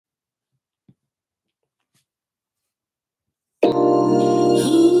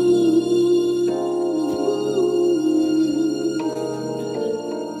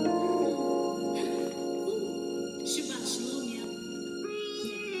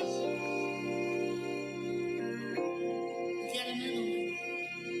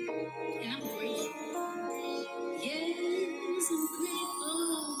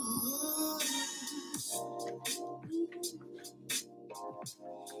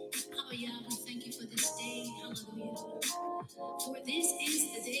Hallelujah, we thank you for this day. Hallelujah. For this is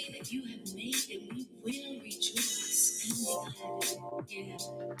the day that you have made, and we will rejoice and be glad. Yeah.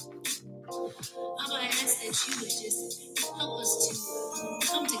 Abba, I ask that you would just help us to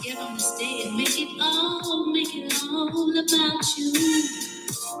come together on this day and make it all about you.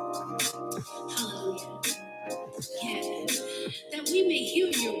 Hallelujah. Yeah. That we may hear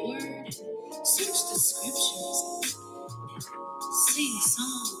your word, search the scriptures, sing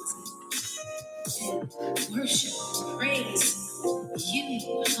songs, and worship, praise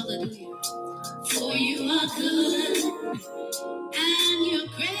you. Hallelujah. For you are good and you're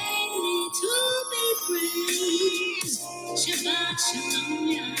greatly to be praised. Shabbat shalom,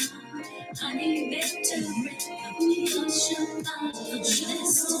 yeah. Honey, better, Shabbat,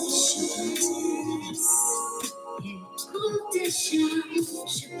 blessed Shabbat.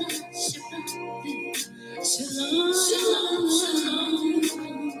 Shabbat, Shabbat, Shalom, Shalom, Shalom.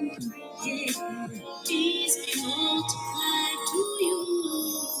 Yeah. Peace be multiplied to you.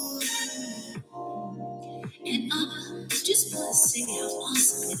 And just want to say how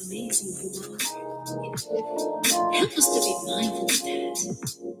awesome and amazing you are. Help us to be mindful of that.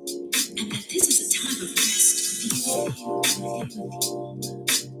 And that this is a time of rest with you.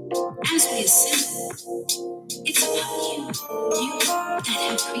 As we assemble, it's about you. You that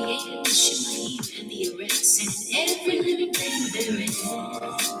have created the Shemaim and the Eretz and every living thing therein.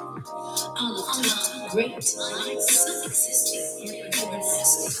 All of time, great light, self-existing, and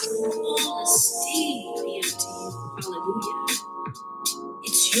everlasting. All esteem be unto you. Hallelujah.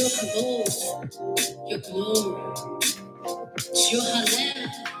 It's your kavod, your glory. It's your hallel,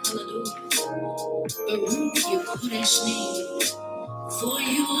 hallelujah. Baruch your Kodesh name. For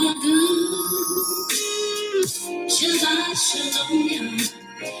you are good. Shabbat shalom, yeah.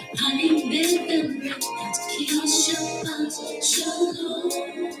 Honey, baby, and kill Shabbat shalom.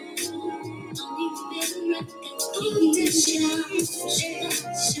 Honey, baby, and kill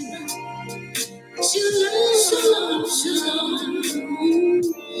Shabbat shalom. Shalom, shalom, shalom.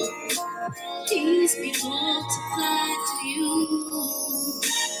 Peace be multiplied to you.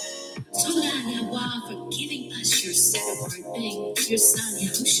 So that while forgiving us your separate thing, your son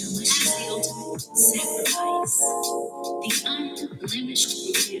Yahushua as the ultimate sacrifice, the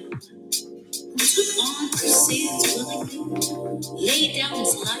unblemished lamb, who took on our sins willingly, laid down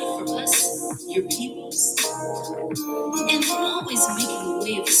his life for us, your peoples, and for always making a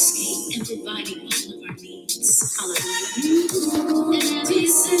way of escape and providing all of our needs. Hallelujah. And as we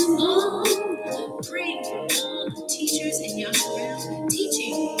assemble, praying for all the teachers in Yahweh,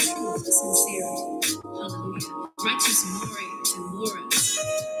 teaching truth sincerely. Hallelujah. Righteous Mores and Moras,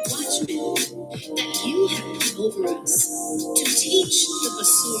 watchmen that you have put over us to teach the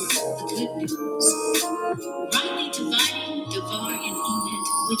Basura, the good news, rightly dividing Devar and Emet,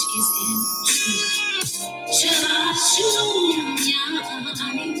 which is in truth. Shabbat shalom, yeah,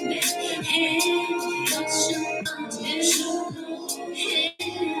 hey, Shabbat shalom, hey,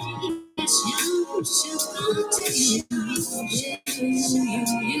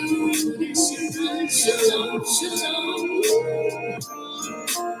 Shalom, shalom.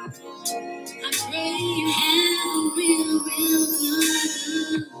 I pray you have a real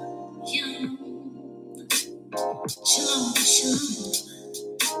good yum. Shalom, shalom.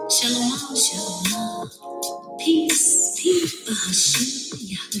 Shalom, shalom. Peace, peace, Bahashim,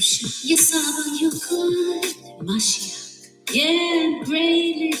 Yahusha. Yesaba, you're good. Mashiach. Yeah,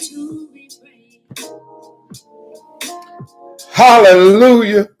 greatly to be praised.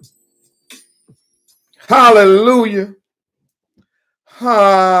 Hallelujah. Hallelujah.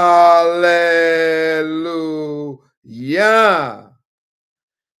 Hallelujah.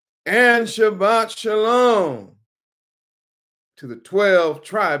 And Shabbat Shalom to the 12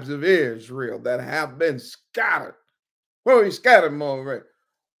 tribes of Israel that have been scattered. Where are we scattered, more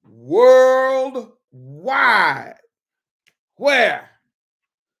worldwide. Where?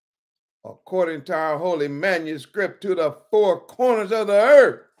 According to our holy manuscript, to the four corners of the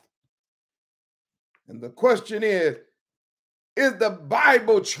earth. And the question is the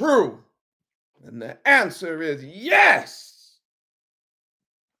Bible true? And the answer is yes.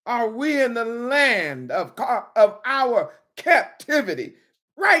 Are we in the land of our captivity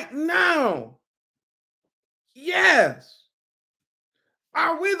right now? Yes.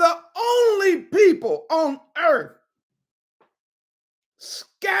 Are we the only people on earth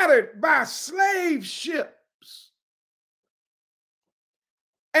scattered by slave ships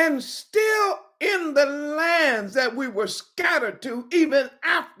and still in the lands that we were scattered to even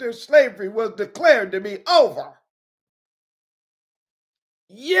after slavery was declared to be over?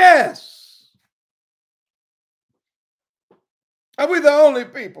 Yes. Are we the only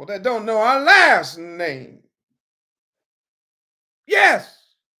people that don't know our last name? Yes.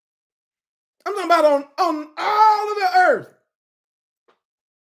 I'm talking about on all of the earth.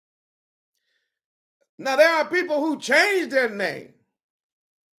 Now, there are people who change their name.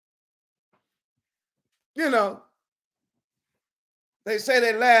 You know, they say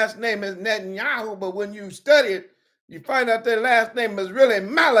their last name is Netanyahu, but when you study it, you find out their last name is really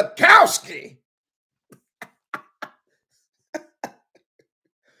Malakowski.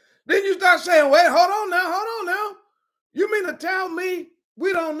 Then you start saying, wait, hold on now. You mean to tell me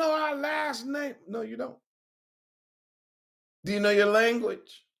we don't know our last name? No, you don't. Do you know your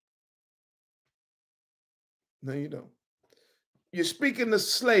language? No, you don't. You're speaking the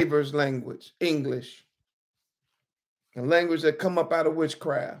slavers' language, English, a language that come up out of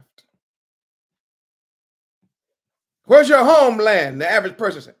witchcraft. Where's your homeland? The average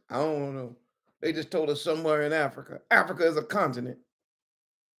person said, I don't know. They just told us somewhere in Africa. Africa is a continent.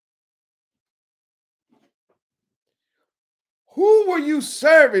 Who were you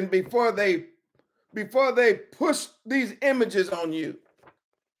serving before they pushed these images on you?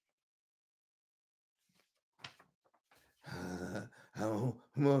 I'm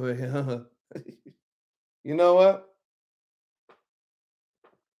over here. You know what?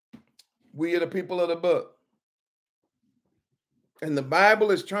 We are the people of the book. And the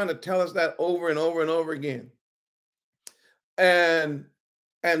Bible is trying to tell us that over and over and over again. And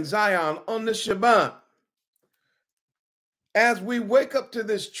Zion, on the Shabbat, as we wake up to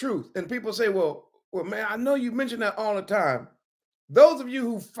this truth, and people say, well, man, I know you mention that all the time. Those of you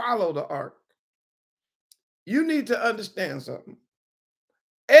who follow the ARK, you need to understand something.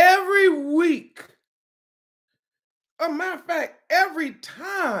 Every week, a matter of fact, every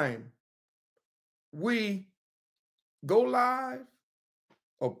time we go live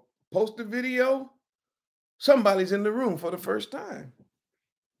or post a video, somebody's in the room for the first time.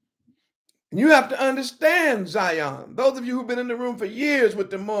 And you have to understand, Zion. Those of you who've been in the room for years with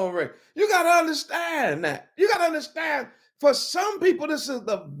the Moray, you got to understand that. You got to understand, for some people, this is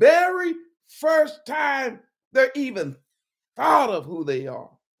the very first time they're even thought of who they are.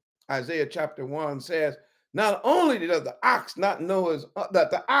 Isaiah chapter 1 says, not only does the ox not know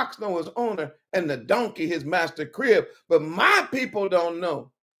that the ox know his owner and the donkey his master crib, but my people don't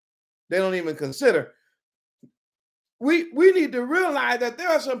know. They don't even consider. We need to realize that there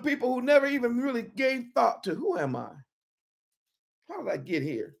are some people who never even really gave thought to, who am I? How did I get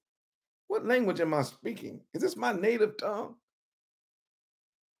here? What language am I speaking? Is this my native tongue?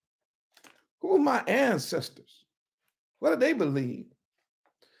 Who are my ancestors? What do they believe?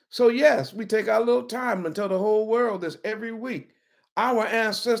 So yes, we take our little time and tell the whole world this every week. Our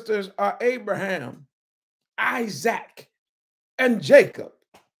ancestors are Abraham, Isaac, and Jacob.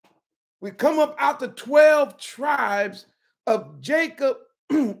 We come up out the 12 tribes of Jacob,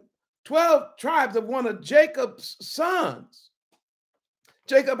 12 tribes of one of Jacob's sons.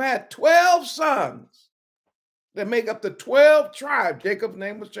 Jacob had 12 sons that make up the 12 tribes. Jacob's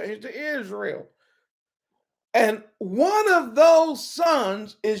name was changed to Israel. And one of those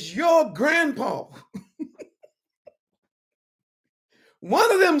sons is your grandpa.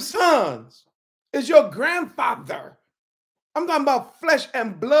 One of them sons is your grandfather. I'm talking about flesh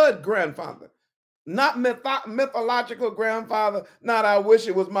and blood grandfather, not mythological grandfather, not I wish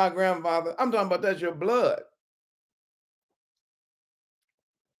it was my grandfather. I'm talking about that's your blood.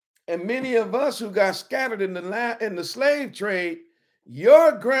 And many of us who got scattered in the slave trade,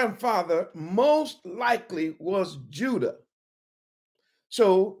 your grandfather most likely was Judah.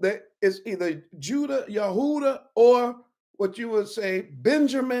 So that is either Judah, Yehuda, or what you would say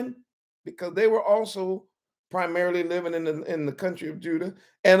Benjamin, because they were also primarily living in the country of Judah.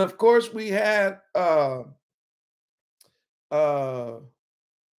 And of course, we had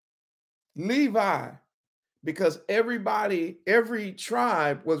Levi, because every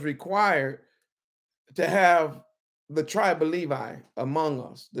tribe was required to have the tribe of Levi among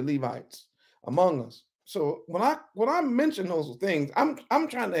us, the Levites among us. So when I mention those things, I'm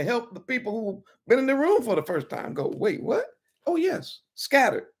trying to help the people who've been in the room for the first time go, wait, what? Oh, yes,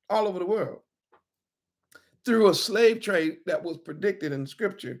 scattered all over the world through a slave trade that was predicted in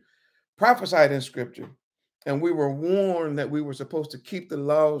Scripture, prophesied in Scripture. And we were warned that we were supposed to keep the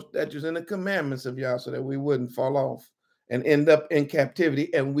laws, statutes, and the commandments of Yah so that we wouldn't fall off and end up in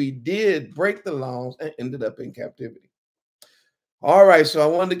captivity. And we did break the laws and ended up in captivity. All right, so I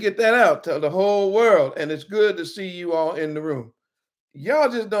wanted to get that out to the whole world. And it's good to see you all in the room. Y'all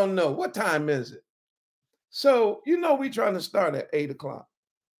just don't know. What time is it? So, we're trying to start at 8 o'clock.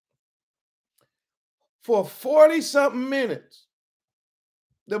 For 40-something minutes,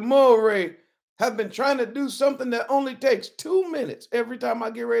 the Moray have been trying to do something that only takes 2 minutes every time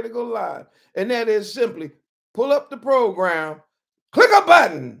I get ready to go live. And that is simply pull up the program, click a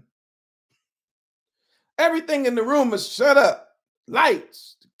button. Everything in the room is set up.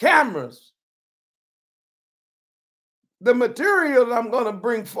 Lights, cameras, the material I'm going to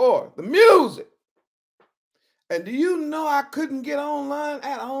bring forth, the music. And do you know I couldn't get online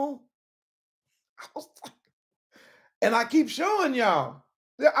at home? And I keep showing y'all.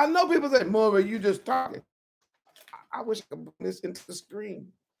 I know people say, Maury, you just talking. I wish I could bring this into the screen,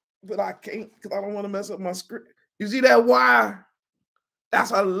 but I can't because I don't want to mess up my screen. You see that wire?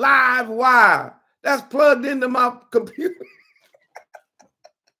 That's a live wire. That's plugged into my computer.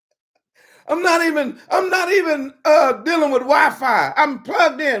 I'm not even dealing with Wi-Fi. I'm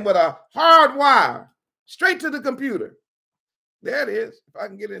plugged in with a hard wire straight to the computer. There it is. If I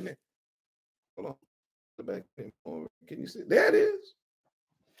can get in there. Hold on. Back in. Can you see? There it is.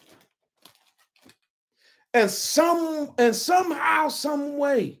 And somehow, some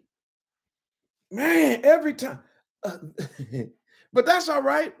way, man, every time. But that's all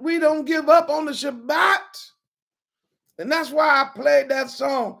right. We don't give up on the Shabbat. And that's why I played that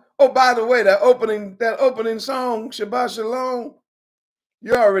song. Oh, by the way, that opening song, Shabbat Shalom,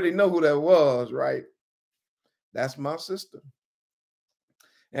 you already know who that was, right? That's my sister.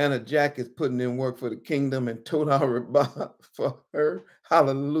 Annah Jack is putting in work for the kingdom, and Toda Rabbah for her.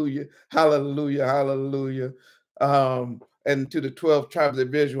 Hallelujah, hallelujah, hallelujah. And to the 12 tribes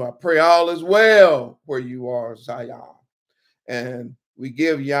of Israel, I pray all is well where you are, Zion. And we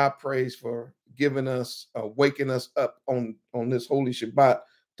give Yah praise for giving us, waking us up on this holy Shabbat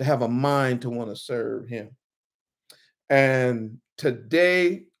to have a mind to want to serve him. And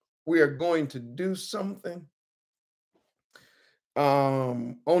today we are going to do something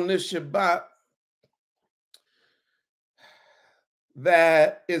on this Shabbat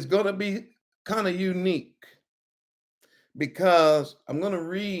that is going to be kind of unique, because I'm going to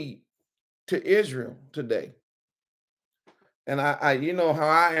read to Israel today. And I you know how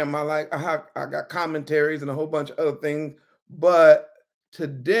I am. I got commentaries and a whole bunch of other things. But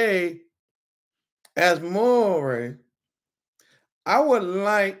today, as Moreh, I would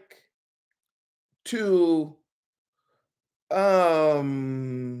like to I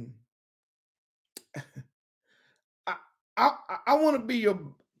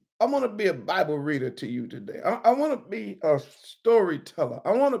want to be a Bible reader to you today. I want to be a storyteller.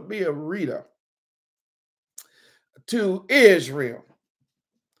 I want to be a reader to Israel.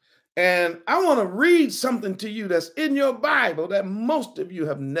 And I want to read something to you that's in your Bible that most of you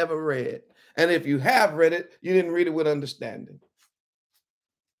have never read. And if you have read it, you didn't read it with understanding.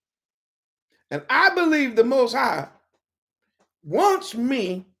 And I believe the Most High wants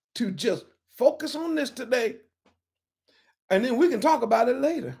me to just focus on this today, and then we can talk about it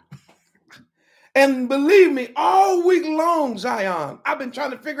later. And believe me, all week long, Zion, I've been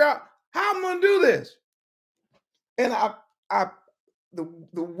trying to figure out how I'm going to do this. And the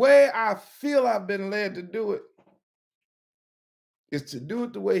way I feel I've been led to do it is to do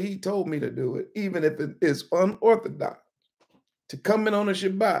it the way he told me to do it, even if it is unorthodox, to come in on a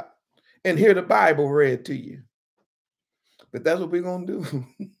Shabbat and hear the Bible read to you. But that's what we're going to do.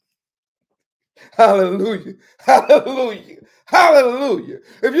 Hallelujah, hallelujah, hallelujah.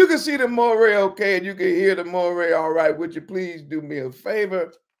 If you can see the Moreh okay and you can hear the Moreh all right, would you please do me a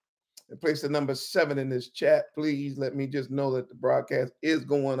favor and place the number 7 in this chat? Please let me just know that the broadcast is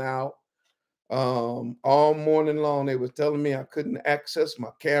going out. All morning long, they was telling me I couldn't access my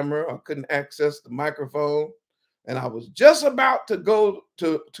camera, I couldn't access the microphone, and I was just about to go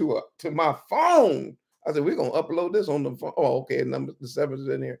to my phone. I said, we're gonna upload this on the phone. Oh, okay, the 7 is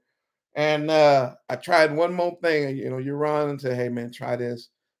in here. And I tried one more thing, and you run and say, hey man, try this.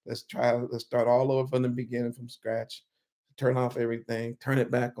 Let's start all over from the beginning, from scratch. Turn off everything, turn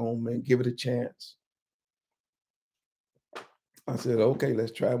it back on, man, give it a chance. I said, okay,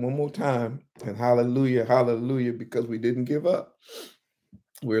 let's try one more time. And hallelujah, hallelujah, because we didn't give up.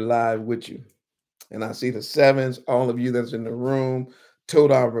 We're live with you. And I see the 7s, all of you that's in the room,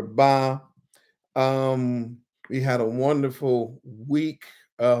 Toda Rabbah. We had a wonderful week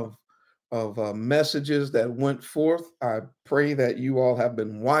of messages that went forth. I pray that you all have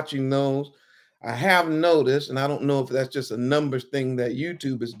been watching those. I have noticed, and I don't know if that's just a numbers thing that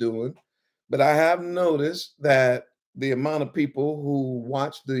YouTube is doing, but I have noticed that the amount of people who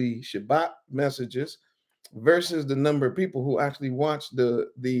watch the Shabbat messages versus the number of people who actually watch the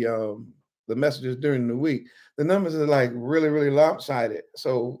messages during the week, the numbers are like really, really lopsided.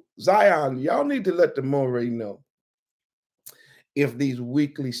 So Zion, y'all need to let the Moreh know if these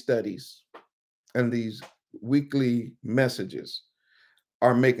weekly studies and these weekly messages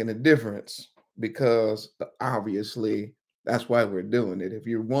are making a difference because obviously that's why we're doing it. If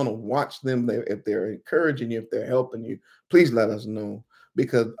you want to watch them, if they're encouraging you, if they're helping you, please let us know.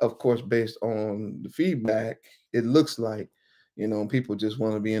 Because of course, based on the feedback, it looks like, people just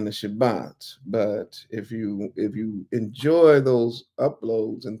want to be in the Shabbat. But if you enjoy those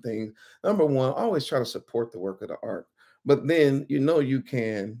uploads and things, number one, always try to support the work of the ARK. But then you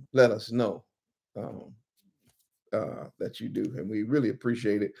can let us know. That you do, and we really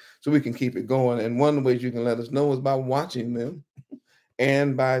appreciate it, so we can keep it going. And one of the ways you can let us know is by watching them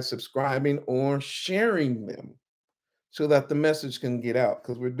and by subscribing or sharing them, so that the message can get out.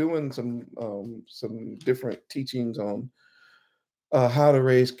 Because we're doing some different teachings on how to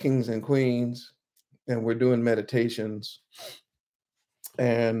raise kings and queens, and we're doing meditations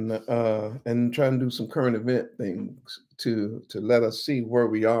and trying to do some current event things to let us see where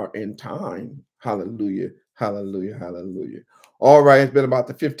we are in time. Hallelujah, hallelujah, hallelujah. All right, it's been about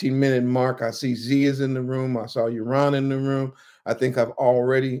the 15-minute mark. I see Z is in the room. I saw Uran in the room. I think I've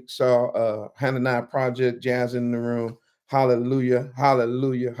already saw Hananiah Project, Jazz in the room. Hallelujah,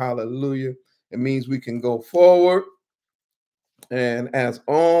 hallelujah, hallelujah. It means we can go forward. And as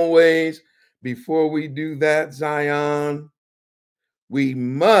always, before we do that, Zion, we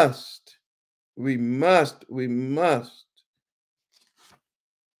must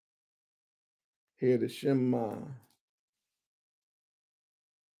hear the Shema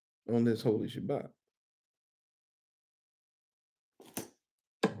on this holy Shabbat.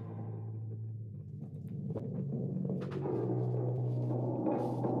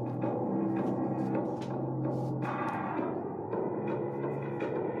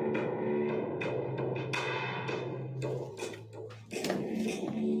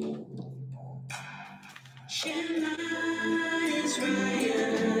 Shema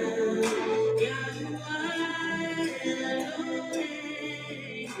Israel, Yahweh Elohim,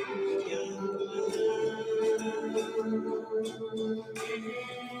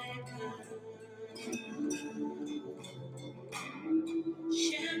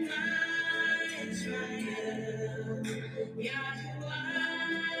 Shema Israel, Yahweh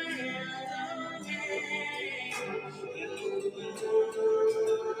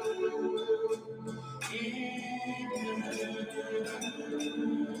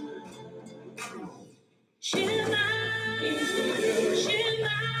Shema Israel, Shema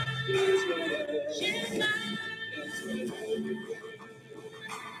Israel, Shema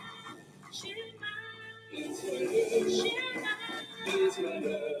Israel,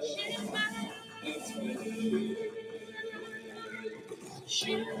 Shema Israel, Shema Israel, Shema Israel,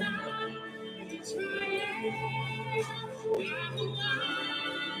 Shema Israel,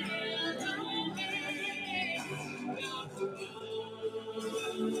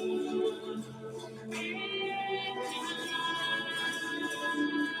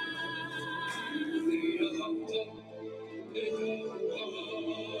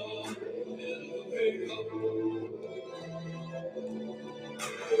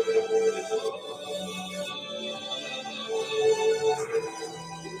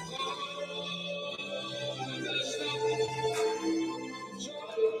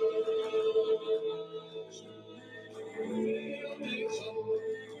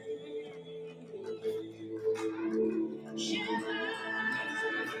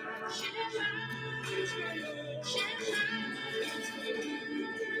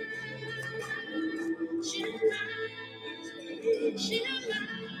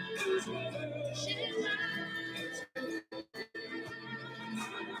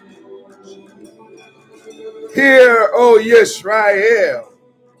 Hear, O Yisrael,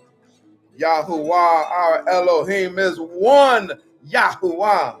 Yahuwah our Elohim is one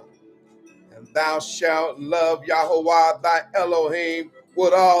Yahuwah, and thou shalt love Yahuwah thy Elohim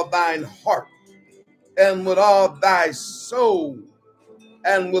with all thine heart, and with all thy soul,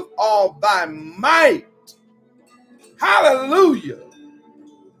 and with all thy might. Hallelujah.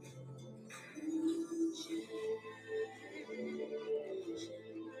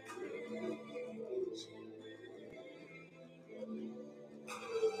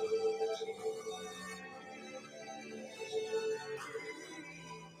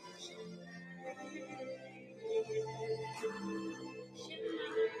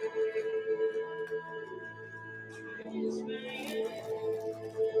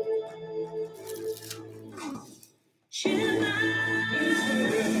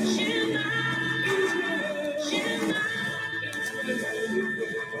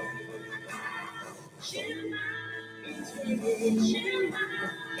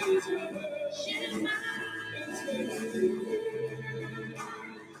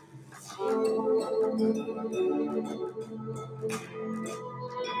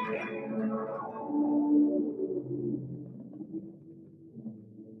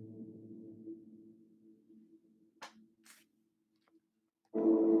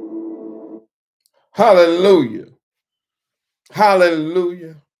 Hallelujah.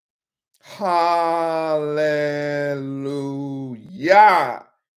 Hallelujah. Hallelujah.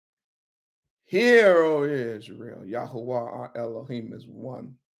 Hear, O Israel, Yahuwah our Elohim is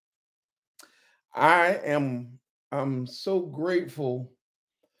one. I'm so grateful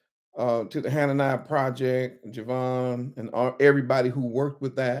to the Hananiah Project, Javon, and everybody who worked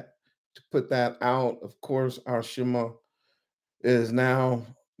with that to put that out. Of course, our Shema is now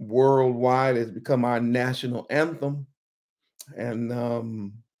worldwide. It's become our national anthem. And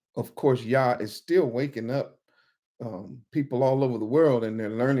of course, Yah is still waking up people all over the world, and they're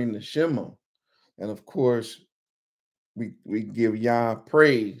learning the Shema. And of course, we give Yah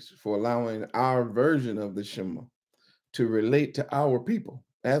praise for allowing our version of the Shema to relate to our people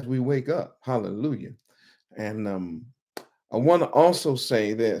as we wake up. Hallelujah. And I want to also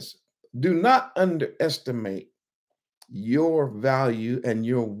say this: do not underestimate your value and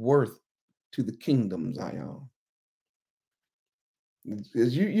your worth to the kingdom, Zion.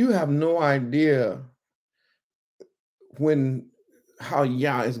 Because you have no idea how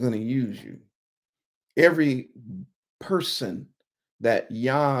Yah is going to use you. Every person that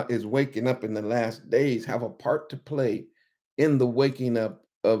Yah is waking up in the last days have a part to play in the waking up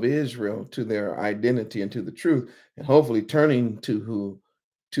of Israel to their identity and to the truth, and hopefully turning to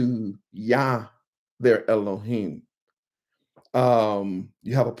Yah, their Elohim.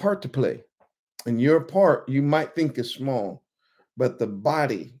 You have a part to play, and your part you might think is small, but the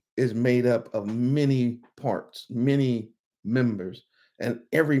body is made up of many parts, many members, and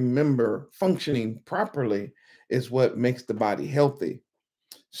every member functioning properly is what makes the body healthy.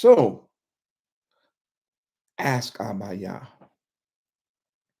 So ask Abba Yah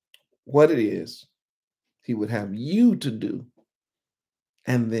what it is he would have you to do,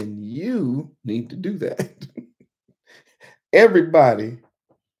 and then you need to do that. Everybody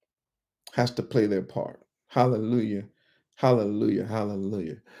has to play their part. Hallelujah. Hallelujah.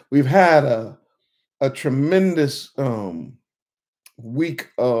 Hallelujah. We've had a tremendous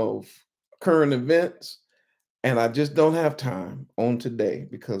week of current events, and I just don't have time on today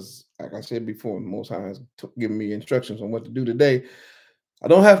because, like I said before, the Most High has given me instructions on what to do today. I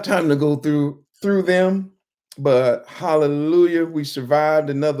don't have time to go through them, but hallelujah, we survived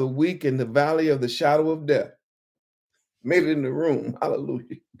another week in the valley of the shadow of death. Made it in the room.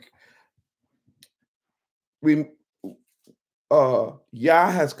 Hallelujah.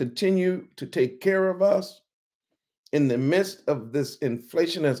 Yah has continued to take care of us in the midst of this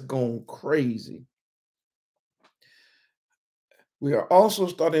inflation that's gone crazy. We are also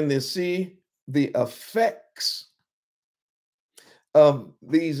starting to see the effects of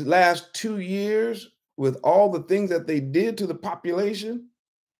these last 2 years with all the things that they did to the population,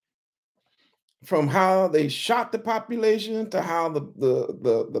 from how they shot the population to how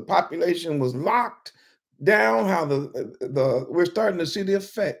the population was locked down, how we're starting to see the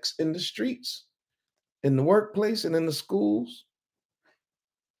effects in the streets, in the workplace, and in the schools.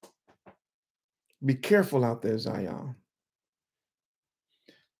 Be careful out there, Zion.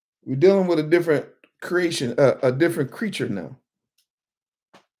 We're dealing with a different creation, a different creature now.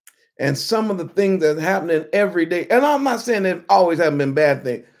 And some of the things that are happening every day, and I'm not saying they always haven't been bad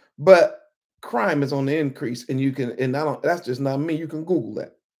things, but crime is on the increase, and that's just not me. You can Google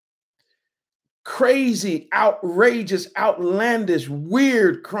that. Crazy, outrageous, outlandish,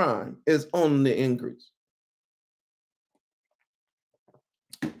 weird crime is on the increase.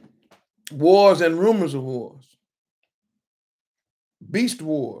 Wars and rumors of wars. Beast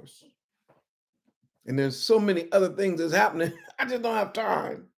wars. And there's so many other things that's happening. I just don't have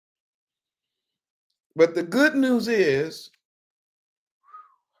time. But the good news is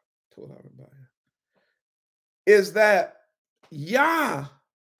that Yah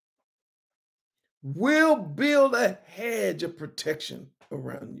will build a hedge of protection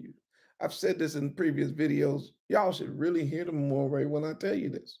around you. I've said this in previous videos. Y'all should really hear them more right when I tell you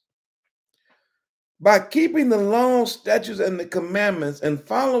this. By keeping the laws, statutes, and the commandments and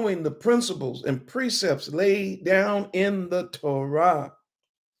following the principles and precepts laid down in the Torah,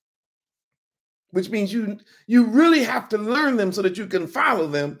 which means you really have to learn them so that you can follow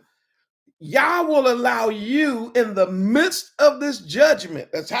them, Yah will allow you, in the midst of this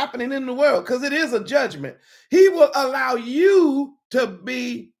judgment that's happening in the world, because it is a judgment, he will allow you to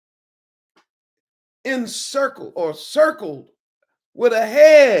be encircled or circled with a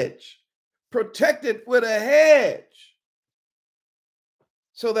hedge, protected with a hedge,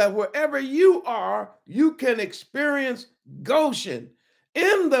 so that wherever you are, you can experience Goshen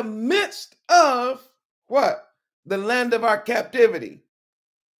in the midst of what? The land of our captivity.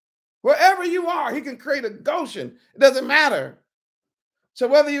 Wherever you are, he can create a Goshen. It doesn't matter. So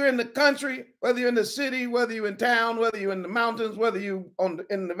whether you're in the country, whether you're in the city, whether you're in town, whether you're in the mountains, whether you're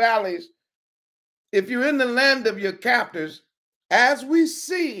in the valleys, if you're in the land of your captors, as we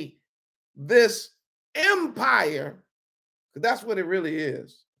see this empire, because that's what it really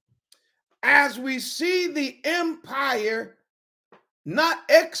is, as we see the empire not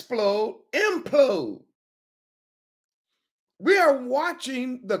explode, implode, we are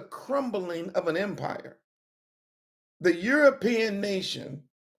watching the crumbling of an empire. The European nation,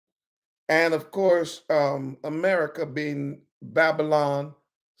 and of course, America being Babylon,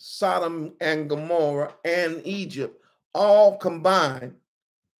 Sodom and Gomorrah, and Egypt, all combined,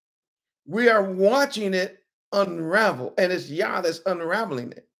 we are watching it unravel, and it's Yah that's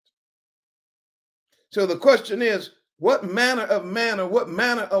unraveling it. So the question is, what manner of man or what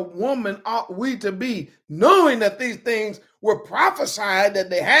manner of woman ought we to be, knowing that these things were prophesied,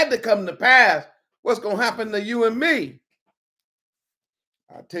 that they had to come to pass? What's going to happen to you and me?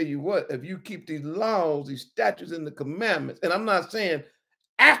 I'll tell you what, if you keep these laws, these statutes, and the commandments, and I'm not saying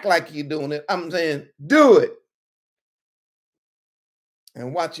act like you're doing it, I'm saying do it.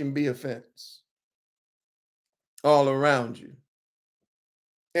 And watch him be a fence all around you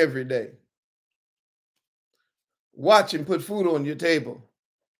every day. Watch him put food on your table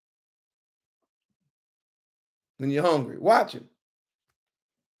when you're hungry. Watch him.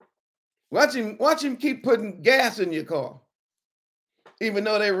 Watch him keep putting gas in your car, even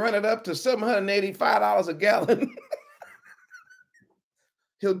though they run it up to $785 a gallon.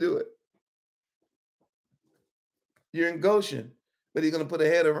 He'll do it. You're in Goshen, but he's going to put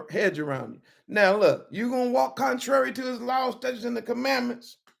a hedge around you. Now, look, you're going to walk contrary to his laws, statutes, and the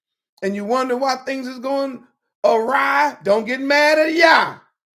commandments, and you wonder why things is going awry. Don't get mad at Yah.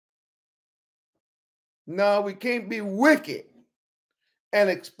 No, we can't be wicked and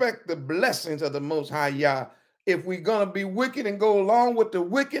expect the blessings of the Most High Yah. If we're going to be wicked and go along with the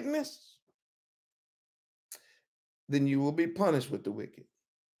wickedness, then you will be punished with the wicked.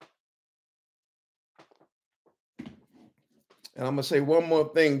 And I'm going to say one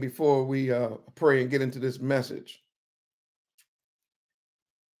more thing before we pray and get into this message.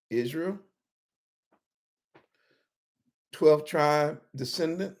 Israel, 12 tribe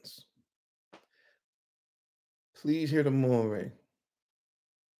descendants, please hear the moray.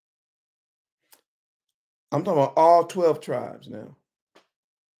 I'm talking about all 12 tribes now.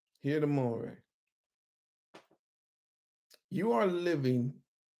 Hear the moray. You are living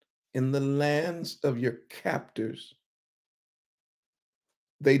in the lands of your captors.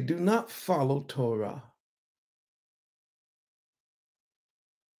 They do not follow Torah.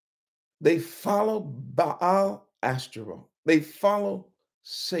 They follow Baal Ashtaroth. They follow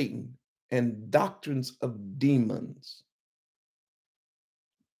Satan and doctrines of demons.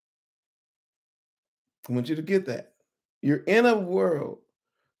 I want you to get that. You're in a world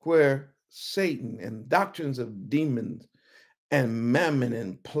where Satan and doctrines of demons and mammon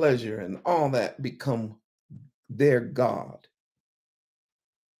and pleasure and all that become their God.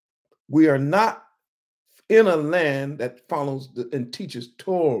 We are not in a land that follows and teaches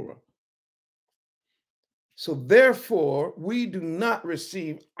Torah. So therefore, we do not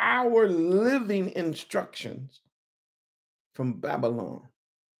receive our living instructions from Babylon.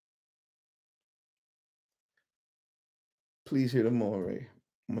 Please hear the moray.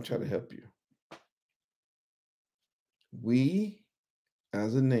 I'm going to try to help you. We,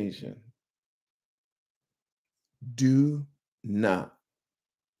 as a nation, do not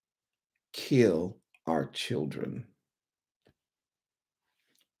kill our children.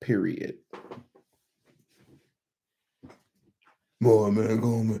 Period. Boy, man,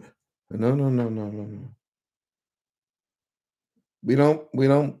 go man. No. We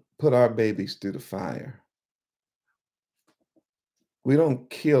don't put our babies through the fire. We don't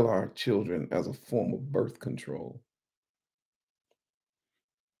kill our children as a form of birth control.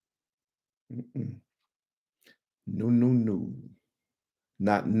 No.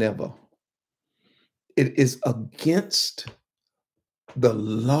 Not never. It is against the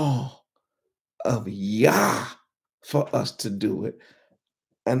law of Yah for us to do it.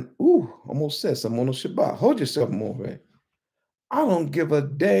 And almost said something on the Shabbat. Hold yourself, more. I don't give a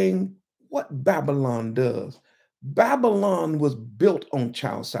dang what Babylon does. Babylon was built on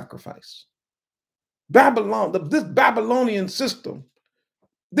child sacrifice. Babylon, this Babylonian system,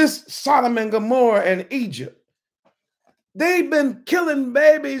 this Sodom and Gomorrah and Egypt, they've been killing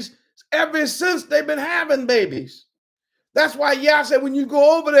babies ever since they've been having babies. That's why Yah said, when you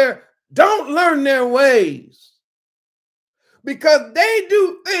go over there, don't learn their ways. Because they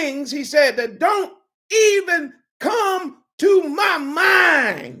do things, he said, that don't even come to my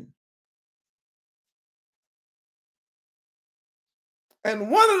mind.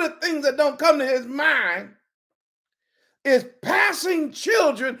 And one of the things that don't come to his mind is passing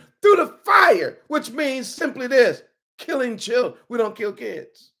children through the fire, which means simply this: killing children. We don't kill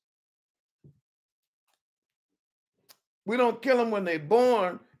kids. We don't kill them when they're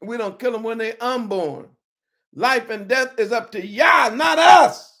born. We don't kill them when they're unborn. Life and death is up to Yah, not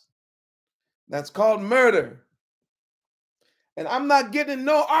us. That's called murder. And I'm not getting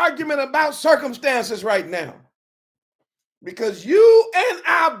no argument about circumstances right now, because you and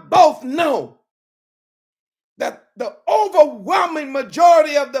I both know that the overwhelming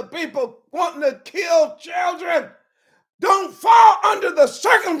majority of the people wanting to kill children don't fall under the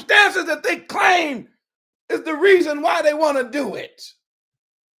circumstances that they claim is the reason why they want to do it.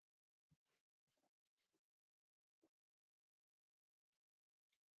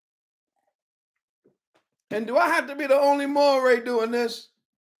 And do I have to be the only Moray doing this?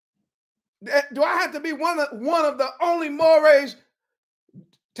 Do I have to be one of the only Morays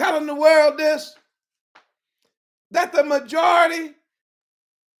telling the world this? That the majority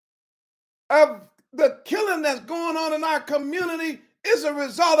of the killing that's going on in our community is a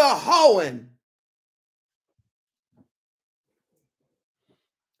result of hoeing.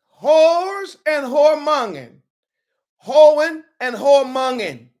 Whores and whoremongering. Hoeing and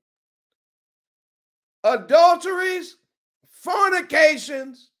whoremongering. Adulteries,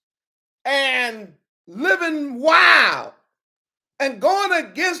 fornications, and living wild and going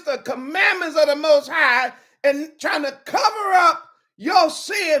against the commandments of the Most High and trying to cover up your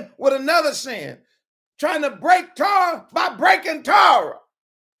sin with another sin, trying to break Torah by breaking Torah.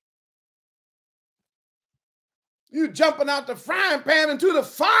 You jumping out the frying pan into the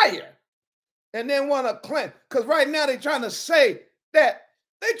fire and then want to cleanse. Because right now they're trying to say that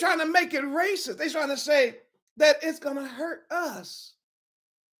they're trying to make it racist. They're trying to say that it's going to hurt us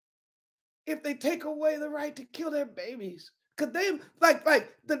if they take away the right to kill their babies. Because they, like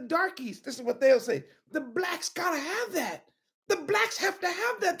the darkies, this is what they'll say: the blacks got to have that. The blacks have to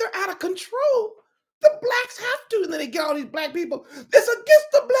have that. They're out of control. The blacks have to. And then they get all these black people. It's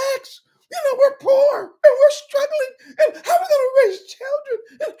against the blacks. You know, we're poor and we're struggling. And how are we going to raise children?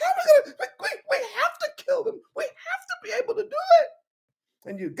 And how are we going to, we have to kill them. We have to be able to do it.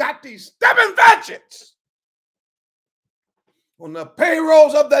 And you got these stubborn vengeance on the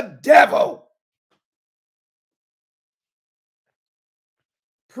payrolls of the devil.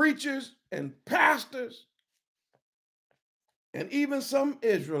 Preachers and pastors and even some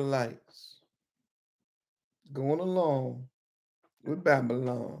Israelites going along with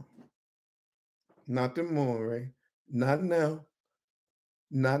Babylon. Not the Moray, not now,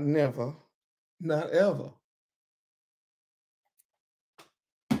 not never, not ever.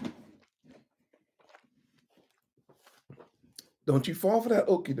 Don't you fall for that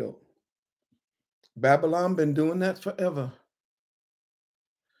okie doke. Babylon been doing that forever.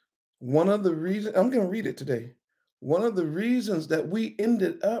 One of the reasons, I'm going to read it today. One of the reasons that we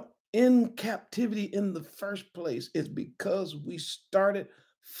ended up in captivity in the first place is because we started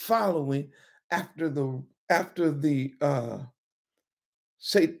following after the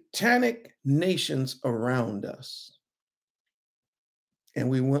satanic nations around us. And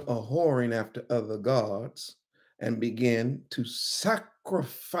we went a-whoring after other gods and began to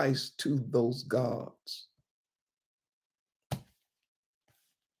sacrifice to those gods.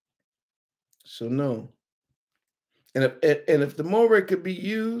 So no. And if the Moray could be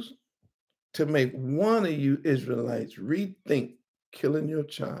used to make one of you Israelites rethink killing your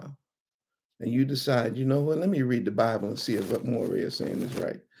child, and you decide, you know what, let me read the Bible and see if what Moray is saying is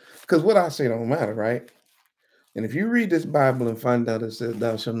right. Because what I say don't matter, right? And if you read this Bible and find out it says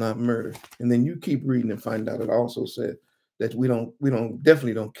thou shalt not murder, and then you keep reading and find out it also said that we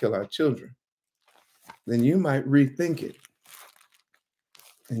definitely don't kill our children, then you might rethink it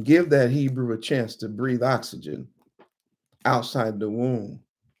and give that Hebrew a chance to breathe oxygen outside the womb.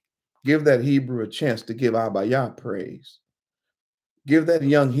 Give that Hebrew a chance to give Abba Yah praise. Give that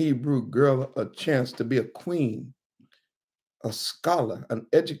young Hebrew girl a chance to be a queen, a scholar, an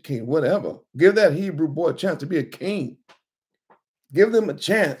educator, whatever. Give that Hebrew boy a chance to be a king. Give them a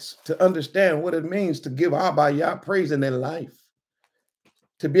chance to understand what it means to give Abba Yah praise in their life.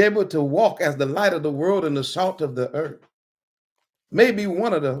 To be able to walk as the light of the world and the salt of the earth. Maybe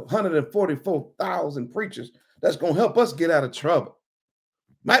one of the 144,000 preachers that's going to help us get out of trouble.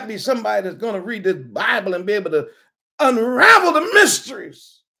 Might be somebody that's going to read this Bible and be able to unravel the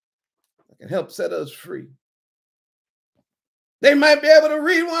mysteries that can help set us free. They might be able to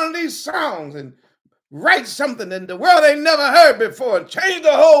read one of these songs and write something in the world they never heard before and change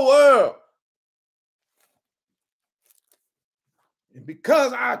the whole world. And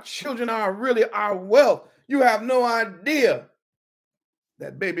because our children are really our wealth, you have no idea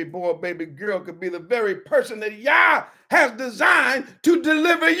that baby boy or baby girl could be the very person that Yah has designed to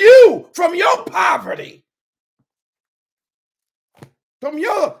deliver you from your poverty, from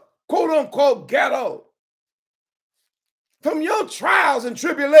your quote unquote ghetto, from your trials and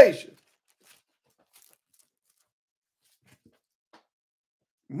tribulations.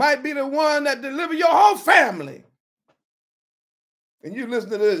 Might be the one that deliver your whole family. And you listen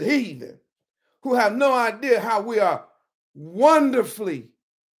to this heathen who have no idea how we are wonderfully,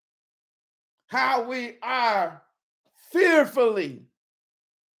 how we are fearfully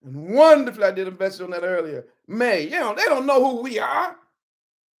and wonderfully. I did a message on that earlier. They don't know who we are.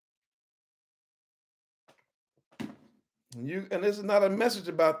 And this is not a message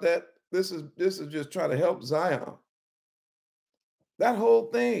about that. This is just trying to help Zion. That whole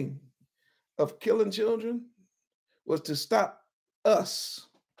thing of killing children was to stop us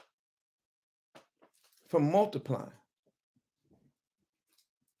from multiplying.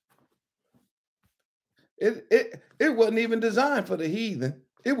 It wasn't even designed for the heathen.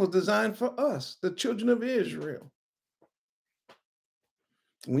 It was designed for us, the children of Israel.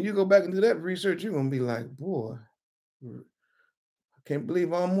 When you go back and do that research, you're going to be like, boy, I can't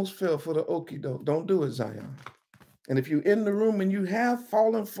believe I almost fell for the okie doke. Don't do it, Zion. And if you're in the room and you have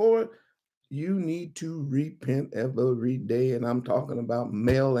fallen for it, you need to repent every day. And I'm talking about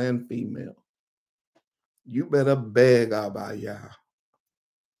male and female. You better beg Abba Yah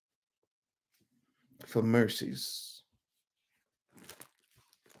for mercies.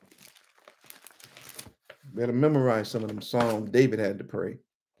 Better memorize some of them songs David had to pray.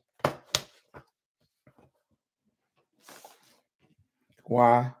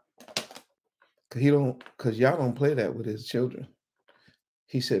 Why? Because y'all don't play that with his children.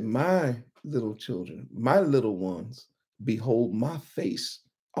 He said, my little children, my little ones, behold my face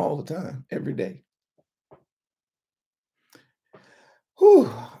all the time, every day. Whew.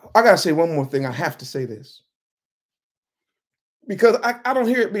 I got to say one more thing. I have to say this. Because I don't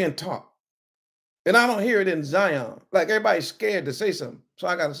hear it being taught. And I don't hear it in Zion. Like everybody's scared to say something. So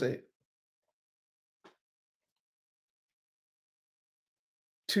I got to say it.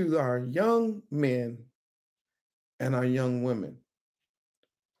 To our young men and our young women,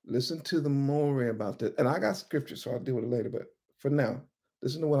 listen to the more about that. And I got scripture, so I'll deal with it later. But for now,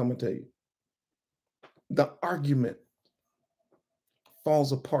 listen to what I'm going to tell you. The argument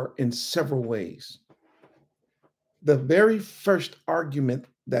falls apart in several ways. The very first argument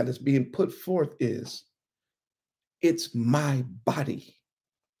that is being put forth is, it's my body.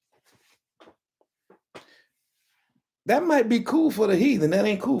 That might be cool for the heathen. That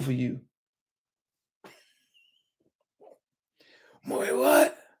ain't cool for you. Boy,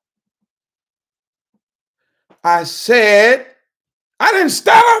 what? I said, I didn't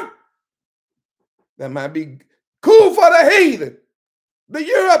stutter. That might be cool for the heathen, the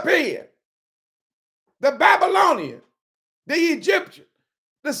European, the Babylonian, the Egyptian,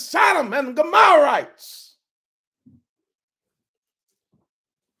 the Sodom and Gomorrites.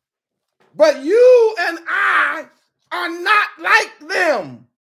 But you and I are not like them.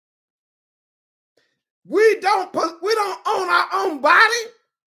 We don't own our own body.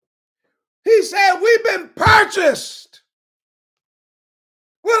 He said we've been purchased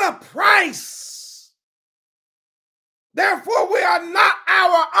with a price. Therefore, we are not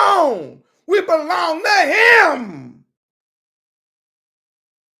our own. We belong to him.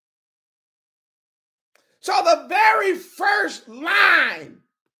 So the very first line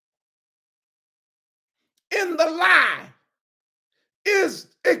in the lie is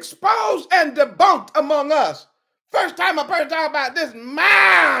exposed and debunked among us. First time a person talks about this,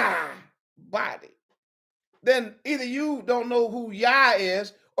 my body. Then either you don't know who Yah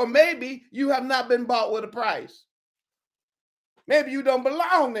is, or maybe you have not been bought with a price. Maybe you don't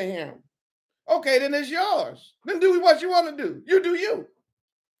belong to him. Okay, then it's yours. Then do what you want to do. You do you.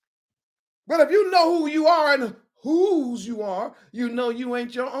 But if you know who you are and whose you are, you know you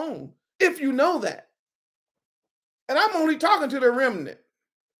ain't your own. If you know that. And I'm only talking to the remnant.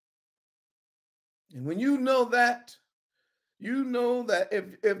 And when you know that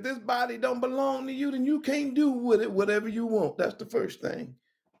if this body don't belong to you, then you can't do with it whatever you want. That's the first thing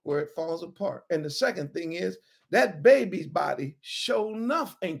where it falls apart. And the second thing is that baby's body sure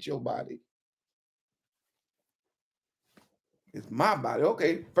enough ain't your body. It's my body.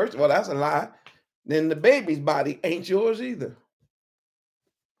 Okay, first of all, that's a lie. Then the baby's body ain't yours either.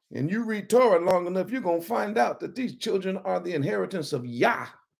 And you read Torah long enough, you're going to find out that these children are the inheritance of Yah.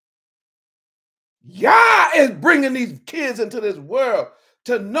 Yah is bringing these kids into this world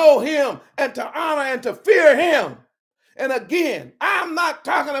to know him and to honor and to fear him. And again, I'm not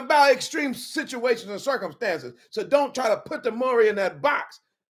talking about extreme situations and circumstances. So don't try to put the Maury in that box.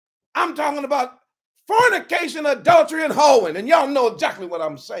 I'm talking about fornication, adultery, and hoeing. And y'all know exactly what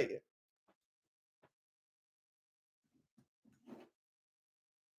I'm saying.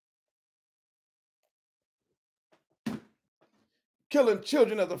 Killing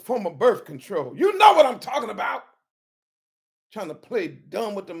children as a form of birth control. You know what I'm talking about. Trying to play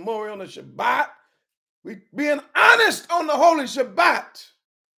dumb with the Maury on the Shabbat. We being honest on the Holy Shabbat.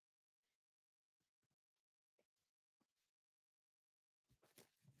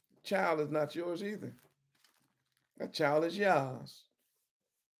 Child is not yours either. That child is yours.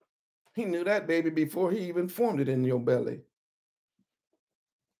 He knew that baby before he even formed it in your belly.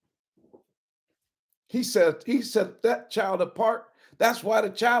 He set that child apart. That's why the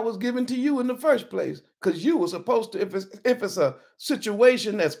child was given to you in the first place. Because you were supposed to, if it's a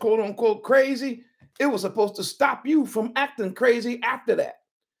situation that's quote unquote crazy, it was supposed to stop you from acting crazy after that.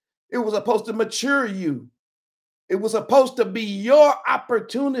 It was supposed to mature you. It was supposed to be your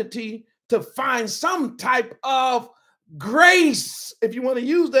opportunity to find some type of grace, if you want to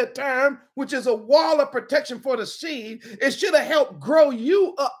use that term, which is a wall of protection for the seed. It should have helped grow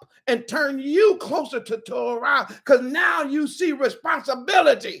you up and turn you closer to Torah, because now you see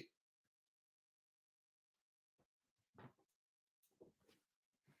responsibility.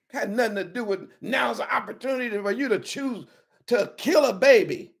 Had nothing to do with now's an opportunity for you to choose to kill a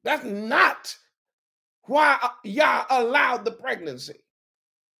baby. That's not why Yah allowed the pregnancy.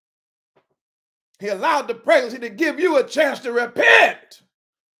 He allowed the pregnancy to give you a chance to repent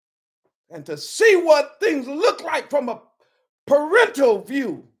and to see what things look like from a parental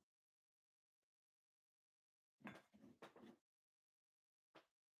view.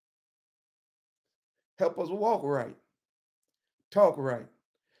 Help us walk right, talk right.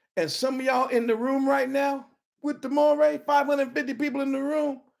 And some of y'all in the room right now with the Moray, 550 people in the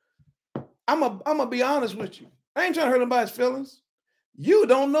room, I'm gonna be honest with you. I ain't trying to hurt nobody's feelings. You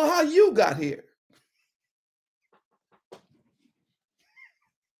don't know how you got here.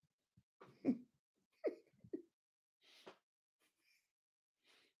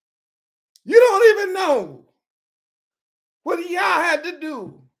 You don't even know what y'all had to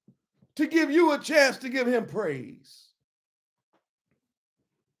do to give you a chance to give him praise.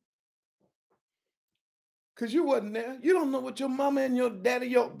 Because you wasn't there. You don't know what your mama and your daddy,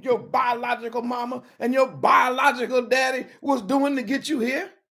 your biological mama and your biological daddy was doing to get you here.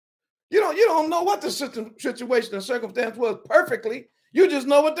 You don't know what the situation and circumstance was perfectly. You just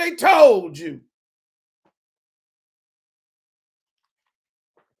know what they told you.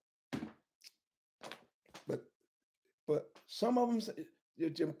 But some of them say,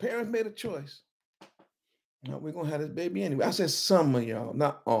 your parents made a choice. No, we're going to have this baby anyway. I said some of y'all,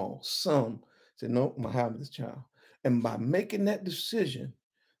 not all. Some said, no, I'm going to have this child. And by making that decision,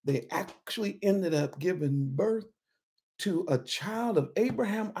 they actually ended up giving birth to a child of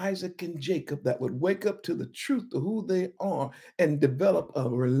Abraham, Isaac, and Jacob that would wake up to the truth of who they are and develop a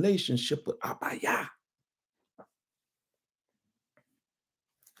relationship with Abba Yah.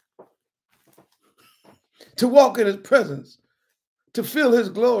 To walk in his presence, to feel his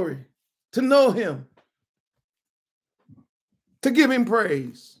glory, to know him, to give him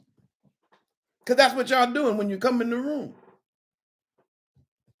praise. Because that's what y'all doing when you come in the room.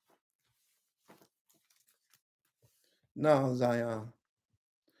 No, Zion.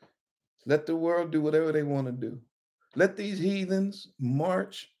 Let the world do whatever they want to do. Let these heathens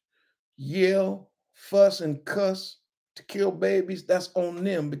march, yell, fuss, and cuss to kill babies. That's on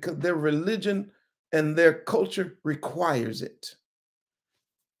them because their religion and their culture requires it.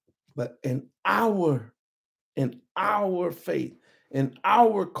 But in our faith, in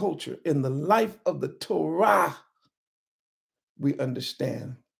our culture, in the life of the Torah, we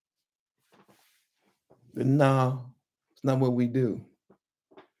understand that no, it's not what we do.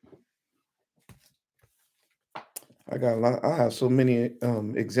 I have so many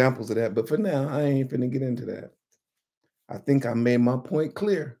examples of that, but for now, I ain't finna get into that. I think I made my point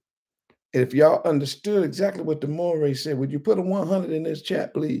clear. If y'all understood exactly what the Moray said, would you put a 100 in this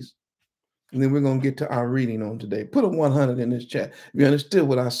chat, please? And then we're going to get to our reading on today. Put a 100 in this chat if you understood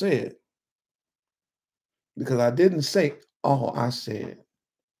what I said. Because I didn't say all, I said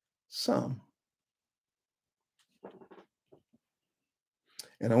some.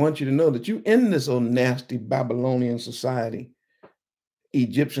 And I want you to know that you in this old nasty Babylonian society,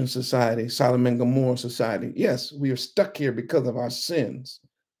 Egyptian society, Sodom and Gomorrah society. Yes, we are stuck here because of our sins,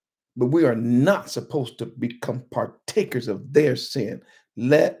 but we are not supposed to become partakers of their sin.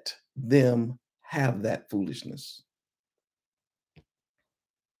 Let them have that foolishness.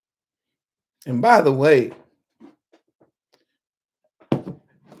 And by the way,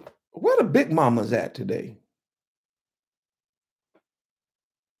 Where the big mamas at today?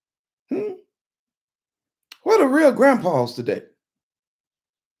 Where the real grandpas today?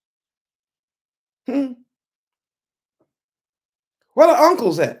 Where the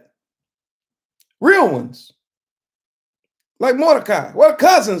uncles at? Real ones. Like Mordecai. Where the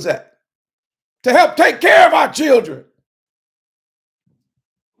cousins at? To help take care of our children.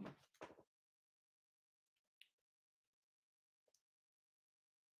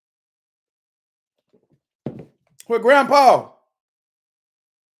 Where grandpa?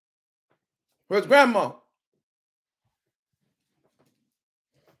 Where's grandma?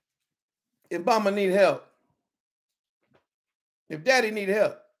 If mama need help, if daddy need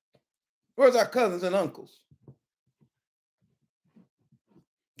help, where's our cousins and uncles?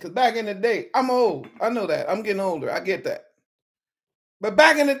 Because back in the day, I'm old. I know that. I'm getting older. I get that. But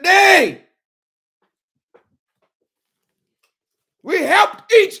back in the day, we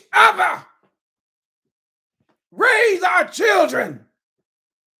helped each other raise our children.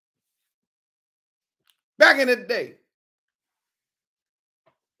 Back in the day.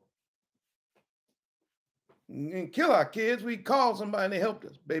 We didn't kill our kids. We called somebody and they helped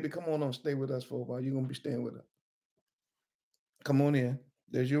us. Baby, come on, stay with us for a while. You're going to be staying with us. Come on in.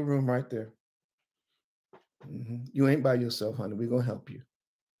 There's your room right there. You ain't by yourself, honey. We're going to help you.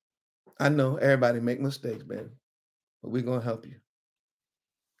 I know everybody make mistakes, baby, but we're going to help you.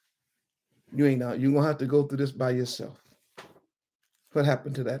 You ain't out. You're going to have to go through this by yourself. What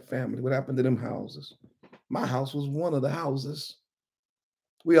happened to that family? What happened to them houses? My house was one of the houses.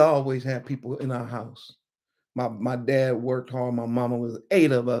 We always had people in our house. My dad worked hard. My mama was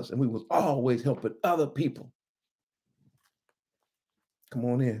 8 of us, and we was always helping other people. Come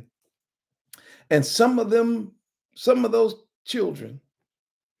on in. And some of those children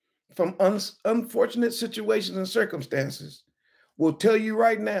from unfortunate situations and circumstances will tell you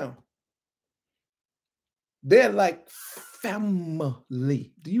right now, they're like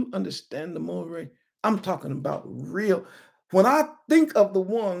family. Do you understand the more? I'm talking about real. When I think of the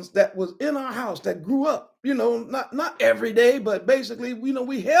ones that was in our house that grew up, not every day, but basically,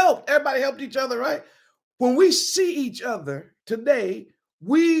 we helped. Everybody helped each other, right? When we see each other today,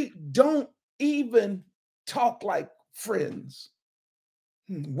 we don't even talk like friends.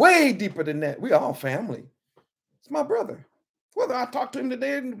 Way deeper than that. We all family. It's my brother. Whether I talk to him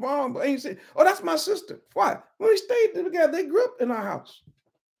today and tomorrow, but ain't say, oh, that's my sister. Why? When we stayed together, they grew up in our house.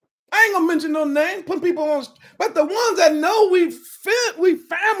 I ain't gonna mention no name, put people on, but the ones that know we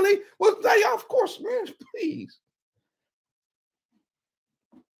family, will say, of course, man, please.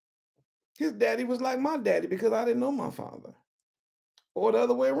 His daddy was like my daddy because I didn't know my father. Or the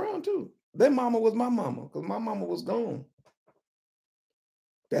other way around, too. Their mama was my mama because my mama was gone.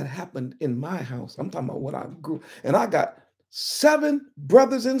 That happened in my house. I'm talking about what I grew. And I got 7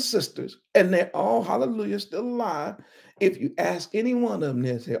 brothers and sisters, and they're all, hallelujah, still alive. If you ask any one of them,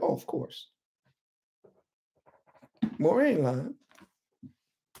 they'll say, oh, of course. More ain't lying.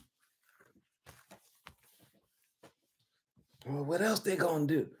 Well, what else they gonna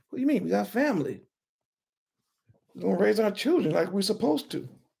do? What do you mean? We got family. We're gonna raise our children like we're supposed to.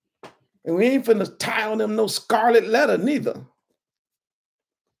 And we ain't finna tie on them no scarlet letter neither.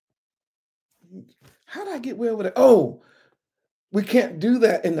 How did I get way over there? Oh, we can't do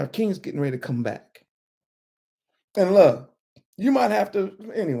that, and our king's getting ready to come back. And love, you might have to,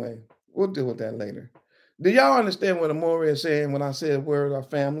 anyway, we'll deal with that later. Do y'all understand what Amore is saying when I said where's our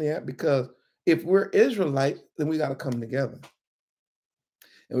family at? Because if we're Israelites, then we got to come together.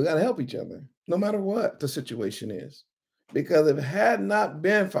 And we got to help each other, no matter what the situation is. Because if it had not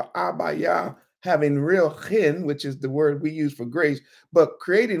been for Abaya having real chin, which is the word we use for grace, but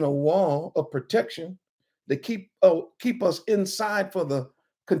creating a wall of protection to keep us inside for the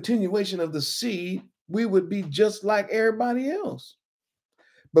continuation of the seed, we would be just like everybody else.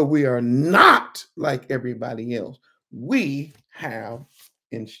 But we are not like everybody else. We have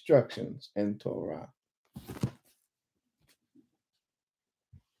instructions in Torah.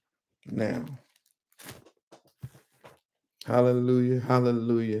 Now, hallelujah,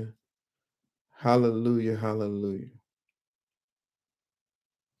 hallelujah, hallelujah, hallelujah.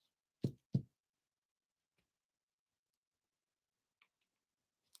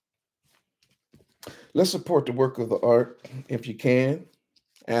 Let's support the work of the ARK if you can.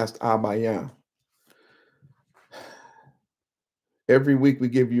 Ask Abaya. Every week we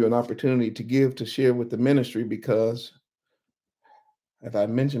give you an opportunity to give, to share with the ministry because, as I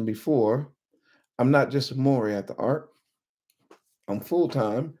mentioned before, I'm not just a Maury at the ARK. I'm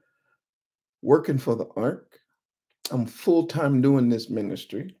full-time working for the ARK. I'm full-time doing this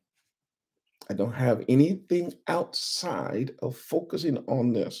ministry. I don't have anything outside of focusing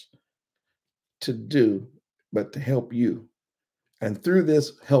on this. to do but to help you. And through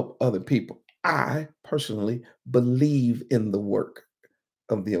this, help other people. I personally believe in the work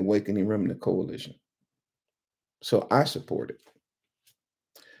of the Awakening Remnant Coalition. So I support it.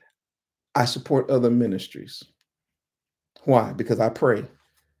 I support other ministries. Why? Because I pray.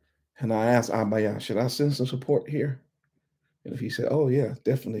 And I asked Abaya, should I send some support here? And if he said, oh yeah,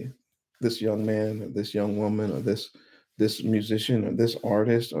 definitely, this young man or this young woman or this musician or this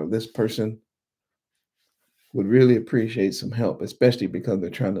artist or this person would really appreciate some help, especially because they're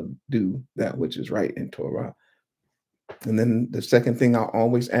trying to do that which is right in Torah. And then the second thing I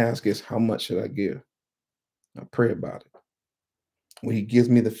always ask is, how much should I give? I pray about it. When he gives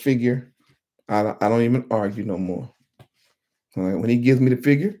me the figure, I don't even argue no more. All right, when he gives me the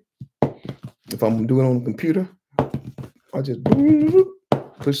figure, if I'm doing it on the computer, I just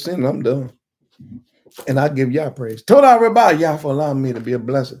push send and I'm done. And I give Yah praise. Told everybody Yah for allowing me to be a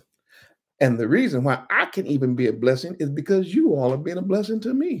blessing. And the reason why I can even be a blessing is because you all are being a blessing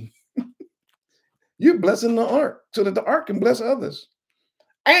to me. You're blessing the ARK so that the ARK can bless others.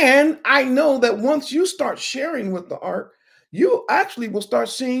 And I know that once you start sharing with the ARK, you actually will start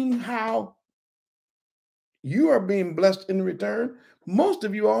seeing how you are being blessed in return. Most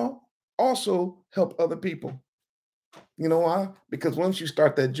of you all also help other people. You know why? Because once you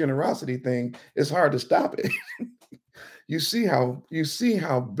start that generosity thing, it's hard to stop it. You see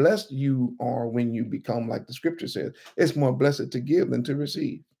how blessed you are when you become, like the scripture says, it's more blessed to give than to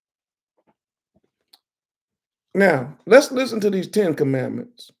receive. Now, let's listen to these 10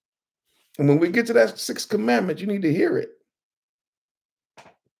 commandments. And when we get to that 6th commandment, you need to hear it.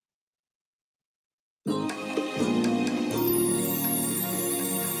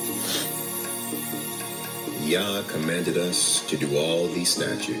 Yah commanded us to do all these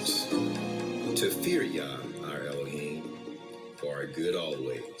statutes, to fear Yah, our Elohim, for our good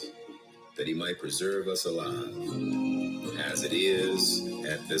always, that he might preserve us alive, as it is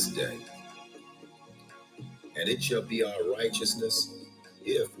at this day. And it shall be our righteousness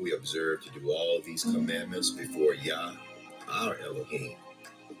if we observe to do all these commandments before Yah, our Elohim,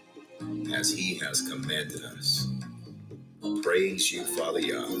 as he has commanded us. Praise you, Father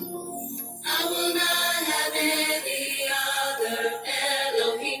Yah. I will not have any other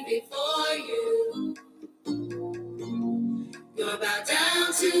Elohim before you, nor bow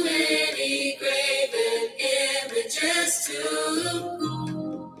down to any graven images too.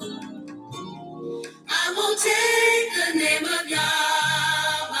 I won't take the name of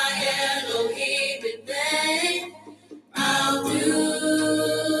Yah, my Elohim, in vain. I'll do.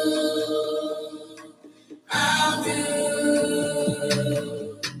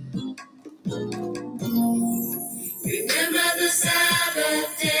 Remember the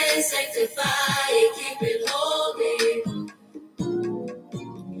Sabbath day, sanctify it, keep it holy.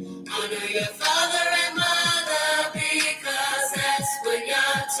 Honor your father and mother, because that's what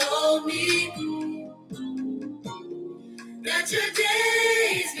Yah told me. That your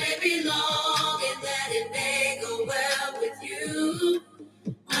days may be long and that it may go well with you.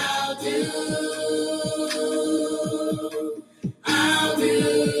 I'll do.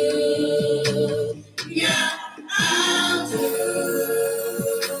 Yeah, I'll do.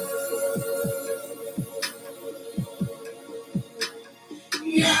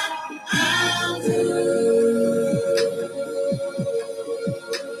 Yeah, I'll do.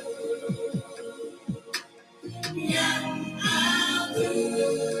 Yeah, I'll do.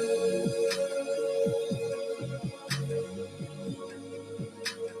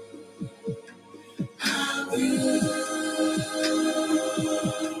 I'll do.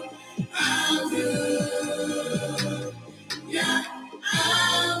 I'll do. Yeah,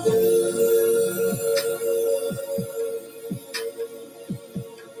 I'll do.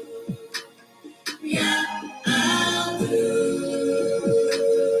 Yeah, I'll do.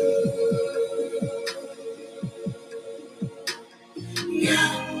 Yeah,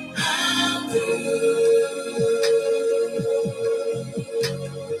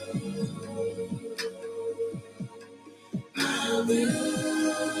 I'll do.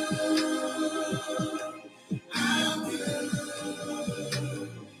 I'll do.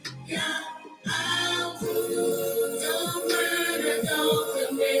 Yeah, I'll do. Don't murder, don't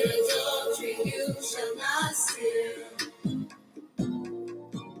commit adultery, you shall not steal.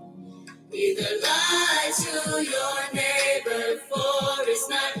 Neither lie to your neighbor, for it's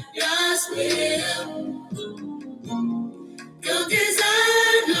not God's will. Don't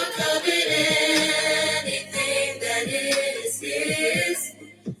desire nor covet anything that is his.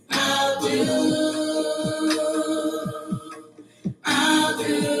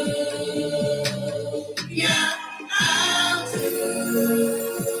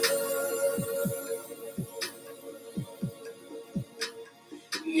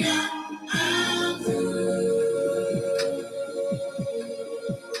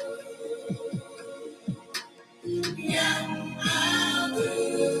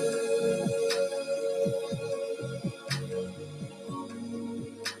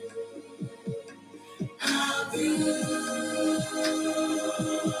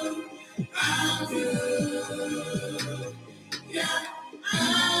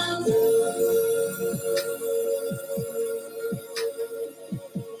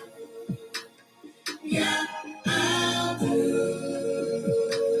 Yeah, I'll do.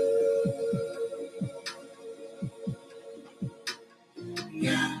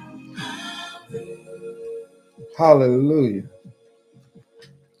 Yeah, I'll do. Hallelujah.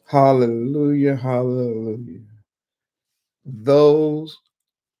 Hallelujah. Hallelujah. Those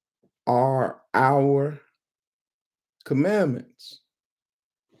are our commandments.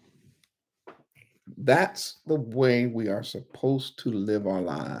 That's the way we are supposed to live our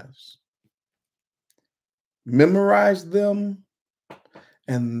lives. Memorize them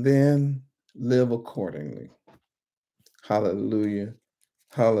and then live accordingly. Hallelujah.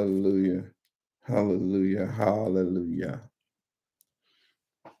 Hallelujah. Hallelujah. Hallelujah.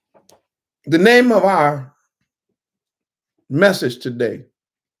 The name of our message today,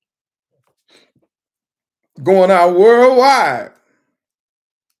 going out worldwide,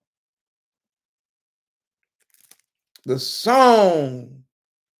 the song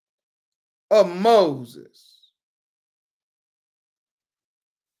of Moses.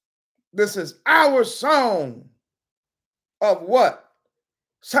 This is our song of what?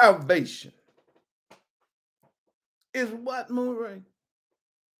 Salvation. Is what, Murray?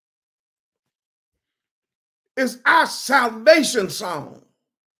 It's our salvation song.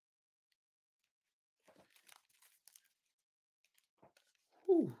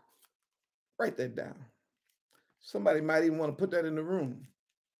 Whew. Write that down. Somebody might even want to put that in the room.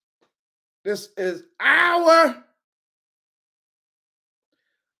 This is our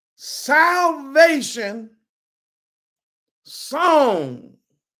salvation song.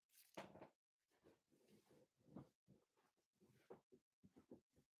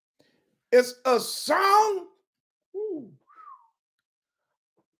 It's a song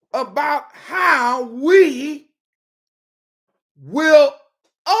about how we will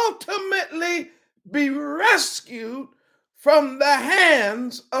ultimately be rescued from the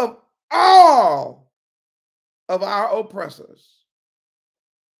hands of all of our oppressors.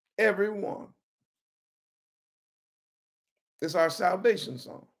 Everyone. It's our salvation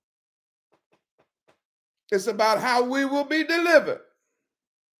song. It's about how we will be delivered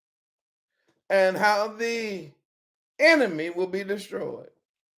and how the enemy will be destroyed.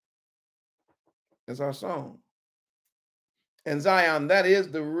 It's our song. And Zion, that is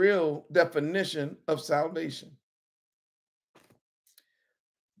the real definition of salvation.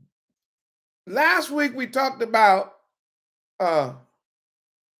 Last week we talked about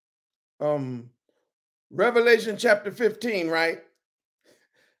Revelation chapter 15, right?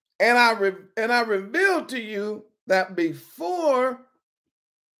 And I revealed to you that before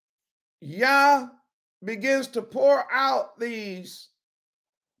Yah begins to pour out these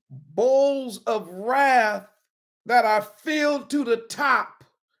bowls of wrath that are filled to the top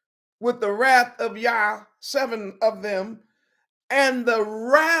with the wrath of Yah, 7 of them, and the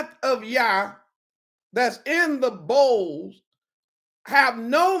wrath of Yah that's in the bowls have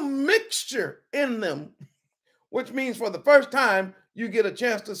no mixture in them, which means for the first time you get a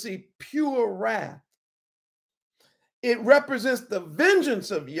chance to see pure wrath. It represents the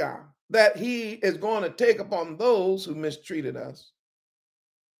vengeance of Yah that he is going to take upon those who mistreated us.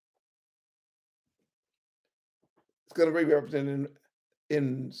 It's going to be represented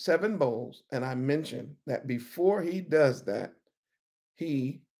in 7 bowls. And I mentioned that before he does that,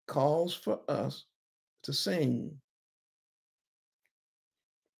 he calls for us to sing.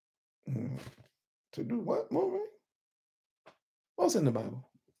 To do what, movie? What's in the Bible?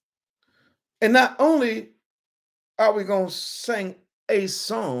 And not only are we going to sing a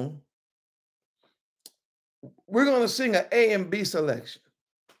song, we're going to sing an A and B selection.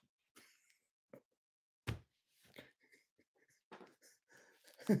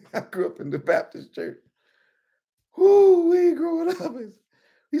 I grew up in the Baptist church. We growing up, we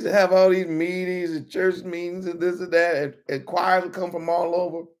used to have all these meetings and church meetings and this and that, and choirs would come from all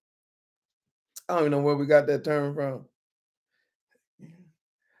over. I don't even know where we got that term from.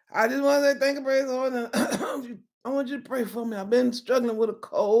 I just want to say thank you, praise the Lord. I want you to pray for me. I've been struggling with a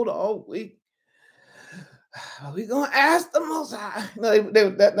cold all week. We're going to ask the Most High. No,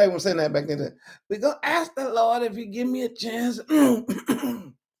 they were saying that back then. We're going to ask the Lord if you give me a chance to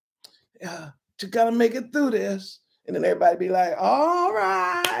kind of make it through this. And then everybody be like, all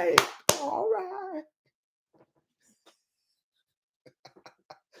right, all right.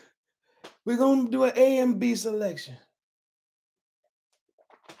 We're going to do an A and B selection.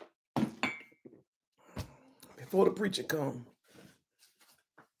 Before the preacher comes.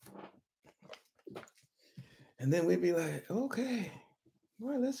 And then we'd be like, okay, all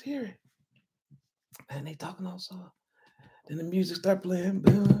right, let's hear it. And they talking also. Then the music start playing.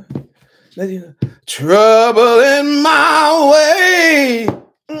 trouble in my way.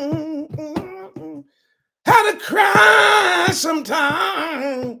 Had to cry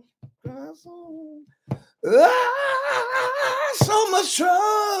sometime. So much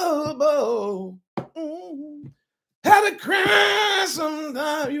trouble. Had to cry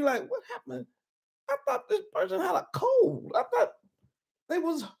sometime. You're like, what happened? I thought this person had a cold. I thought they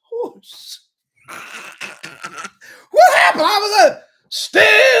was hoarse. What happened? I was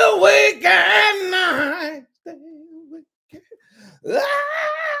still awake at night. Still awake.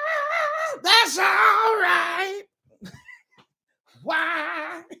 That's all right.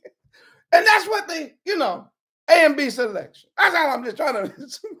 Why? And that's what they, A and B selection. That's how I'm just trying to.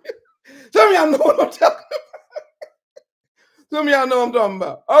 Some of y'all know what I'm talking about. Some of y'all know what I'm talking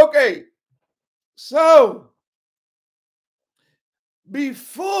about. Okay. So,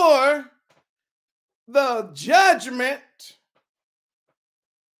 before the judgment,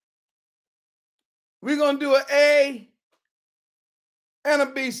 we're going to do an A and a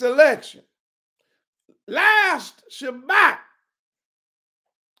B selection. Last Shabbat,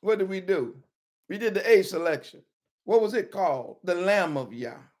 what did we do? We did the A selection. What was it called? The Lamb of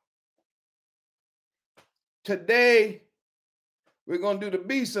Yah. Today, we're going to do the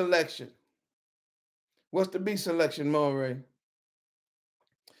B selection. What's the B selection, Moray?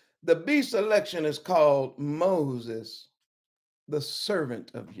 The B selection is called Moses, the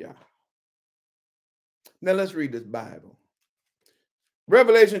servant of Yah. Now let's read this Bible.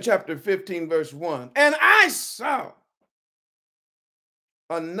 Revelation chapter 15, verse 1. And I saw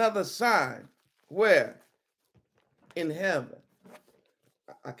another sign. Where? In heaven.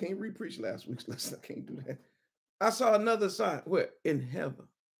 I can't re-preach last week's lesson. I can't do that. I saw another sign. Where? In heaven.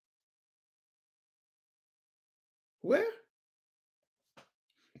 Where?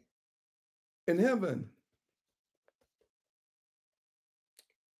 In heaven.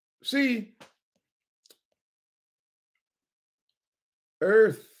 See,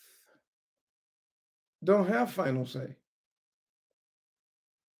 earth don't have final say.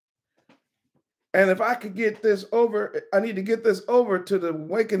 And if I could get this over, I need to get this over to the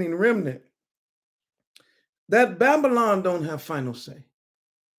awakening remnant. That Babylon don't have final say.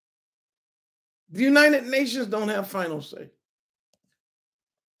 The United Nations don't have final say.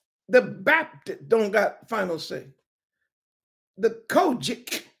 The Baptist don't got final say. The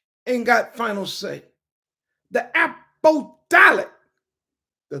Kojic ain't got final say. The Apostolic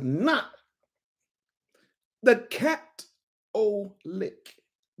does not. The Catholic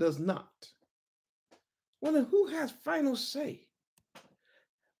does not. Well, then who has final say?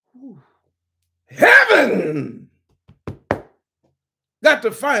 Ooh. Heaven got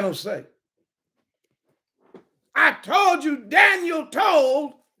the final say. I told you Daniel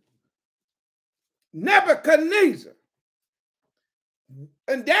told Nebuchadnezzar,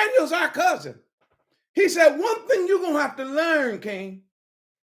 and Daniel's our cousin. He said, one thing you're going to have to learn, King,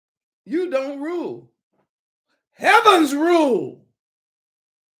 you don't rule. Heavens rule.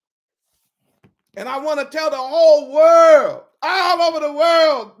 And I want to tell the whole world, all over the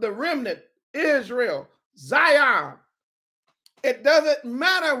world, the remnant, Israel, Zion, it doesn't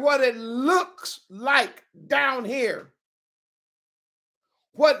matter what it looks like down here.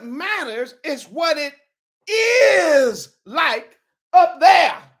 What matters is what it is like up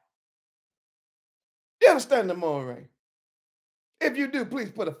there. You understand the moral? If you do, please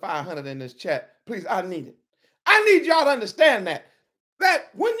put a 500 in this chat. Please, I need it. I need y'all to understand that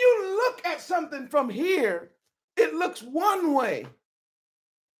when you look at something from here, it looks one way.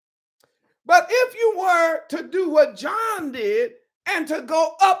 But if you were to do what John did and to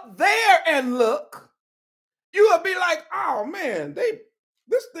go up there and look, you would be like, oh man,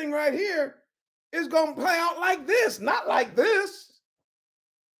 this thing right here is going to play out like this, not like this.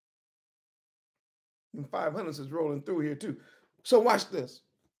 And 500 is rolling through here too. So watch this.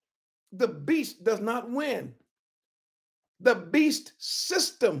 The beast does not win. The beast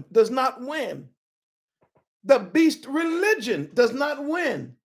system does not win. The beast religion does not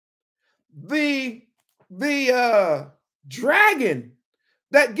win. The dragon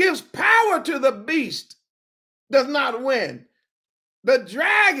that gives power to the beast does not win. The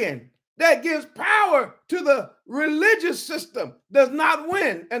dragon that gives power to the religious system does not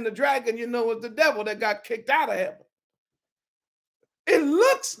win. And the dragon, is the devil that got kicked out of heaven. It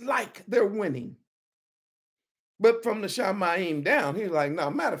looks like they're winning. But from the Shamayim down, he's like, no,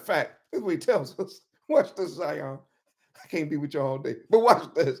 matter of fact, this is what he tells us. Watch this, Zion. I can't be with you all day. But watch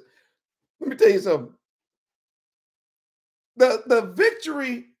this. Let me tell you something. The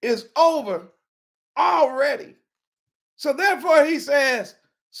victory is over already. So therefore, he says,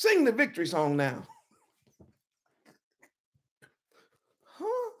 sing the victory song now.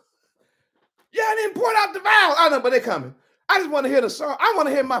 Huh? Yeah, even poured out the vows. I know, but they're coming. I just want to hear the song. I want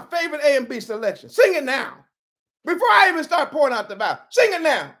to hear my favorite A and B selection. Sing it now. Before I even start pouring out the vow. Sing it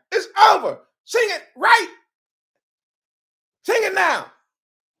now. It's over. Sing it right. Sing it now.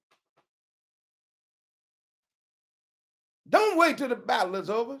 Don't wait till the battle is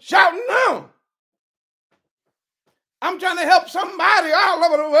over. Shout now. I'm trying to help somebody all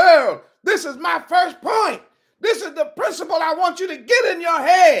over the world. This is my first point. This is the principle I want you to get in your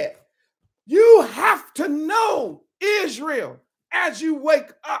head. You have to know Israel as you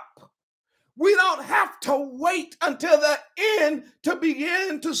wake up. We don't have to wait until the end to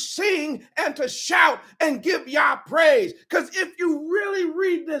begin to sing and to shout and give Yah praise. Because if you really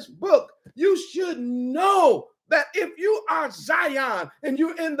read this book, you should know that if you are Zion and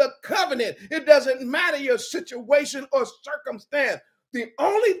you're in the covenant, it doesn't matter your situation or circumstance. The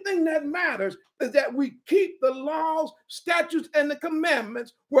only thing that matters is that we keep the laws, statutes, and the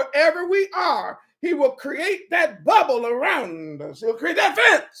commandments wherever we are. He will create that bubble around us. He'll create that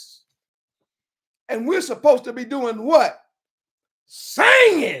fence. And we're supposed to be doing what?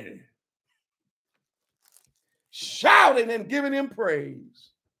 Singing, shouting, and giving him praise.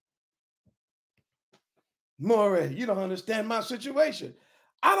 More, you don't understand my situation.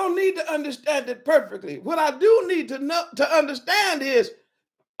 I don't need to understand it perfectly. What I do need to know to understand is,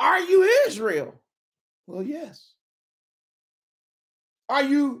 are you Israel? Well, yes. Are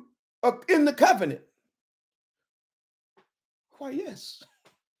you in the covenant? Why, yes.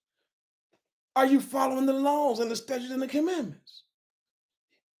 Are you following the laws and the statutes and the commandments?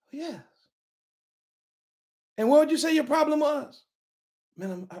 Yes. And what would you say your problem was?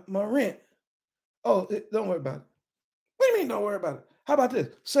 Man, my rent. Oh, don't worry about it. What do you mean don't worry about it? How about this?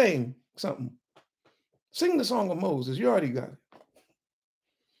 Sing something. Sing the song of Moses. You already got it.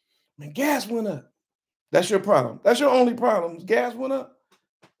 Man, gas went up. That's your problem. That's your only problem. Gas went up.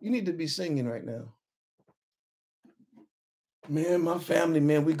 You need to be singing right now. Man, my family,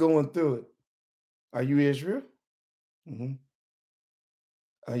 man, we going through it. Are you Israel? Mm-hmm.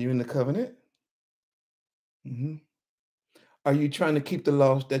 Are you in the covenant? Mm-hmm. Are you trying to keep the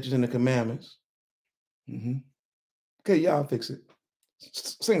law, statutes, and the commandments? Mm-hmm. Okay, y'all fix it.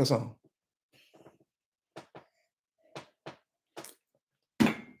 Sing a song.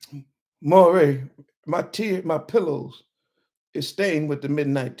 More, my pillows is stained with the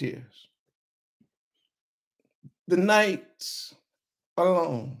midnight tears. The nights are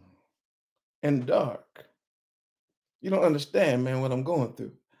long and dark. You don't understand, man, what I'm going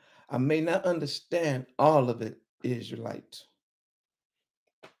through. I may not understand all of it, Israelites,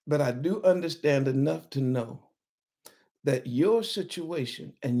 but I do understand enough to know that your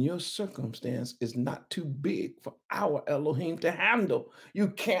situation and your circumstance is not too big for our Elohim to handle. You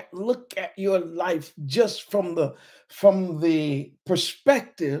can't look at your life just from the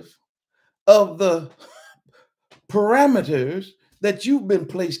perspective of the parameters that you've been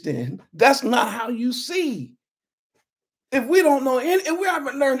placed in. That's not how you see. If we don't know if we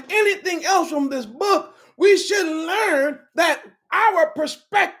haven't learned anything else from this book, we should learn that our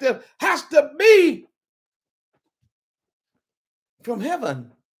perspective has to be from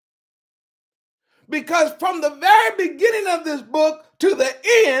heaven. Because from the very beginning of this book to the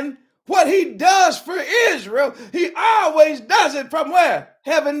end, what he does for Israel, he always does it from where?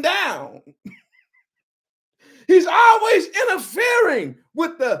 Heaven down. He's always interfering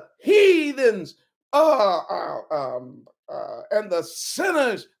with the heathens and the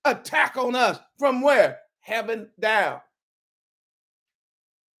sinners' attack on us from where? Heaven down.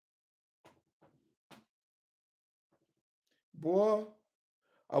 Boy,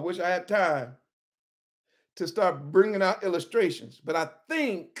 I wish I had time to start bringing out illustrations, but I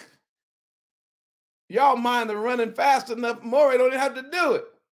think y'all mind are running fast enough. Maury don't even have to do it.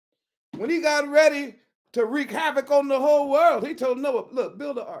 When he got ready to wreak havoc on the whole world, he told Noah, look,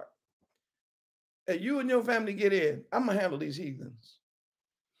 build an ark. And you and your family get in. I'm going to handle these heathens.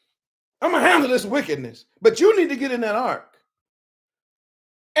 I'm going to handle this wickedness. But you need to get in that ark.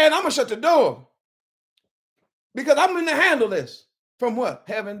 And I'm going to shut the door. Because I'm going to handle this from what?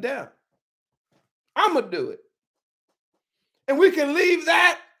 Heaven down. I'm going to do it. And we can leave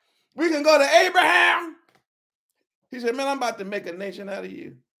that. We can go to Abraham. He said, man, I'm about to make a nation out of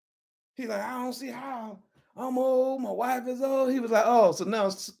you. He's like, I don't see how. I'm old. My wife is old. He was like, oh, so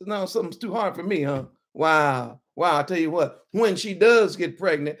now something's too hard for me, huh? Wow. I'll tell you what, when she does get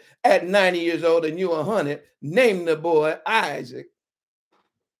pregnant at 90 years old and you're 100, name the boy Isaac.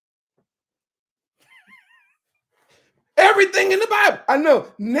 Everything in the Bible. I know.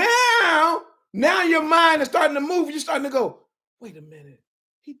 Now your mind is starting to move. You're starting to go, wait a minute.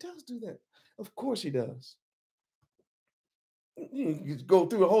 He does do that. Of course he does. You go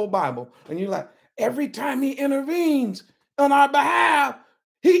through the whole Bible and you're like, every time he intervenes on our behalf,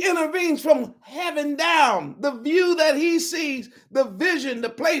 he intervenes from heaven down. The view that he sees, the vision, the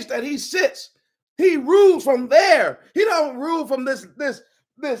place that he sits, he rules from there. He don't rule from this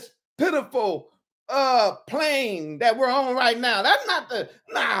pitiful plane that we're on right now. That's not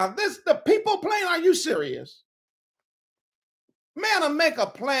the people plane. Are you serious? Man will make a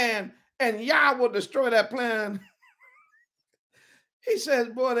plan and Yah will destroy that plan. He says,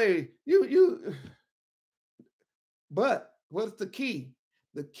 boy, but what's the key?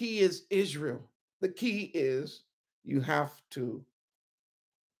 The key is Israel. The key is you have to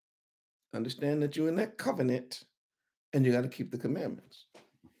understand that you're in that covenant and you got to keep the commandments.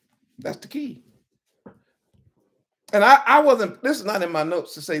 That's the key. And I wasn't, this is not in my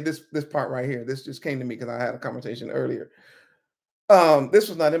notes to say this part right here. This just came to me because I had a conversation earlier. This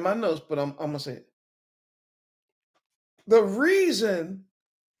was not in my notes, but I'm going to say it. The reason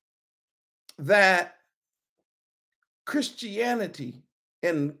that Christianity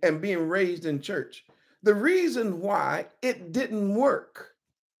and being raised in church, the reason why it didn't work,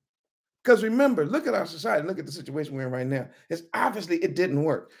 because remember, look at our society, look at the situation we're in right now. It's obviously it didn't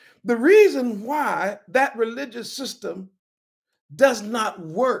work. The reason why that religious system does not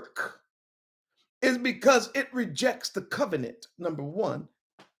work is because it rejects the covenant, number one.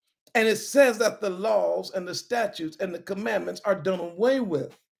 And it says that the laws and the statutes and the commandments are done away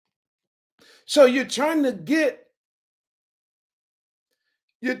with. So you're trying to get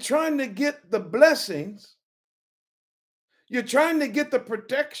the blessings. You're trying to get the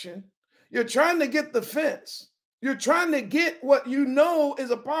protection. You're trying to get the fence. You're trying to get what you know is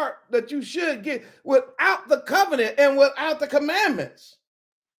a part that you should get without the covenant and without the commandments.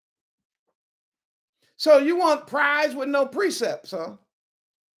 So you want prize with no precepts, huh?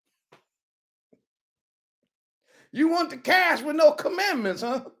 You want the cash with no commandments,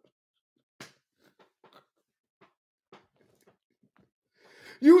 huh?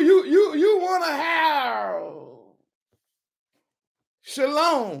 You want to have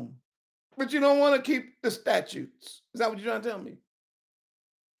shalom, but you don't want to keep the statutes. Is that what you're trying to tell me?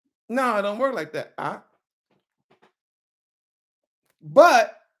 No, it don't work like that.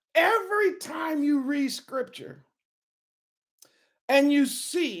 But every time you read scripture and you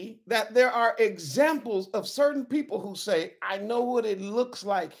see that there are examples of certain people who say, I know what it looks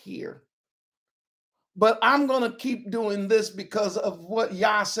like here, but I'm going to keep doing this because of what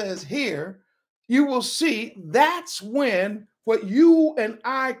Yah says here, you will see that's when what you and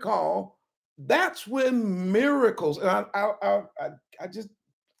I call, that's when miracles, and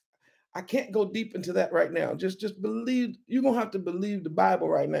I can't go deep into that right now. Just believe, you're going to have to believe the Bible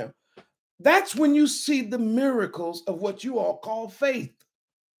right now. That's when you see the miracles of what you all call faith.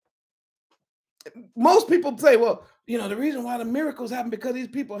 Most people say, well, you know, the reason why the miracles happen because these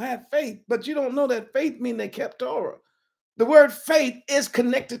people had faith, but you don't know that faith means they kept Torah. The word faith is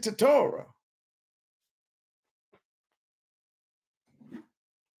connected to Torah.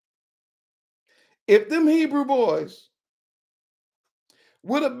 If them Hebrew boys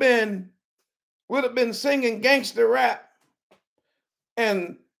would have been singing gangster rap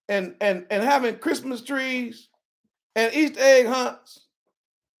and having Christmas trees and Easter egg hunts,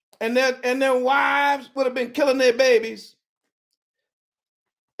 and their wives would have been killing their babies,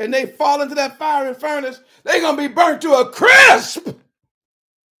 and they fall into that fiery furnace, they're going to be burnt to a crisp.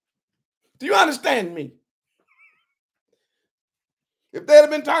 Do you understand me? If they'd have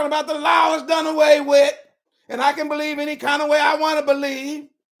been talking about the law is done away with, and I can believe any kind of way I want to believe,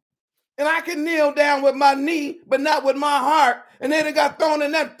 and I can kneel down with my knee, but not with my heart, and they'd have got thrown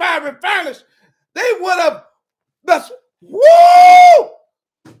in that fiery furnace, they would have, woo!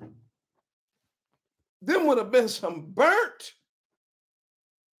 Them would have been some burnt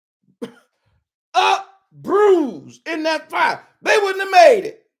up, bruised in that fire. They wouldn't have made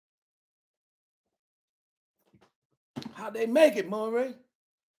it. How'd they make it, Maury?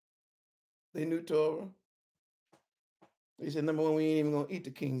 They knew Torah. They said, number one, we ain't even going to eat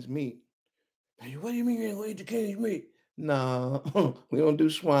the king's meat. Hey, what do you mean you ain't going to eat the king's meat? No, we don't do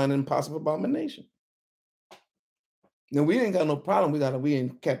swine and possible abomination. Now, we ain't got no problem. We in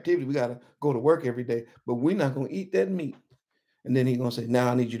captivity. We got to go to work every day, but we're not going to eat that meat. And then he's going to say, now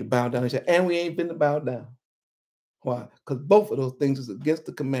I need you to bow down. He said, and we ain't finna bow down. Why? Because both of those things is against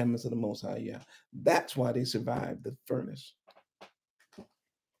the commandments of the Most High Yah. That's why they survived the furnace.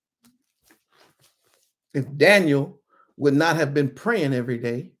 If Daniel would not have been praying every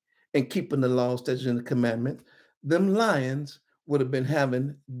day and keeping the laws, statutes, and the commandments, them lions would have been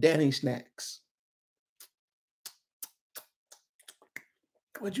having Danny snacks.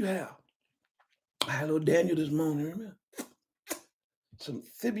 What'd you have? I had a little Daniel this morning, remember? some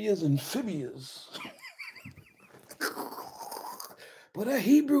thibias and phibias. But that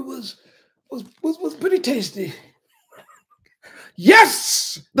Hebrew was pretty tasty.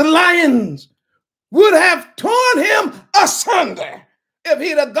 Yes, the lions would have torn him asunder if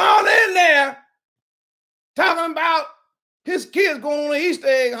he'd have gone in there talking about his kids going on an Easter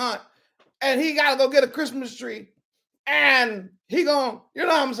egg hunt and he got to go get a Christmas tree and he going, you know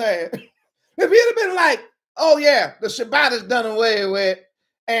what I'm saying? If he'd have been like, oh yeah, the Shabbat is done away with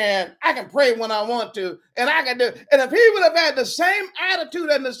and I can pray when I want to and I can do, and if he would have had the same attitude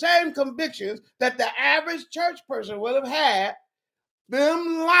and the same convictions that the average church person would have had,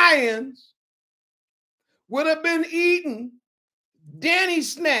 them lions would have been eating Danny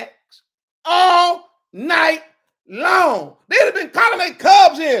snacks all night long. They'd have been calling their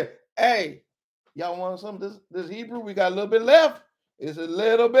cubs here. Hey, y'all want some of this Hebrew? We got a little bit left. It's a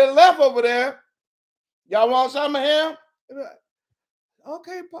little bit left over there. Y'all want some of him?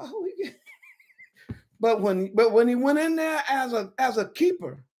 Okay, Paul. But when he went in there as a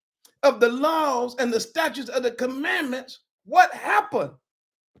keeper of the laws and the statutes of the commandments, what happened?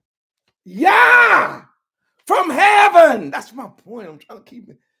 Yeah, from heaven. That's my point. I'm trying to keep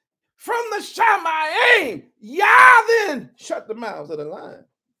it. From the Shamayim, Yah then shut the mouths of the lion.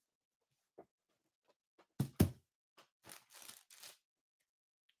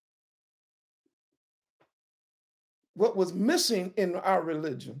 What was missing in our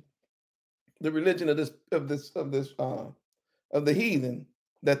religion, the religion of the heathen,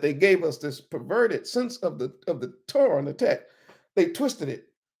 that they gave us this perverted sense of the Torah and the text, they twisted it.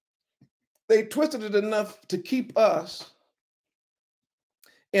 They twisted it enough to keep us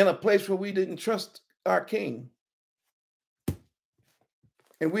in a place where we didn't trust our king.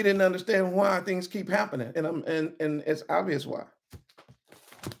 And we didn't understand why things keep happening. And it's obvious why.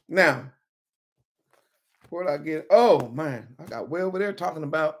 Now, where did I get? Oh man, I got way over there talking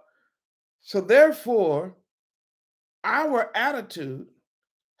about. So therefore, our attitude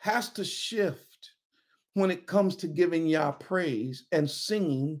has to shift when it comes to giving Yah praise and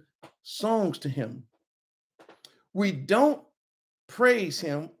singing songs to him. We don't praise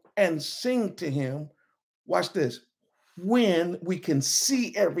him and sing to him, watch this, when we can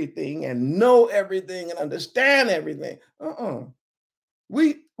see everything and know everything and understand everything.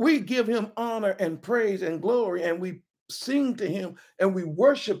 We give him honor and praise and glory, and we sing to him and we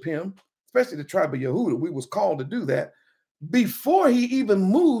worship him, especially the tribe of Yehuda. We was called to do that before he even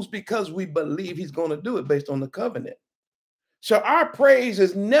moves, because we believe he's going to do it based on the covenant. So our praise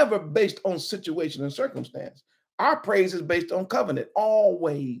is never based on situation and circumstance. Our praise is based on covenant,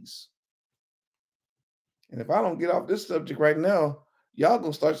 always. And if I don't get off this subject right now, y'all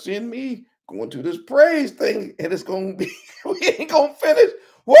gonna start seeing me going to this praise thing, and it's gonna be, we ain't gonna finish.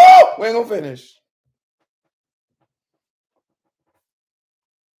 Whoa, we ain't gonna finish.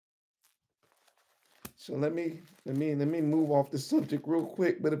 So let me move off the subject real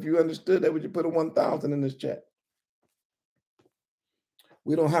quick. But if you understood that, would you put a 1,000 in this chat?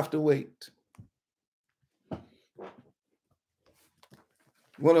 We don't have to wait.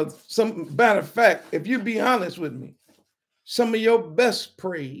 Matter of fact, if you be honest with me, some of your best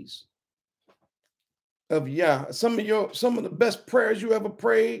praise of Yah, some of the best prayers you ever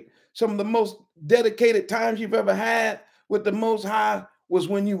prayed, some of the most dedicated times you've ever had with the Most High was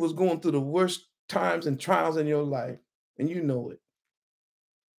when you was going through the worst times and trials in your life, and you know it.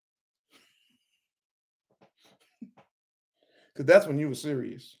 Because that's when you were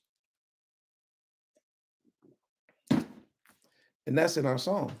serious. And that's in our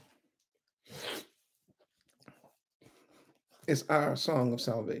song. It's our song of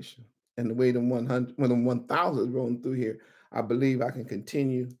salvation. And the way the 100, when the 1,000 is rolling through here, I believe I can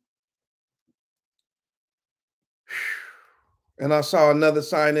continue. And I saw another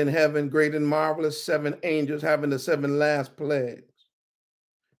sign in heaven, great and marvelous, 7 angels having the 7 last plagues.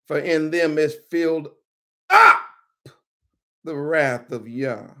 For in them is filled up the wrath of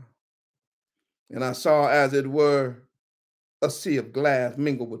Yah. And I saw, as it were, a sea of glass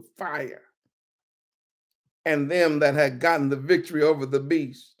mingled with fire. And them that had gotten the victory over the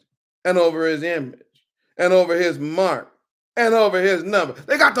beast, and over his image, and over his mark, and over his number.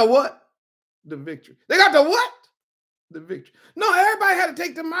 They got the what? The victory. They got the what? The victory. No, everybody had to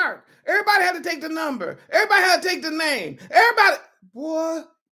take the mark. Everybody had to take the number. Everybody had to take the name. Everybody, boy,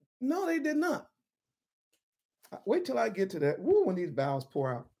 no, they did not. Wait till I get to that. Woo, when these vows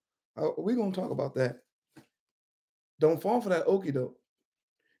pour out. We're going to talk about that. Don't fall for that okie doke.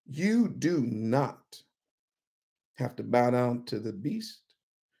 You do not have to bow down to the beast.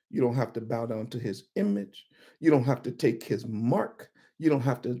 You don't have to bow down to his image. You don't have to take his mark. You don't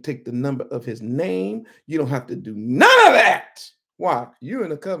have to take the number of his name. You don't have to do none of that Why? You're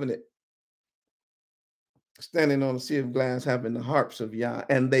in a covenant, standing on a sea of glass, having the harps of Yah.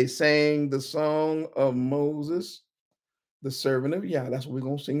 And they sang the song of Moses, the servant of Yah. That's what we're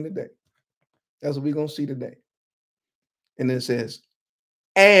going to sing today. That's what we're going to see today. And it says,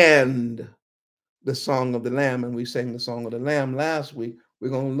 and the song of the Lamb. And we sang the song of the Lamb last week. We're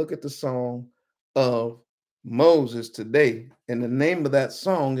going to look at the song of Moses today. And the name of that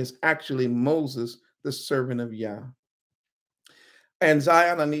song is actually Moses, the servant of Yah. And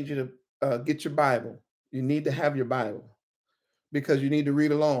Zion, I need you to get your Bible. You need to have your Bible because you need to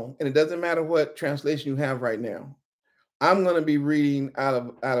read along. And it doesn't matter what translation you have right now. I'm going to be reading out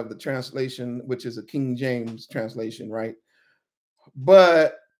of the translation, which is a King James translation, right?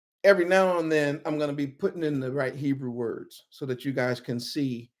 But every now and then, I'm going to be putting in the right Hebrew words so that you guys can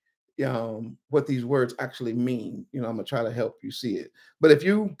see what these words actually mean. I'm going to try to help you see it. But if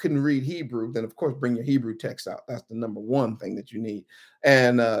you can read Hebrew, then of course, bring your Hebrew text out. That's the number one thing that you need.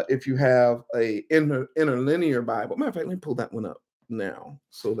 And if you have a interlinear Bible, matter of fact, let me pull that one up now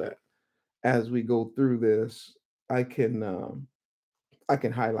so that as we go through this, I can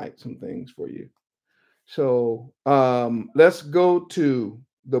highlight some things for you. So let's go to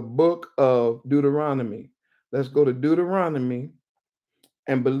the book of Deuteronomy. Let's go to Deuteronomy.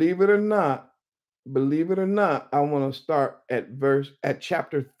 And believe it or not, I want to start at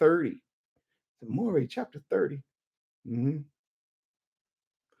chapter 30. More chapter 30. I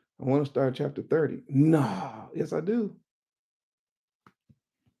want to start chapter 30. No, yes, I do.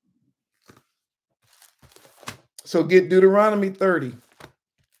 So get Deuteronomy 30.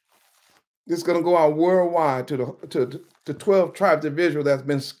 This is going to go out worldwide to 12 tribes of Israel that's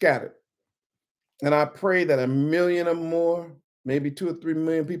been scattered. And I pray that 1 million or more, maybe 2 or 3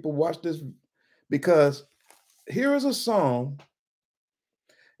 million people watch this, because here is a song.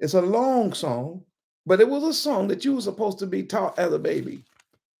 It's a long song, but it was a song that you were supposed to be taught as a baby.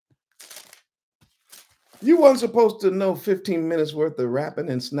 You weren't supposed to know 15 minutes worth of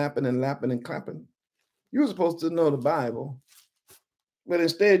rapping and snapping and lapping and clapping. You were supposed to know the Bible. But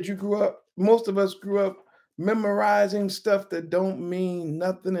instead, most of us grew up memorizing stuff that don't mean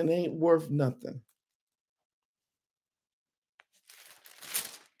nothing and ain't worth nothing.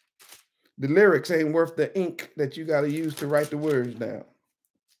 The lyrics ain't worth the ink that you got to use to write the words down.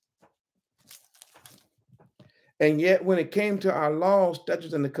 And yet, when it came to our laws,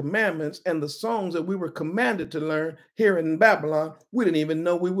 statutes, and the commandments and the songs that we were commanded to learn here in Babylon, we didn't even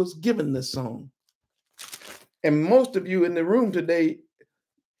know we was given this song. And most of you in the room today,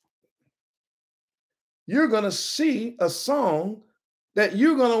 you're going to see a song that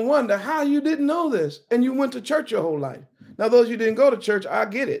you're going to wonder how you didn't know this. And you went to church your whole life. Now, those of you didn't go to church, I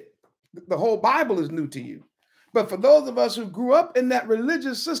get it. The whole Bible is new to you. But for those of us who grew up in that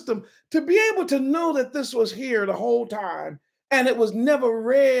religious system, to be able to know that this was here the whole time and it was never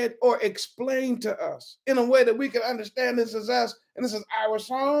read or explained to us in a way that we could understand this is us and this is our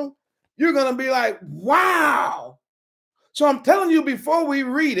song, you're going to be like, wow. So I'm telling you, before we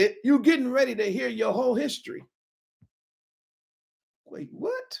read it, you're getting ready to hear your whole history. Wait,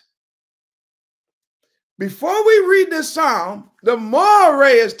 what? Before we read this psalm, the Moreh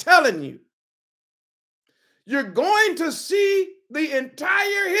is telling you, you're going to see the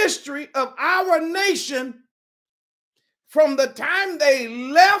entire history of our nation from the time they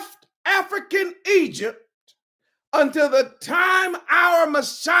left African Egypt until the time our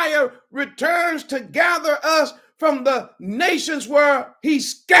Messiah returns to gather us from the nations where he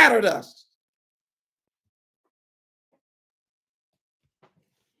scattered us.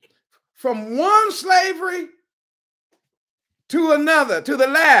 From one slavery to another, to the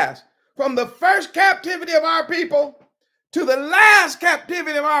last. From the first captivity of our people to the last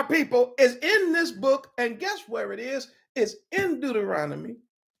captivity of our people is in this book. And guess where it is? It's in Deuteronomy.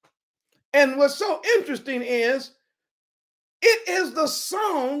 And what's so interesting is it is the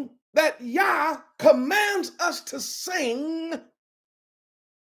song that Yah commands us to sing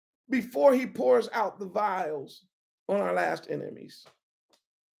before he pours out the vials on our last enemies.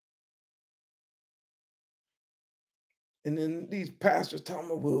 And then these pastors tell me,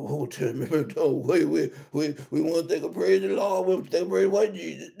 well, hold on, we want to take a praise the Lord, we want to take a praise what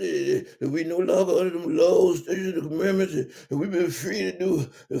Jesus did. And we no longer under them laws, statutes, and commandments, and we've been free to do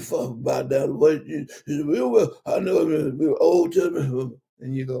and fuck about that. What Jesus, I know we were Old Testament.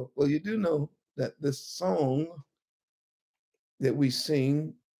 And you go, well, you do know that this song that we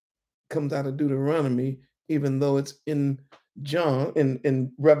sing comes out of Deuteronomy, even though it's in John,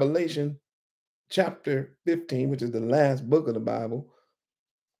 in Revelation, chapter 15, which is the last book of the Bible.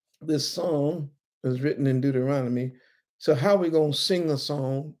 This song is written in Deuteronomy. So how are we going to sing a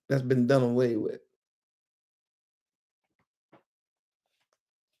song that's been done away with?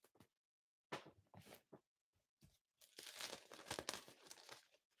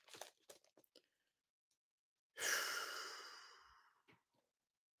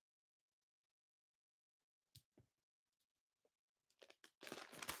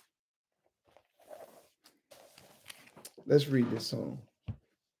 Let's read this song.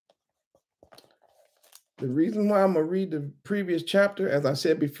 The reason why I'm going to read the previous chapter, as I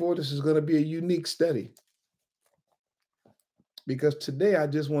said before, this is going to be a unique study. Because today I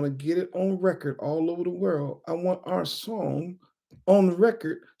just want to get it on record all over the world. I want our song on the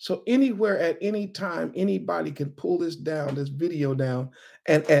record. So anywhere at any time, anybody can pull this down, this video down,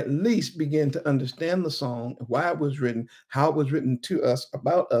 and at least begin to understand the song, why it was written, how it was written to us,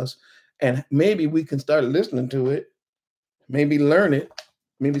 about us. And maybe we can start listening to it, maybe learn it.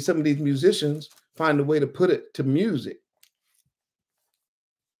 Maybe some of these musicians find a way to put it to music.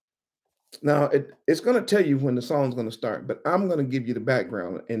 Now, it's going to tell you when the song's going to start, but I'm going to give you the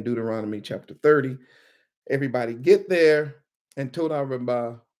background in Deuteronomy chapter 30. Everybody get there, and Toda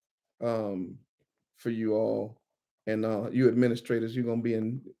Rabbah for you all. And you administrators, you're going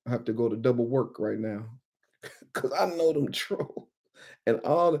to have to go to double work right now because I know them trolls. And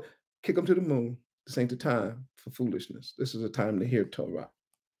kick them to the moon. This ain't the time for foolishness. This is a time to hear Torah.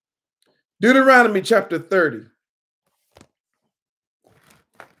 Deuteronomy chapter 30.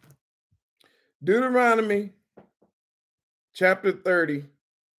 Deuteronomy chapter 30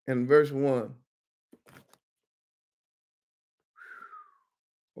 and verse 1.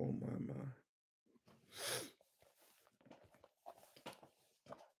 Oh, my.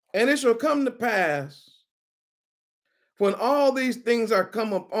 And it shall come to pass, when all these things are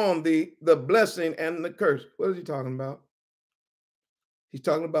come upon thee, the blessing and the curse. What is he talking about? He's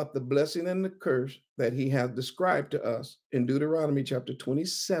talking about the blessing and the curse that he has described to us in Deuteronomy chapter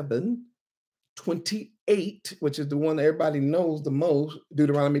 27, 28, which is the one that everybody knows the most.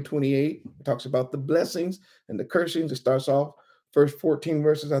 Deuteronomy 28 talks about the blessings and the cursings. It starts off, first 14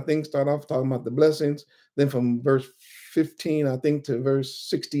 verses, I think, start off talking about the blessings. Then from verse 15, I think, to verse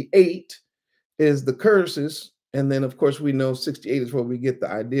 68 is the curses. And then, of course, we know 68 is where we get the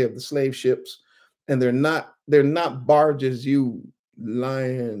idea of the slave ships. And they're not barges, you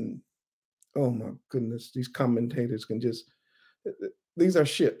lying. Oh, my goodness. These commentators can these are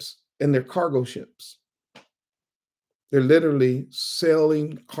ships. And they're cargo ships. They're literally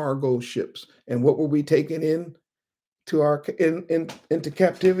sailing cargo ships. And what were we taking into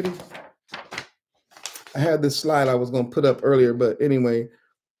captivity? I had this slide I was going to put up earlier, but anyway,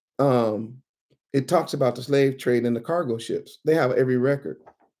 it talks about the slave trade and the cargo ships. They have every record.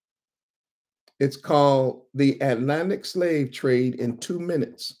 It's called the Atlantic Slave Trade in 2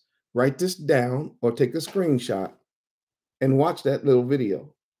 minutes. Write this down or take a screenshot and watch that little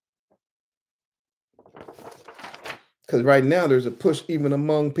video. Because right now there's a push even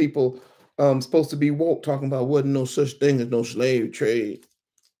among people supposed to be woke, talking about wasn't no such thing as no slave trade.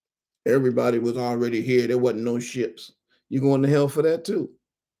 Everybody was already here. There wasn't no ships. You going to hell for that too.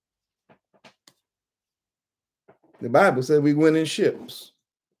 The Bible said we went in ships.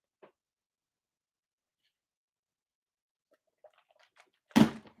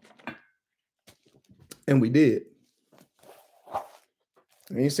 And we did. I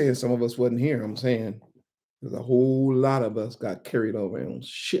ain't saying some of us wasn't here. I'm saying there's a whole lot of us got carried over on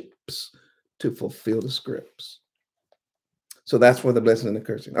ships to fulfill the scripts. So that's for the blessing and the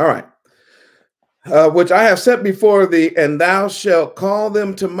cursing. All right. Which I have set before thee, and thou shalt call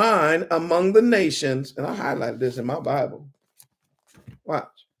them to mind among the nations. And I highlighted this in my Bible.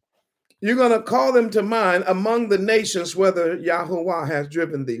 Watch. You're going to call them to mind among the nations, whether Yahuwah has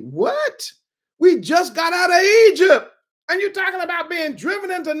driven thee. What? We just got out of Egypt. And you're talking about being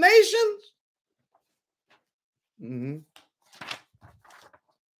driven into nations? Mm-hmm.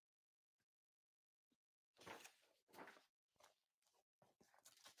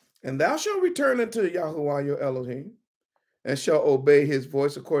 And thou shalt return unto Yahuwah your Elohim, and shall obey his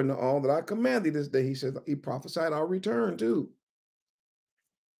voice according to all that I command thee this day. He said, he prophesied our return too.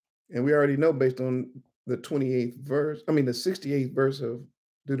 And we already know, based on the 68th verse of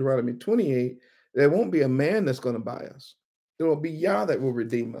Deuteronomy 28, there won't be a man that's going to buy us. There will be Yah that will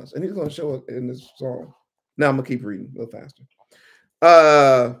redeem us. And he's going to show us in this song. Now I'm going to keep reading a little faster.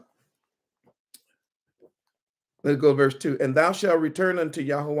 Let's go to verse 2. And thou shalt return unto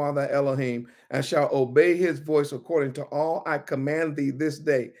Yahuwah thy Elohim, and shalt obey his voice according to all I command thee this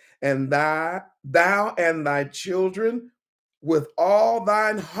day. And thou and thy children with all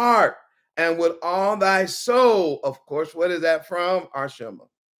thine heart and with all thy soul. Of course, what is that from? Our Shema.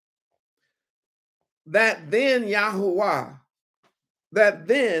 That then Yahuwah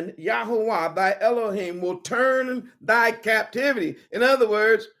thy Elohim will turn thy captivity. In other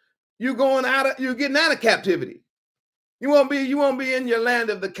words, you're getting out of captivity. You won't be in your land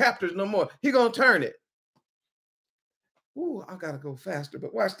of the captors no more. He's gonna turn it. Ooh, I gotta go faster,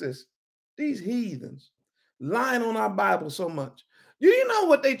 but watch this. These heathens lying on our Bible so much. Do you know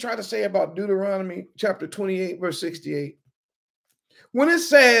what they try to say about Deuteronomy chapter 28, verse 68? When it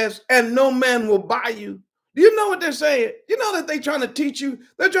says, and no man will buy you, do you know what they're saying? You know that they're trying to teach you?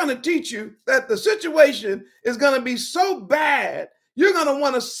 They're trying to teach you that the situation is going to be so bad, you're going to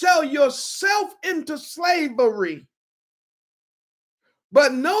want to sell yourself into slavery.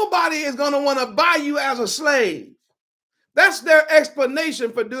 But nobody is going to want to buy you as a slave. That's their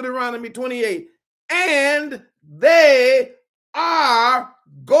explanation for Deuteronomy 28. And they are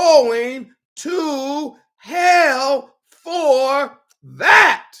going to hell for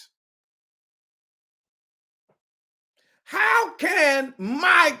that. How can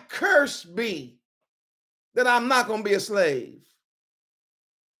my curse be that I'm not going to be a slave?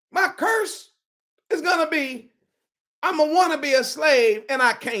 My curse is going to be, I'm going to want to be a slave and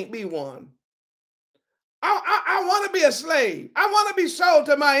I can't be one. I want to be a slave. I want to be sold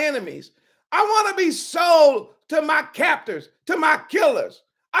to my enemies. I want to be sold to my captors, to my killers.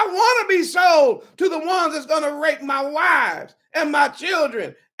 I want to be sold to the ones that's going to rape my wives and my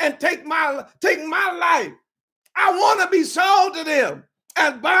children and take my life. I want to be sold to them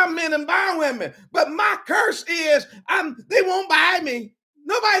as bondmen and bondwomen. But my curse is they won't buy me.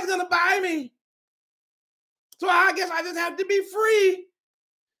 Nobody's going to buy me. So I guess I just have to be free.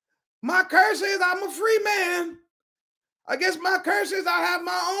 My curse is I'm a free man. I guess my curse is I have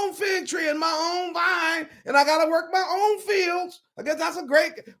my own fig tree and my own vine, and I got to work my own fields. I guess that's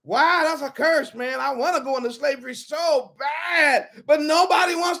that's a curse, man. I want to go into slavery so bad, but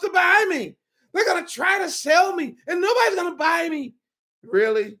nobody wants to buy me. They're going to try to sell me, and nobody's going to buy me.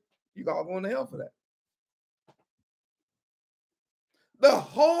 Really? You all going to hell for that. The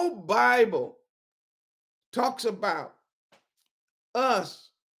whole Bible talks about us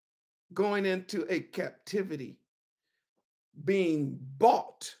going into a captivity, being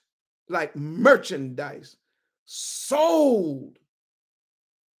bought like merchandise, sold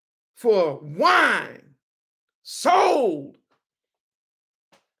for wine, sold,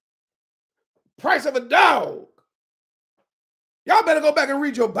 price of a dog. Y'all better go back and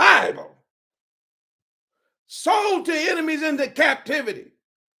read your Bible. Sold to enemies into captivity.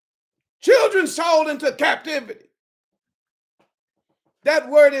 Children sold into captivity. That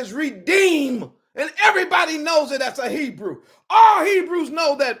word is redeem, and everybody knows it. That's a Hebrew. All Hebrews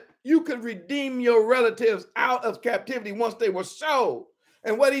know that you could redeem your relatives out of captivity once they were sold.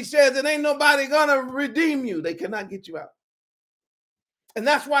 And what he says, it ain't nobody gonna redeem you. They cannot get you out. And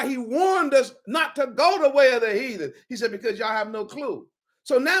that's why he warned us not to go the way of the heathen. He said, because y'all have no clue.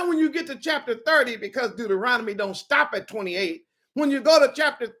 So now when you get to chapter 30, because Deuteronomy don't stop at 28, when you go to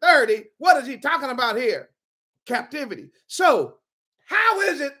chapter 30, what is he talking about here? Captivity. So how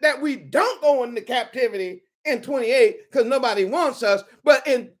is it that we don't go into captivity in 28 because nobody wants us, but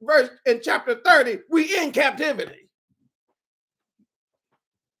in chapter 30, we in captivity?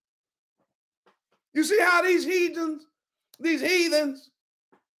 You see how these heathens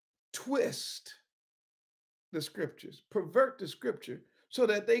twist the scriptures, pervert the scripture so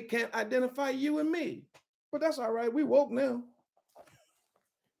that they can't identify you and me. But that's all right. We woke now.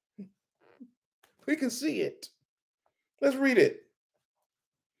 We can see it. Let's read it.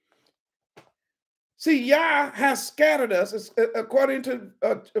 See, Yah has scattered us, according to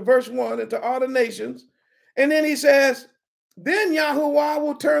verse 1, into all the nations. And then he says, then Yahuwah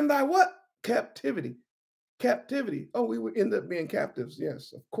will turn thy what? Captivity. Captivity. Oh, we would end up being captives.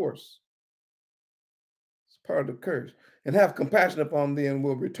 Yes, of course. It's part of the curse. And have compassion upon thee, and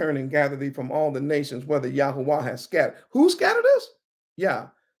will return and gather thee from all the nations, whether Yahuwah has scattered. Who scattered us? Yah.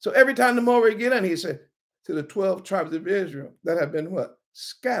 So every time the Moreh get in, he said, to the 12 tribes of Israel that have been what?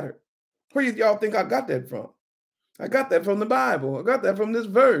 Scattered. Where do y'all think I got that from? I got that from the Bible. I got that from this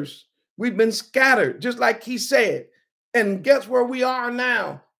verse. We've been scattered, just like he said. And guess where we are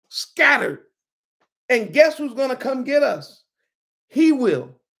now? Scattered. And guess who's going to come get us? He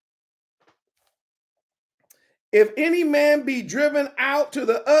will. If any man be driven out to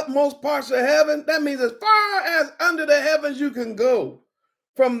the utmost parts of heaven, that means as far as under the heavens you can go.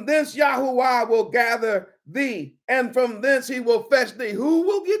 From thence Yahuwah will gather thee, and from thence he will fetch thee. Who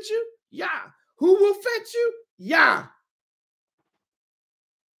will get you? Yah. Who will fetch you? Yah.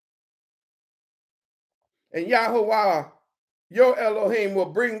 And Yahuwah, your Elohim, will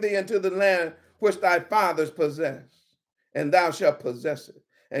bring thee into the land which thy fathers possessed, and thou shalt possess it.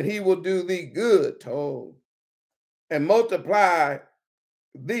 And he will do thee good, told, and multiply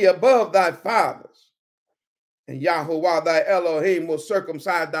thee above thy fathers. And Yahuwah thy Elohim will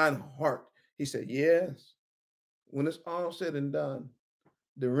circumcise thine heart. He said, yes, when it's all said and done,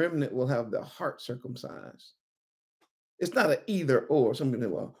 the remnant will have the heart circumcised. It's not an either or. Some people say,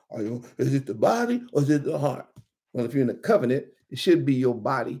 well, is it the body or is it the heart? Well, if you're in the covenant, It should be your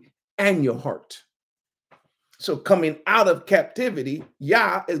body and your heart. So coming out of captivity,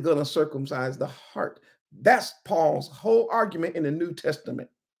 Yah is going to circumcise the heart. That's Paul's whole argument in the New Testament.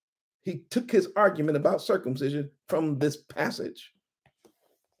 He took his argument about circumcision from this passage.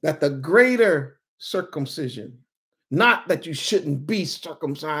 That the greater circumcision, not that you shouldn't be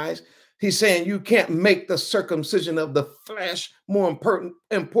circumcised. He's saying you can't make the circumcision of the flesh more important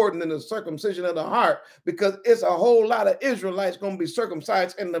than the circumcision of the heart, because it's a whole lot of Israelites going to be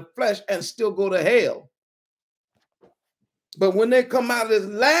circumcised in the flesh and still go to hell. But when they come out of this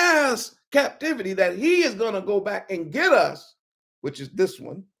last captivity that he is going to go back and get us, which is this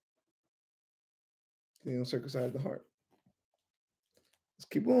one, he's going to circumcise the heart. Let's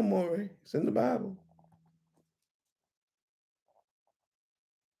keep on, Maury. It's in the Bible.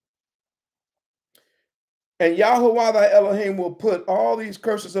 And Yahuwah thy Elohim will put all these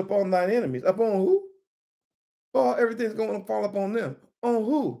curses upon thine enemies. Upon who? Oh, everything's going to fall upon them. On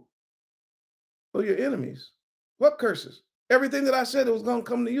who? Oh, your enemies. What curses? Everything that I said it was going to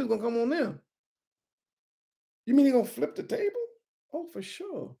come to you is going to come on them. You mean he's going to flip the table? Oh, for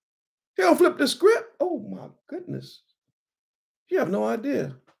sure. He don't flip the script? Oh, my goodness. You have no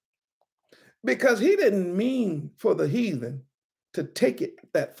idea. Because he didn't mean for the heathen to take it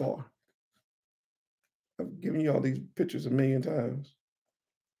that far. I've given you all these pictures a million times.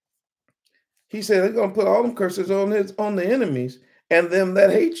 He said they're going to put all them curses on the enemies and them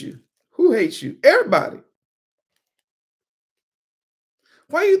that hate you. Who hates you? Everybody.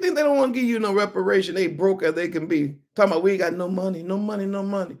 Why do you think they don't want to give you no reparation? They broke as they can be. Talking about we got no money, no money, no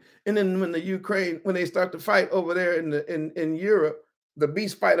money. And then when when they start to fight over there in Europe, the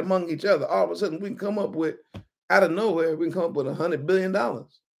beasts fight among each other. All of a sudden we can come up with, out of nowhere, we can come up with $100 billion.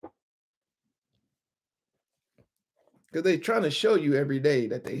 Because they're trying to show you every day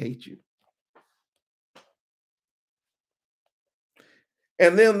that they hate you.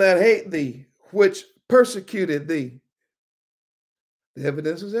 And them that hate thee, which persecuted thee. The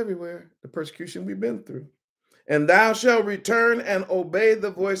evidence is everywhere, the persecution we've been through. And thou shalt return and obey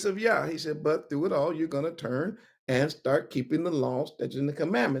the voice of Yah. He said, but through it all, you're going to turn and start keeping the laws, statutes, and the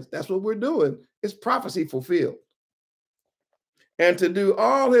commandments. That's what we're doing. It's prophecy fulfilled. And to do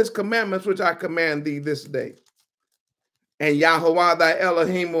all his commandments, which I command thee this day. And Yahuwah thy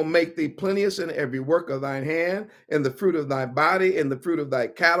Elohim will make thee plenteous in every work of thine hand, in the fruit of thy body, in the fruit of thy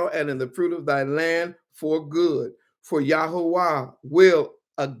cattle, and in the fruit of thy land for good. For Yahuwah will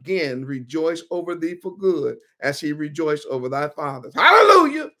again rejoice over thee for good, as he rejoiced over thy fathers.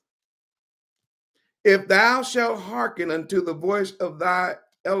 Hallelujah! If thou shalt hearken unto the voice of thy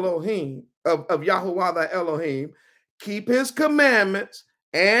Elohim, of Yahuwah thy Elohim, keep his commandments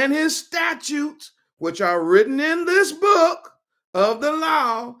and his statutes, which are written in this book of the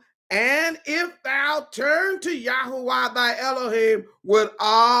law, and if thou turn to Yahuwah thy Elohim with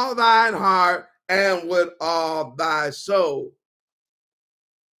all thine heart and with all thy soul.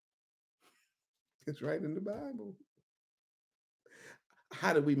 It's right in the Bible.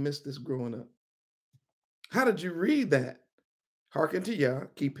 How did we miss this growing up? How did you read that? Hearken to Yah,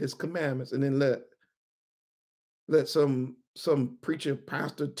 keep his commandments, and then let some preacher,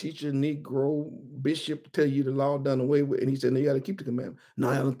 pastor, teacher, Negro, bishop tell you the law done away with, and he said, no, you got to keep the commandment.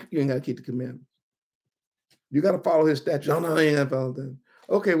 No, you ain't got to keep the commandment. You got to follow his statutes. Oh, no, I ain't got to follow them.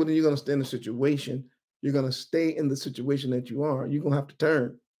 Okay, well, then you're going to stay in the situation. You're going to stay in the situation that you are. You're going to have to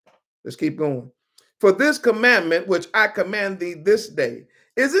turn. Let's keep going. For this commandment, which I command thee this day,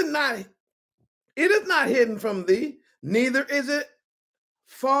 it is not hidden from thee, neither is it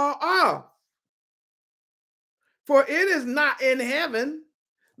far off. For it is not in heaven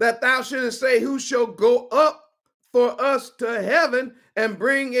that thou shouldest say, who shall go up for us to heaven and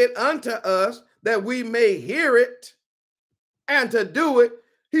bring it unto us that we may hear it and to do it.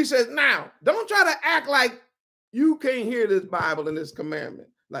 He says, now, don't try to act like you can't hear this Bible and this commandment.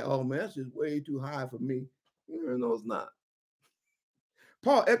 Like, oh man, that's just way too high for me. No, it's not.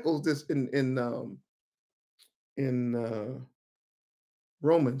 Paul echoes this in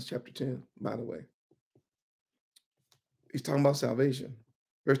Romans chapter 10, by the way. He's talking about salvation.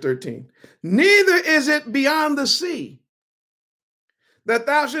 Verse 13. Neither is it beyond the sea that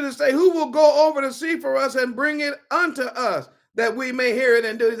thou shouldest say, who will go over the sea for us and bring it unto us that we may hear it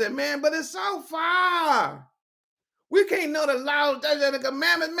and do it? He said, man, but it's so far. We can't know the law, the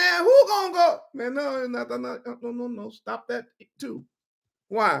commandments, man. Who gonna go? Man, no. Stop that too.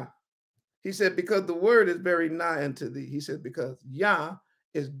 Why? He said, because the word is very nigh unto thee. He said, because Yah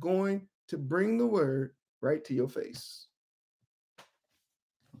is going to bring the word right to your face.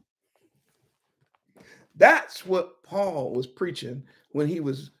 That's what Paul was preaching when he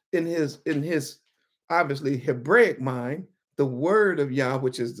was in his obviously Hebraic mind, the word of Yah,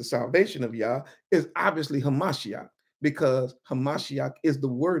 which is the salvation of Yah, is obviously Hamashiach, because Hamashiach is the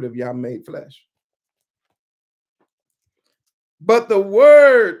word of Yah made flesh. But the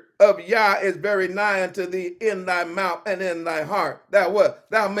word of Yah is very nigh unto thee, in thy mouth and in thy heart. That what?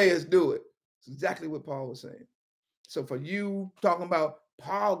 Thou mayest do it. It's exactly what Paul was saying. So for you talking about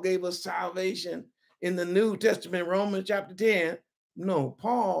Paul gave us salvation in the New Testament, Romans chapter 10, no,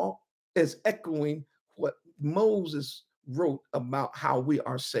 Paul is echoing what Moses wrote about how we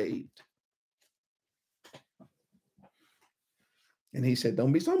are saved. And he said,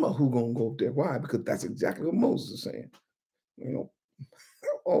 don't be talking about who gonna go up there. Why? Because that's exactly what Moses is saying. You know,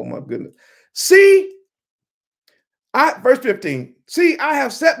 oh my goodness. See, verse 15, see, I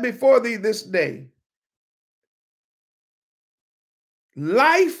have set before thee this day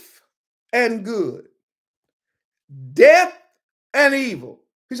life and good, death and evil.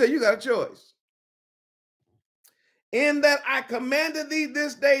 He said, you got a choice. In that I commanded thee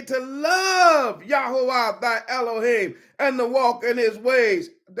this day to love Yahuwah thy Elohim and to walk in his ways.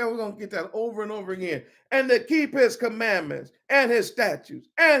 Then we're going to get that over and over again. And to keep his commandments and his statutes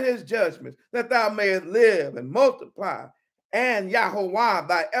and his judgments, that thou mayest live and multiply. And Yahuwah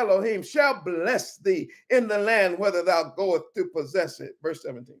thy Elohim shall bless thee in the land whither thou goest to possess it. Verse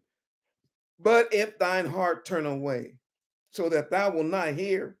 17. But if thine heart turn away, so that thou will not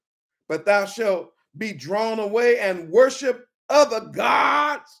hear, but thou shalt be drawn away and worship other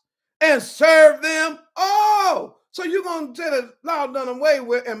gods and serve them. Oh, so you're going to get it all done away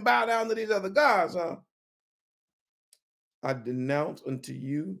with and bow down to these other gods, huh? I denounce unto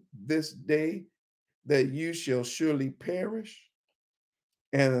you this day that you shall surely perish,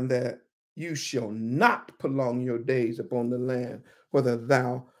 and that you shall not prolong your days upon the land, whether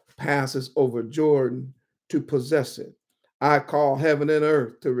thou passest over Jordan to possess it. I call heaven and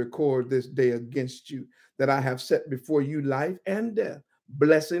earth to record this day against you, that I have set before you life and death,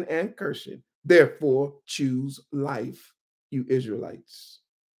 blessing and cursing. Therefore, choose life, you Israelites,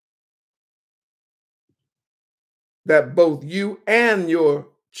 that both you and your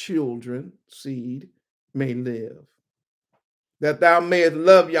children, seed, may live, that thou mayest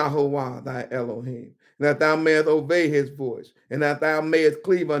love Yahuwah thy Elohim, that thou mayest obey his voice, and that thou mayest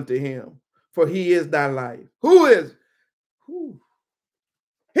cleave unto him, for he is thy life. Who is?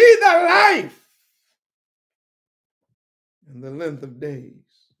 He's thy life. And the length of days,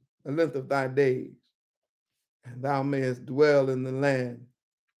 the length of thy days, and thou mayest dwell in the land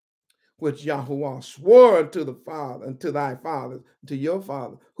which Yahuwah swore unto the father, unto thy fathers, to your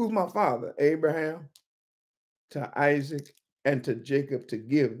father. Who's my father? Abraham, to Isaac, and to Jacob, to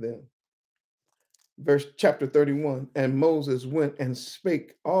give them. Chapter 31, and Moses went and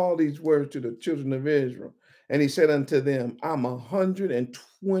spake all these words to the children of Israel. And he said unto them, I'm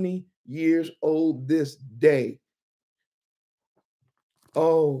 120 years old this day.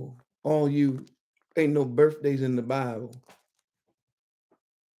 Oh, all you, ain't no birthdays in the Bible.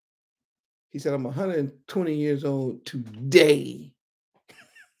 He said, I'm 120 years old today.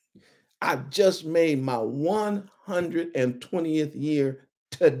 I just made my 120th year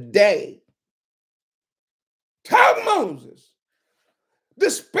today. Tell Moses,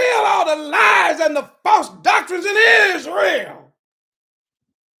 dispel all the lies and the false doctrines in Israel.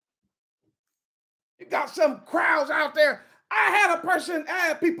 You got some crowds out there. I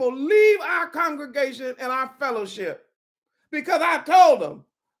had people leave our congregation and our fellowship because I told them,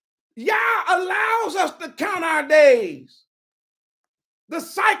 Yah allows us to count our days. The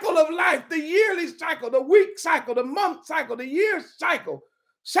cycle of life, the yearly cycle, the week cycle, the month cycle, the year cycle,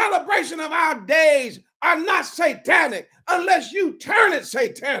 celebration of our days are not satanic unless you turn it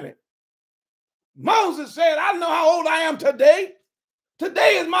satanic. Moses said, I know how old I am today.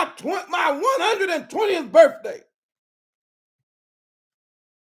 Today is my 120th birthday.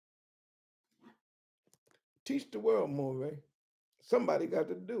 Teach the world more, Ray. Somebody got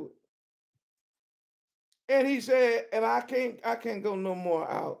to do it. And he said, and I can't go no more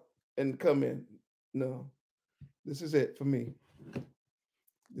out and come in. No, this is it for me.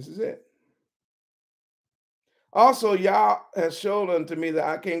 This is it. Also, Yah has shown unto me that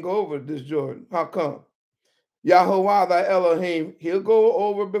I can't go over this Jordan. How come? Yahuwah thy Elohim, he'll go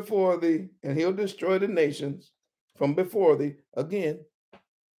over before thee, and he'll destroy the nations from before thee. Again,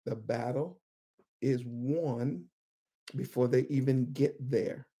 the battle is won before they even get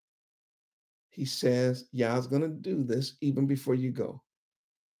there. He says, Yah's going to do this even before you go.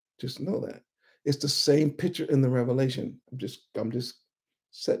 Just know that. It's the same picture in the Revelation. I'm just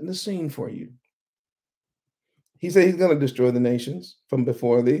setting the scene for you. He said he's going to destroy the nations from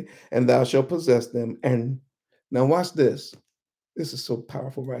before thee, and thou shalt possess them. And now watch this. This is so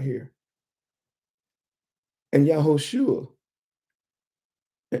powerful right here. And Yahushua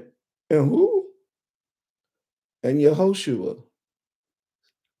And who? And Yehoshua.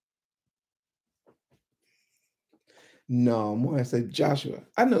 No, more I said Joshua.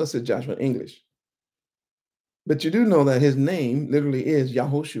 I know it said Joshua in English. But you do know that his name literally is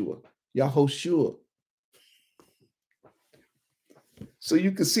Yehoshua. Yehoshua. So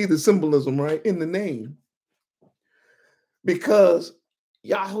you can see the symbolism, right, in the name. Because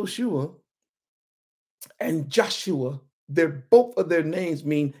Yehoshua and Joshua, they're both of their names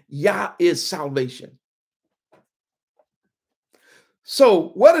mean Yah is salvation. So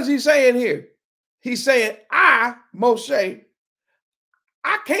what is he saying here? He's saying, I, Moshe,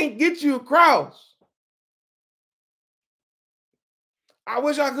 I can't get you across. I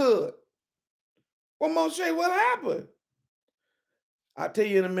wish I could. Well, Moshe, what happened? I'll tell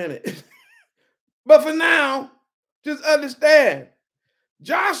you in a minute. But for now, just understand,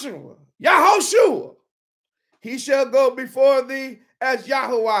 Joshua, Yahushua, he shall go before thee as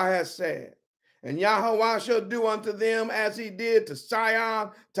Yahuwah has said. And Yahuwah shall do unto them as he did to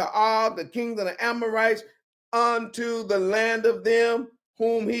Sihon, to Og, the king of the Amorites, unto the land of them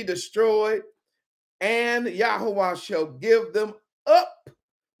whom he destroyed. And Yahuwah shall give them up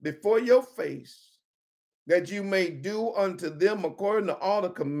before your face, that you may do unto them according to all the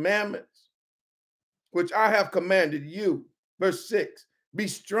commandments which I have commanded you. Verse 6, be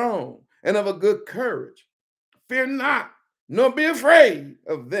strong and of a good courage. Fear not, nor be afraid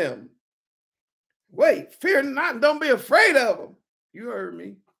of them. Wait, fear not, don't be afraid of them. You heard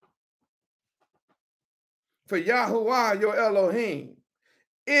me. For Yahuwah your Elohim,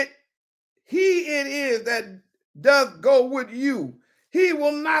 it is that doth go with you. He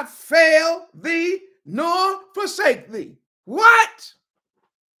will not fail thee nor forsake thee. What?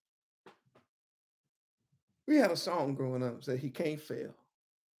 We had a song growing up that said he can't fail.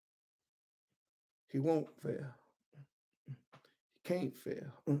 He won't fail. He can't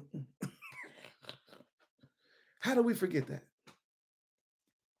fail. How do we forget that?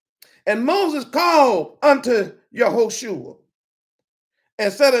 And Moses called unto Yehoshua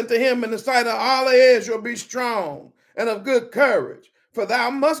and said unto him in the sight of all of Israel, be strong and of good courage, for thou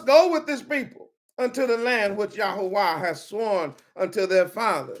must go with this people unto the land which Yahuwah has sworn unto their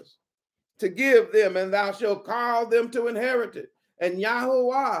fathers to give them, and thou shalt call them to inherit it. And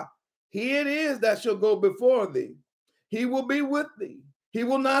Yahuwah, he it is that shall go before thee. He will be with thee. He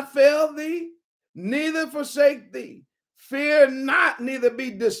will not fail thee, neither forsake thee. Fear not, neither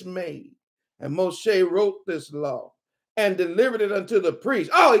be dismayed. And Moshe wrote this law and delivered it unto the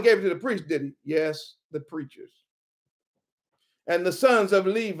priests. Oh, he gave it to the priests, did he? Yes, the preachers. And the sons of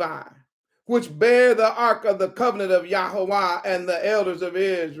Levi, which bear the ark of the covenant of Yahuwah, and the elders of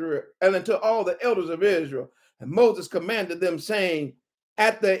Israel, and unto all the elders of Israel. And Moses commanded them, saying,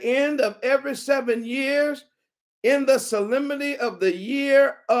 at the end of every 7 years, in the solemnity of the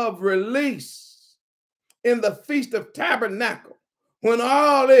year of release, in the feast of tabernacle, when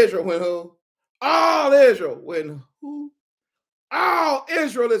all Israel, when who? All Israel, when who? All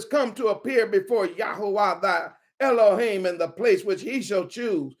Israel is come to appear before Yahuwah thy Elohim in the place which he shall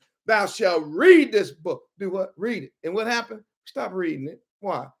choose. Thou shalt read this book. Do what? Read it. And what happened? Stop reading it.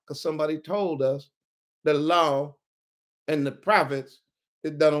 Why? Because somebody told us the law and the prophets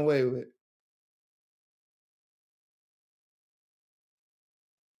is done away with.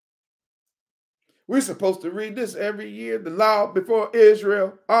 We're supposed to read this every year, the law before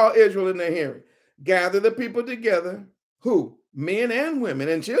Israel, all Israel in their hearing. Gather the people together. Who? Men and women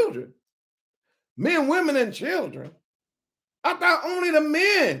and children. Men, women, and children. I thought only the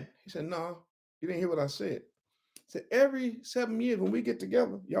men. He said, no, you didn't hear what I said. He said, every 7 years when we get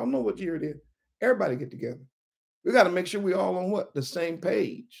together, y'all know what year it is. Everybody get together. We got to make sure we all on what? The same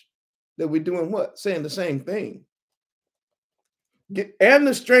page. That we're doing what? Saying the same thing. And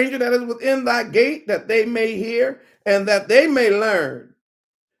the stranger that is within thy gate, that they may hear and that they may learn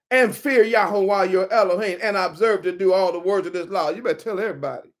and fear Yahuwah your Elohim and observe to do all the words of this law. You better tell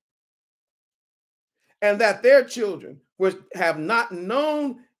everybody. And that their children, which have not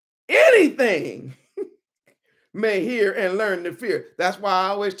known anything, may hear and learn to fear. That's why I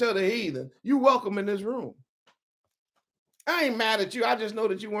always tell the heathen, you welcome in this room. I ain't mad at you. I just know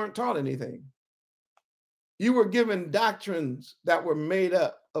that you weren't taught anything. You were given doctrines that were made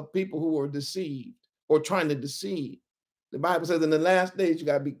up of people who were deceived or trying to deceive. The Bible says in the last days, you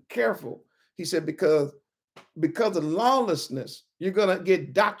got to be careful. He said, because of lawlessness, you're going to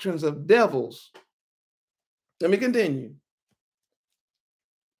get doctrines of devils. Let me continue.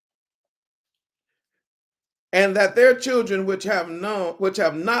 And that their children which have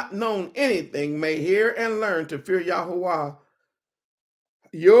not known anything may hear and learn to fear Yahuwah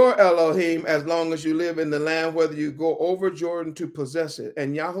your Elohim as long as you live in the land, whether you go over Jordan to possess it.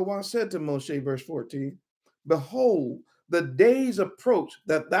 And Yahuwah said to Moshe, verse 14, behold, the days approach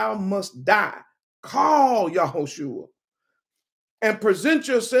that thou must die. Call Yahushua and present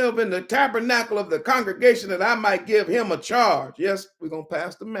yourself in the tabernacle of the congregation that I might give him a charge. Yes, we're going to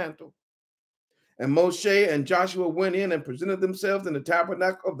pass the mantle. And Moshe and Joshua went in and presented themselves in the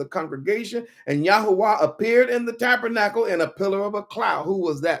tabernacle of the congregation, and Yahuwah appeared in the tabernacle in a pillar of a cloud. Who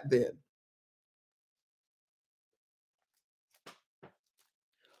was that then?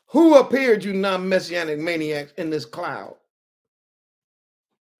 Who appeared, you non-messianic maniacs, in this cloud?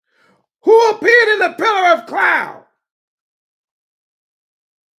 Who appeared in the pillar of cloud?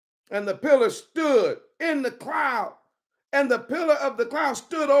 And the pillar stood in the cloud, and the pillar of the cloud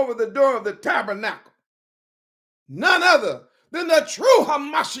stood over the door of the tabernacle. None other than the true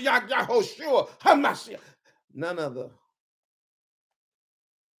Hamashiach Yahushua Hamashiach. None other.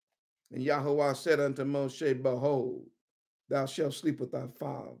 And Yahuwah said unto Moshe, behold, thou shalt sleep with thy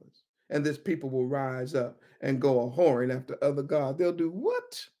fathers, and this people will rise up and go a-whoring after other gods. They'll do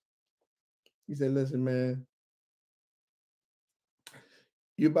what? He said, listen, man,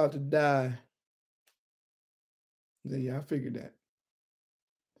 you're about to die. He said, yeah, I figured that.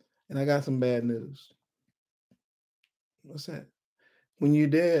 And I got some bad news. What's that? When you're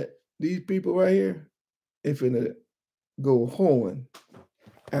dead, these people right here, they're finna go a-whoring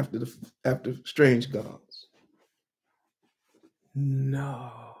after strange gods.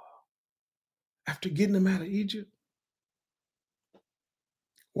 No. After getting them out of Egypt,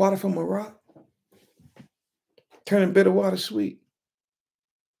 water from a rock, turning bitter water sweet,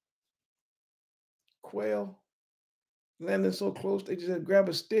 quail, landing so close they just had to grab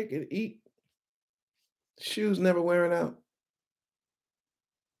a stick and eat. Shoes never wearing out.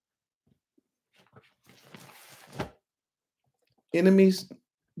 Enemies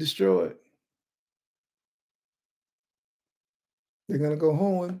destroyed. They're gonna go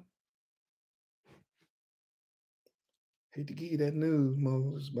home. Hate to give you that news,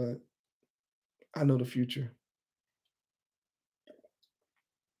 Moses, but I know the future.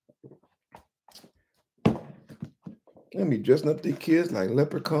 Let me dressing up these kids like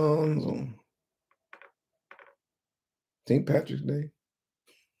leprechauns on St. Patrick's Day.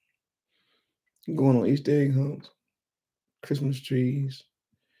 Going on Easter egg hunts, Christmas trees.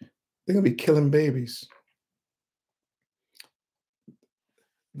 They're gonna be killing babies.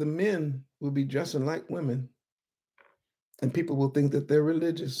 The men will be dressing like women, and people will think that they're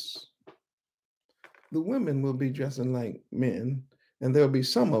religious. The women will be dressing like men, and there'll be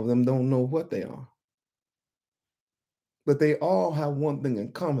some of them don't know what they are. But they all have one thing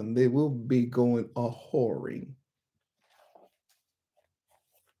in common. They will be going a-whoring.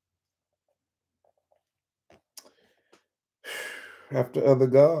 After other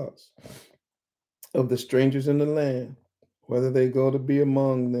gods of the strangers in the land, whether they go to be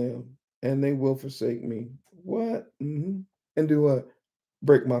among them, and they will forsake me. What? And do what?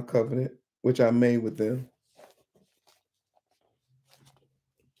 Break my covenant, which I made with them.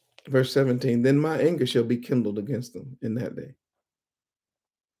 Verse 17, then my anger shall be kindled against them in that day.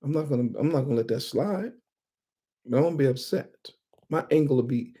 I'm not gonna let that slide. Don't be upset. My anger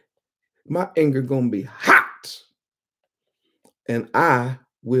gonna be hot, and I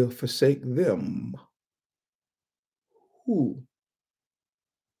will forsake them. Who?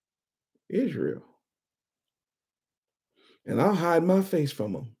 Israel. And I'll hide my face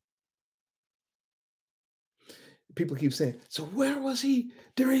from them. People keep saying, so where was he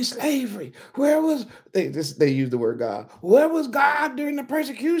during slavery? Where was they use the word God? Where was God during the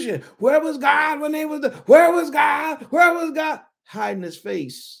persecution? Where was God when they was where was God? Where was God? Hiding his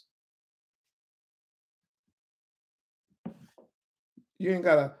face. You ain't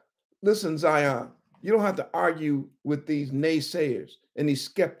gotta listen, Zion. You don't have to argue with these naysayers and these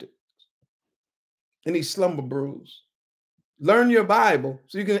skeptics and these slumber brews. Learn your Bible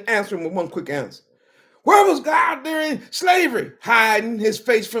so you can answer them with one quick answer. Where was God during slavery? Hiding his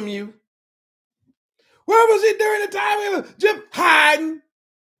face from you. Where was he during the time of Egypt? Hiding.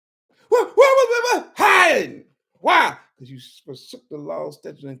 Where was he? Hiding. Why? Because you forsook the law,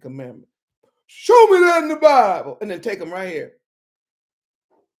 statutes, and commandments. Show me that in the Bible. And then take them right here.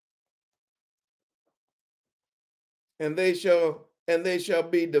 And they shall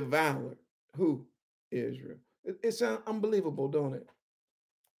be devoured. Who? Israel. It sounds unbelievable, don't it?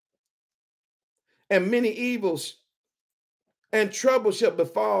 And many evils and trouble shall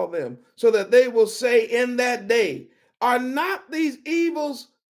befall them, so that they will say in that day, are not these evils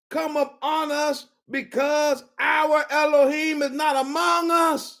come upon us because our Elohim is not among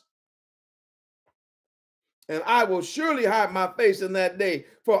us? And I will surely hide my face in that day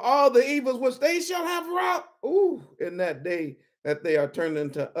for all the evils which they shall have wrought. Ooh, in that day that they are turned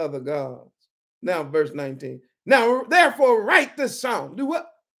into other gods. Now, verse 19. Now, therefore, write this song. Do what?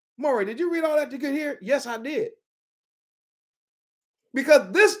 Maury, did you read all that you could hear? Yes, I did. Because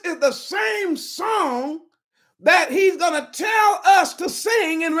this is the same song that he's going to tell us to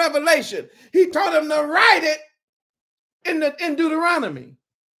sing in Revelation. He told him to write it in Deuteronomy.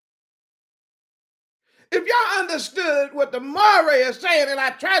 If y'all understood what the Maury is saying, and I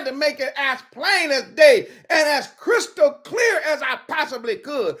tried to make it as plain as day and as crystal clear as I possibly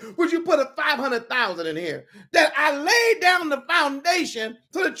could, would you put a 500,000 in here? That I laid down the foundation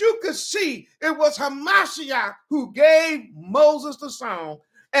so that you could see it was Hamashiach who gave Moses the song,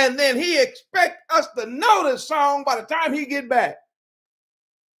 and then he expects us to know the song by the time he get back.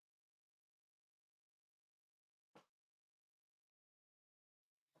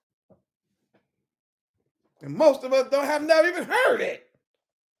 And most of us have never even heard it.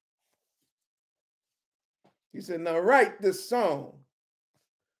 He said, now write this song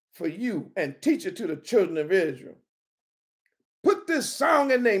for you and teach it to the children of Israel. Put this song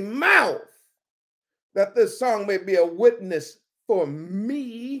in their mouth, that this song may be a witness for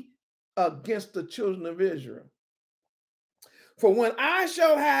me against the children of Israel. For when I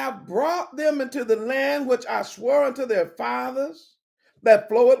shall have brought them into the land which I swore unto their fathers, that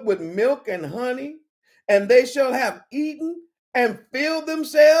floweth with milk and honey, and they shall have eaten and filled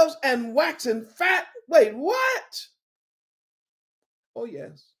themselves and waxen fat. Wait, what? Oh,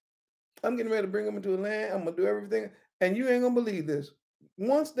 yes. I'm getting ready to bring them into the land. I'm going to do everything. And you ain't going to believe this.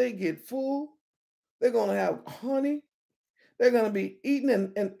 Once they get full, they're going to have honey. They're going to be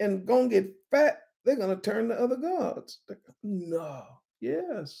eating and going to get fat. They're going to turn to other gods. No.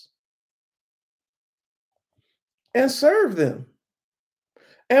 Yes. And serve them.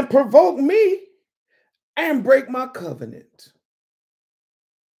 And provoke me and break my covenant.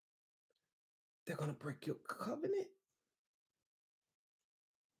 They're going to break your covenant?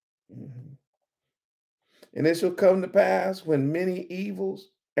 Mm-hmm. And it shall come to pass when many evils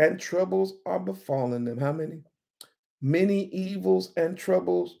and troubles are befallen them. How many? Many evils and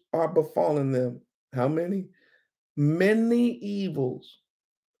troubles are befallen them. How many? Many evils.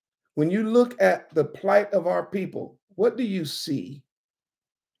 When you look at the plight of our people, what do you see?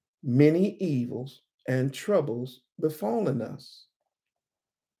 Many evils and troubles befallen us.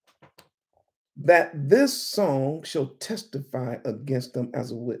 That this song shall testify against them as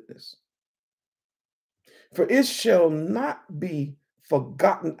a witness. For it shall not be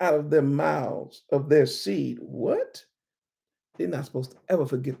forgotten out of their mouths of their seed. What? They're not supposed to ever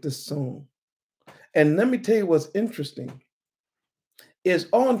forget this song. And let me tell you what's interesting. Is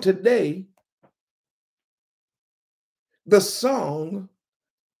on today, the song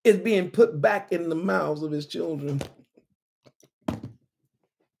is being put back in the mouths of his children.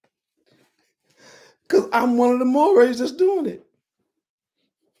 Because I'm one of the Morays that's doing it.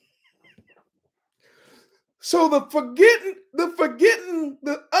 So the forgetting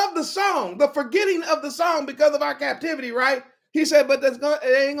of the song because of our captivity, right? He said, but it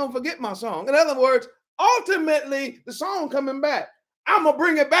ain't gonna forget my song. In other words, ultimately, the song coming back. I'm gonna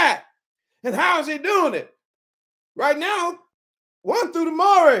bring it back. And how is he doing it? Right now, one through the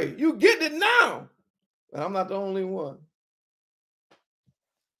Moray. You get it now. And I'm not the only one.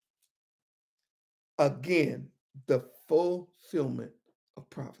 Again, the fulfillment of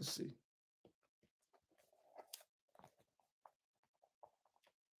prophecy.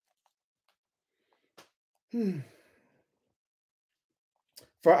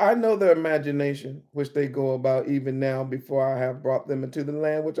 For I know their imagination, which they go about even now before I have brought them into the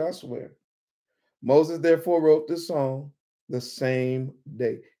land which I swear. Moses therefore wrote this song the same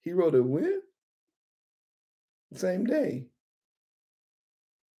day. He wrote it when? The same day.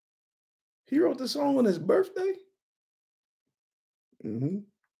 He wrote the song on his birthday? Mm-hmm.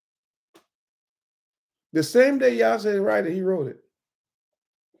 The same day Yah said write it, he wrote it.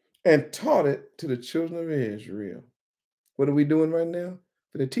 And taught it to the children of Israel. What are we doing right now?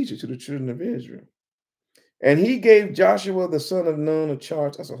 For the teacher to the children of Israel. And he gave Joshua the son of Nun a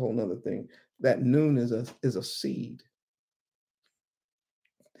charge. That's a whole nother thing. That Nun is a seed.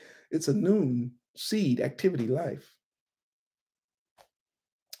 It's a Nun, seed, activity, life.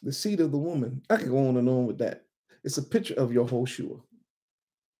 The seed of the woman. I could go on and on with that. It's a picture of your Hoshua.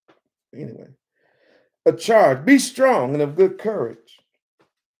 Anyway. A charge. Be strong and of good courage.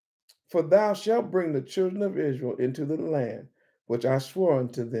 For thou shalt bring the children of Israel into the land which I swore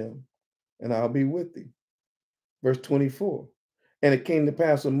unto them, and I'll be with thee. Verse 24. And it came to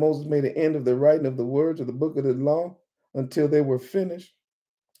pass when Moses made an end of the writing of the words of the book of the law until they were finished,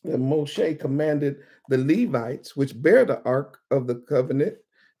 that Moshe commanded the Levites, which bear the ark of the covenant,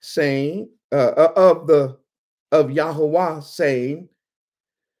 saying, of Yahweh, saying,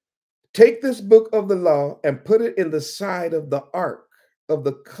 take this book of the law and put it in the side of the ark of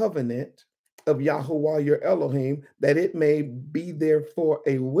the covenant of Yahweh your Elohim, that it may be there for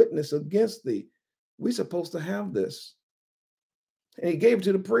a witness against thee. We're supposed to have this. And he gave it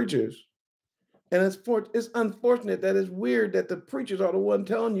to the preachers. And it's unfortunate that it's weird that the preachers are the one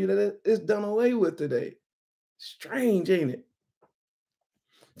telling you that it's done away with today. Strange, ain't it?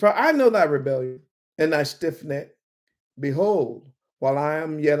 For I know thy rebellion and thy stiff neck. Behold, while I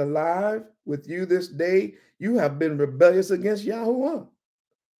am yet alive with you this day, you have been rebellious against Yahuwah.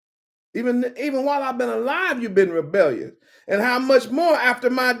 Even while I've been alive, you've been rebellious. And how much more after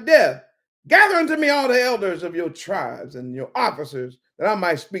my death? Gather unto me all the elders of your tribes and your officers, that I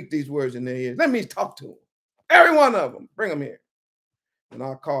might speak these words in their ears. Let me talk to them. Every one of them. Bring them here. And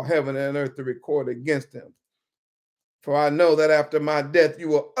I'll call heaven and earth to record against them. For I know that after my death, you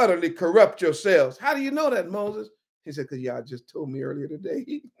will utterly corrupt yourselves. How do you know that, Moses? He said, because y'all just told me earlier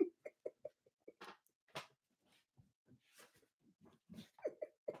today.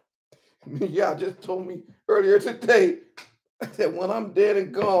 Y'all just told me earlier today that when I'm dead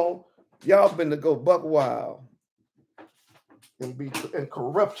and gone, y'all been to go buck wild and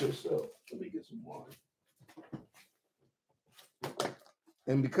corrupt yourself. Let me get some water.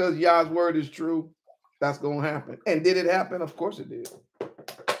 And because Yah's word is true, that's going to happen. And did it happen? Of course it did.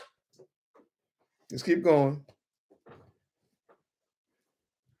 Let's keep going.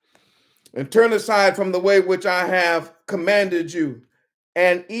 And turn aside from the way which I have commanded you,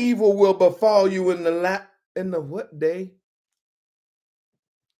 and evil will befall you in the what day?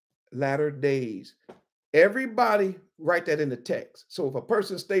 Latter days. Everybody write that in the text. So if a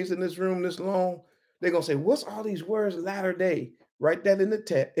person stays in this room this long, they're going to say, what's all these words latter day? Write that in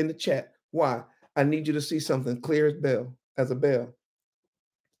the chat. Why? I need you to see something clear as a bell.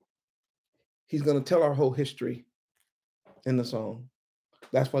 He's going to tell our whole history in the song.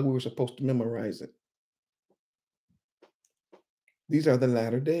 That's why we were supposed to memorize it. These are the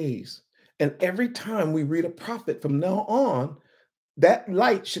latter days. And every time we read a prophet from now on, that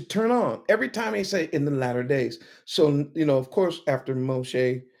light should turn on. Every time they say in the latter days. So, of course, after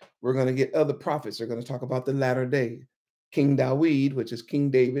Moshe, we're going to get other prophets. They're going to talk about the latter day. King Dawid, which is King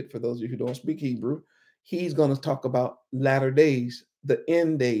David, for those of you who don't speak Hebrew, he's going to talk about latter days, the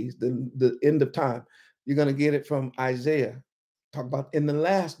end days, the end of time. You're going to get it from Isaiah, talk about in the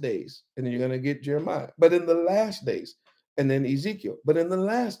last days. And then you're going to get Jeremiah, but in the last days. And then Ezekiel, but in the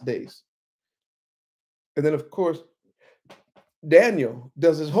last days. And then, of course, Daniel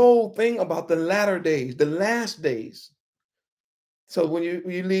does his whole thing about the latter days, the last days. So when you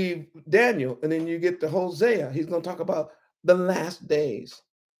leave Daniel and then you get to Hosea, he's going to talk about the last days.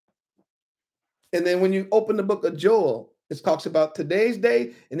 And then when you open the book of Joel, it talks about today's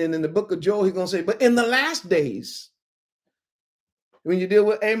day. And then in the book of Joel, he's going to say, but in the last days, when you deal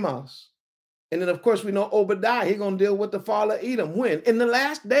with Amos. And then, of course, we know Obadiah, he's going to deal with the fall of Edom. When? In the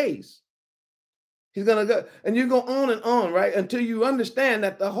last days. He's going to go, and you go on and on, right? Until you understand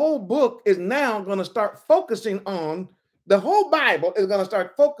that the whole book is now going to start focusing on, the whole Bible is going to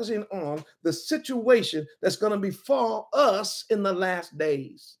start focusing on the situation that's going to befall us in the last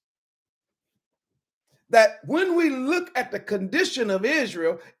days. That when we look at the condition of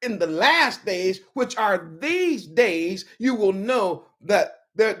Israel in the last days, which are these days, you will know that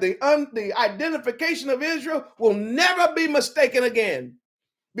the identification of Israel will never be mistaken again.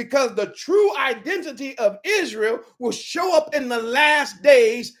 Because the true identity of Israel will show up in the last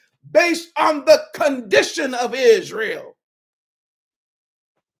days based on the condition of Israel.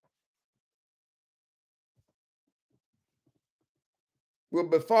 Will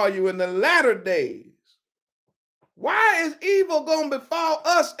befall you in the latter days. Why is evil going to befall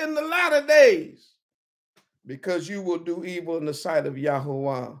us in the latter days? Because you will do evil in the sight of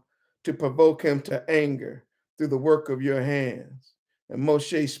Yahuwah to provoke him to anger through the work of your hands. And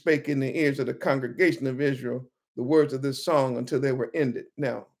Moshe spake in the ears of the congregation of Israel the words of this song until they were ended.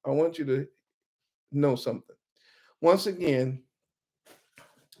 Now, I want you to know something. Once again,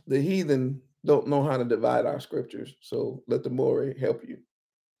 the heathen don't know how to divide our scriptures, so let the Moreh help you.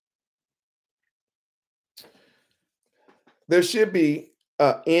 There should be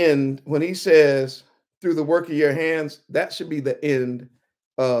an end when he says, through the work of your hands, that should be the end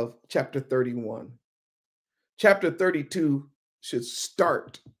of chapter 31. Chapter 32 should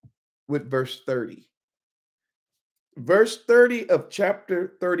start with verse 30. Verse 30 of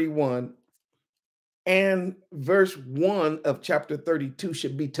chapter 31 and verse 1 of chapter 32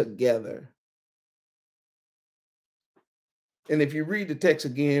 should be together. And if you read the text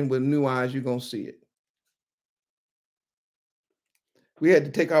again with new eyes, you're going to see it. We had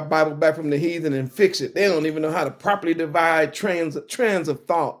to take our Bible back from the heathen and fix it. They don't even know how to properly divide trends of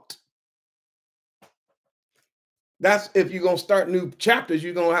thought. That's if you're going to start new chapters,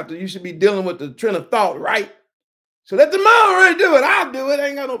 you should be dealing with the trend of thought, right? So let the already do it. I'll do it. I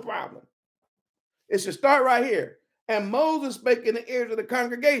ain't got no problem. It should start right here. And Moses spake in the ears of the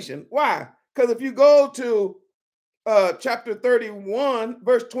congregation. Why? Because if you go to chapter 31,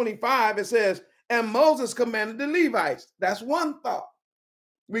 verse 25, it says, and Moses commanded the Levites. That's one thought.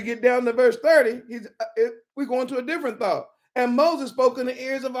 We get down to verse 30, we go into a different thought. And Moses spoke in the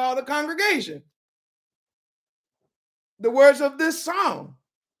ears of all the congregation the words of this song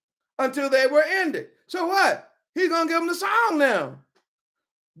until they were ended. So what? He's going to give them the song now.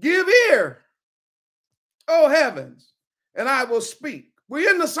 Give ear, O heavens, and I will speak.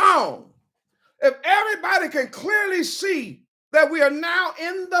 We're in the song. If everybody can clearly see that we are now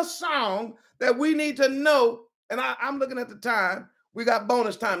in the song, that we need to know, and I'm looking at the time, we got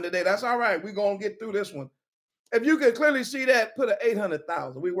bonus time today. That's all right. We're going to get through this one. If you can clearly see that, put an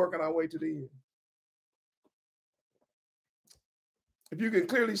 800,000. We're working our way to the end. If you can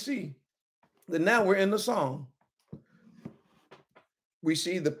clearly see that now we're in the song, we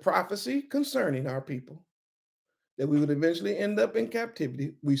see the prophecy concerning our people, that we would eventually end up in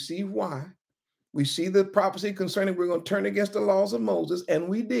captivity. We see why. We see the prophecy concerning we're going to turn against the laws of Moses, and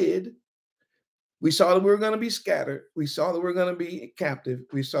we did. We saw that we were going to be scattered. We saw that we were going to be captive.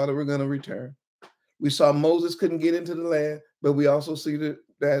 We saw that we were going to return. We saw Moses couldn't get into the land, but we also see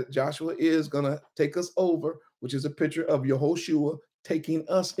that Joshua is going to take us over, which is a picture of Yehoshua taking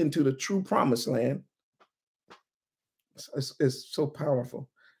us into the true promised land. It's so powerful.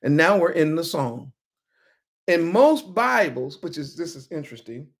 And now we're in the song. In most Bibles, this is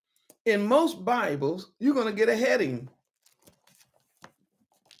interesting, in most Bibles, you're going to get a heading.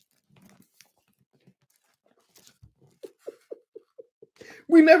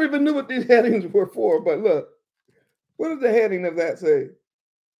 We never even knew what these headings were for, but look, what does the heading of that say?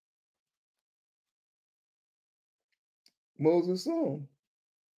 Moses' song.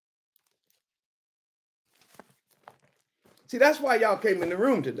 See, that's why y'all came in the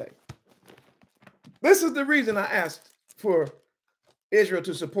room today. This is the reason I asked for Israel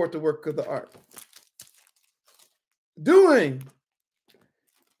to support the work of the ARK. Doing,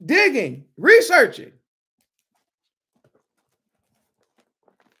 digging, researching.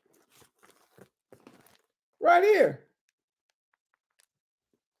 Right here.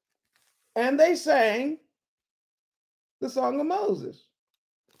 And they sang the song of Moses.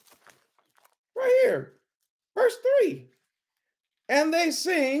 Right here. Verse 3. And they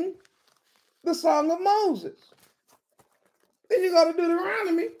sing the song of Moses. Then you got to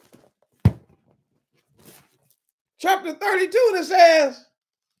Deuteronomy. Chapter 32, and it says,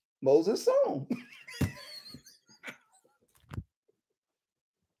 Moses' song.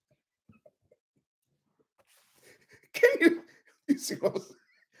 Can you see what I'm saying?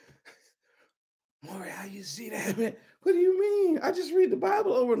 Maury, how you see that, man? What do you mean? I just read the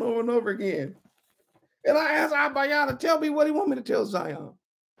Bible over and over and over again. And I asked Abaya to tell me what he want me to tell Zion.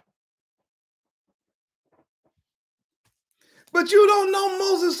 But you don't know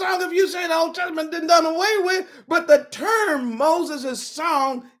Moses' song if you say the Old Testament been done away with. But the term Moses'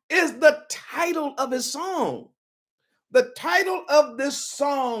 song is the title of his song. The title of this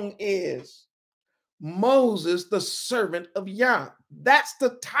song is Moses, the servant of Yah. That's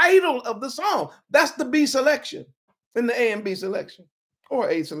the title of the song. That's the B selection in the A and B selection, or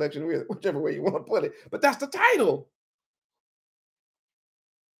A selection, whichever way you want to put it. But that's the title.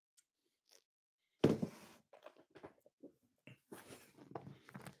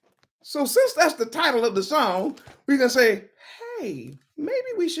 So since that's the title of the song, we can say, hey, maybe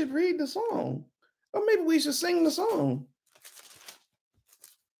we should read the song, or maybe we should sing the song.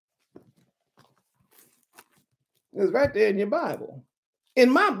 It's right there in your Bible. In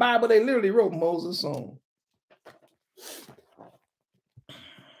my Bible, they literally wrote Moses' song.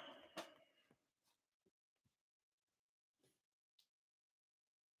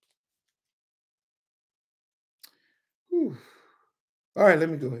 Whew. All right, let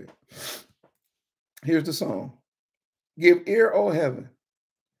me go ahead. Here's the song. Give ear, O heaven,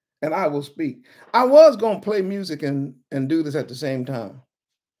 and I will speak. I was going to play music and do this at the same time.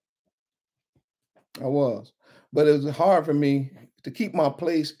 I was. But it was hard for me to keep my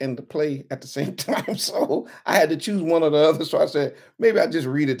place and to play at the same time. So I had to choose one or the other. So I said, maybe I just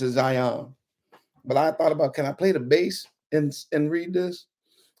read it to Zion. But I thought about, can I play the bass and read this?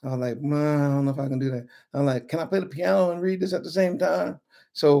 I was like, I don't know if I can do that. I'm like, can I play the piano and read this at the same time?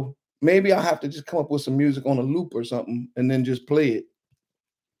 So Maybe I'll have to just come up with some music on a loop or something and then just play it.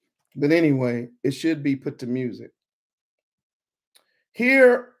 But anyway, it should be put to music.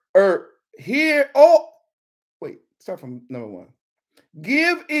 Start from number 1.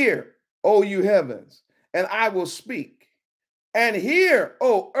 Give ear, O you heavens, and I will speak. And hear,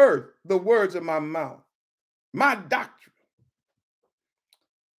 O earth, the words of my mouth. My doctrine.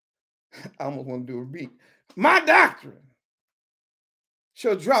 I almost want to do a beat. My doctrine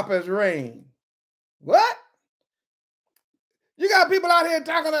shall drop as rain. What? You got people out here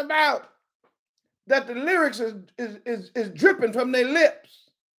talking about that the lyrics is dripping from their lips.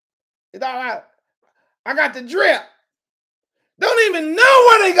 It's all right. I got the drip. Don't even know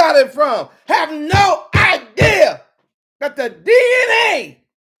where they got it from. Have no idea that the DNA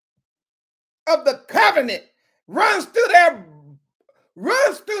of the covenant runs through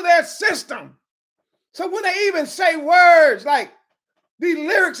their system. So when they even say words like these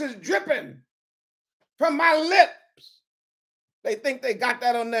lyrics is dripping from my lips, they think they got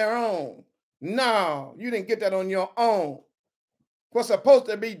that on their own. No, you didn't get that on your own. What's supposed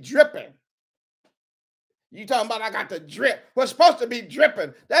to be dripping? You talking about I got the drip. What's supposed to be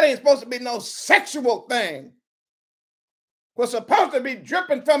dripping? That ain't supposed to be no sexual thing. What's supposed to be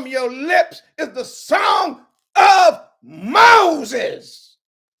dripping from your lips is the song of Moses.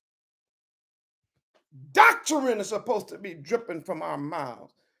 Doctrine is supposed to be dripping from our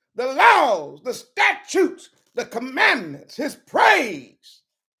mouths. The laws, the statutes, the commandments, his praise,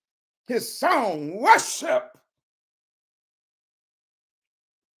 his song, worship.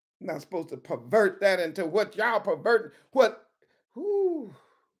 Not supposed to pervert that into what y'all pervert.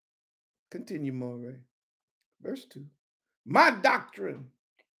 Continue more, Ray. Verse 2. My doctrine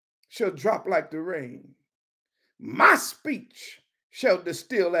shall drop like the rain. My speech shall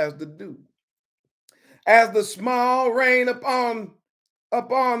distill as the dew. As the small rain upon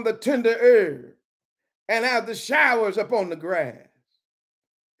the tender herb, and as the showers upon the grass.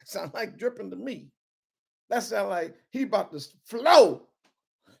 It sounds like dripping to me. That sounds like he about to flow.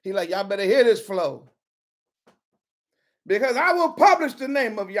 He like, y'all better hear this flow. Because I will publish the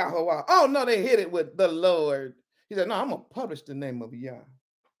name of Yahweh. Oh, no, they hit it with the Lord. He said, no, I'm going to publish the name of Yah.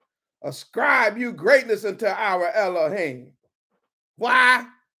 Ascribe you greatness unto our Elohim. Why?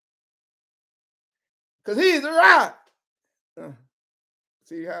 Because he's the rock.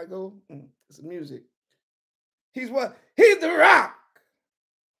 See how it goes? It's music. He's what? He's the rock.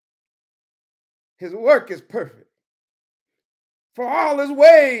 His work is perfect. For all his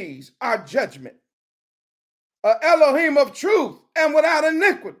ways are judgment. An Elohim of truth and without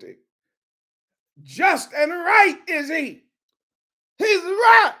iniquity. Just and right is he. He's the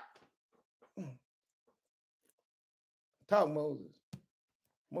rock. Talk Moses.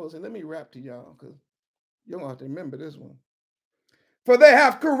 Moses, let me rap to y'all because you're going to have to remember this one. For they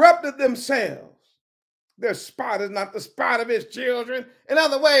have corrupted themselves. Their spot is not the spot of his children. In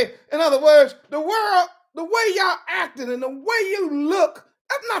other words, the way y'all acting and the way you look,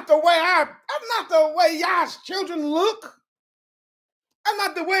 that's not the way y'all's children look. That's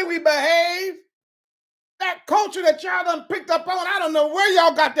not the way we behave. That culture that y'all done picked up on, I don't know where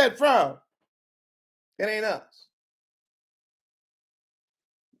y'all got that from. It ain't us.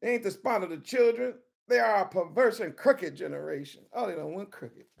 It ain't the spot of the children. They are a perverse and crooked generation. Oh, they don't want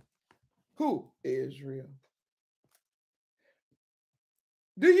crooked. Who? Israel.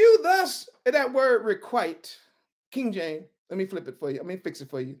 Do you thus, that word requite, King James, let me flip it for you. Let me fix it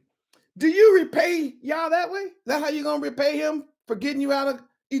for you. Do you repay Yah that way? Is that how you're going to repay him for getting you out of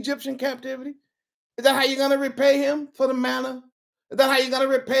Egyptian captivity? Is that how you're going to repay him for the manna? Is that how you're going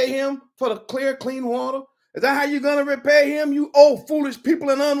to repay him for the clear, clean water? Is that how you're going to repay him, you old foolish people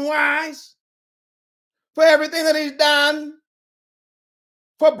and unwise? For everything that he's done?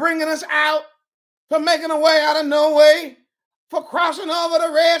 For bringing us out? For making a way out of no way? For crossing over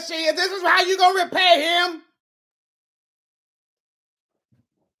the Red Sea? This is how you're going to repay him?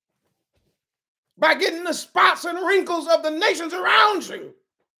 By getting the spots and wrinkles of the nations around you.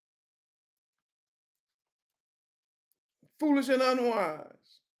 Foolish and unwise.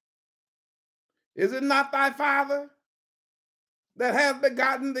 Is it not thy Father that hath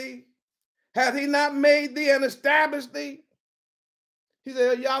begotten thee? Hath he not made thee and established thee? He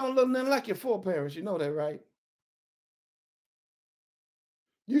said, y'all don't look nothing like your foreparents. You know that, right?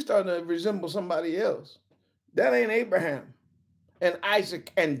 You starting to resemble somebody else. That ain't Abraham and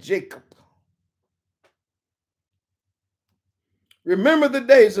Isaac and Jacob. Remember the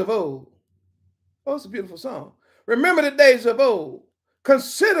days of old. Oh, it's a beautiful song. Remember the days of old.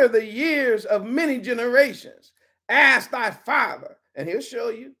 Consider the years of many generations. Ask thy father, and he'll show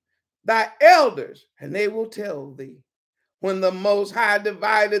you, thy elders, and they will tell thee. when the Most High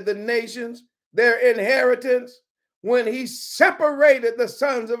divided the nations, their inheritance, when he separated the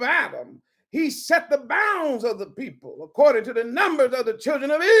sons of Adam, he set the bounds of the people according to the numbers of the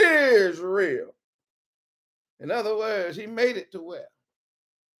children of Israel. In other words, he made it to where?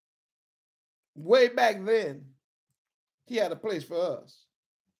 Way back then, he had a place for us.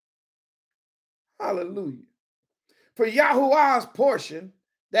 Hallelujah. For Yahuwah's portion,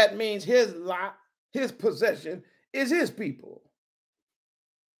 that means his lot, his possession, is his people.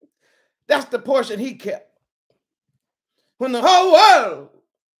 That's the portion he kept. When the whole world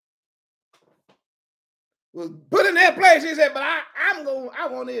was put in their place, he said, but I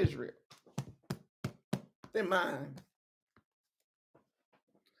want Israel. They're mine.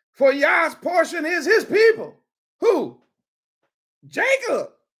 For Yah's portion is his people. Who? Jacob.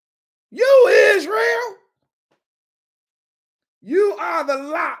 You, Israel. You are the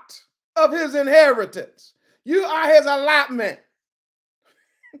lot of his inheritance. You are his allotment.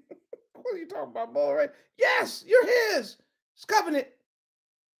 What are you talking about, boy? Right? Yes, you're his. It's covenant.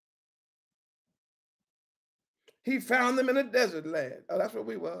 He found them in a desert land. Oh, that's what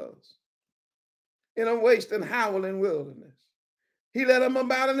we was. In a waste and howling wilderness. He led them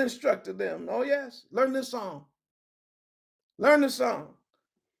about and instructed them. Oh, yes. Learn this song. Learn the song.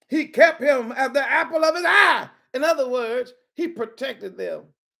 He kept him as the apple of his eye. In other words, he protected them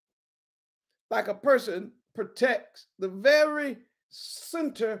like a person protects the very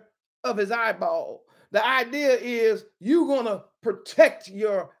center of his eyeball. The idea is you're going to protect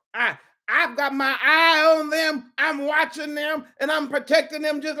your eye. I've got my eye on them. I'm watching them and I'm protecting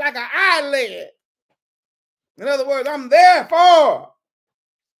them just like an eyelid. In other words, I'm there for.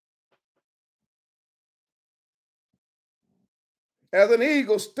 As an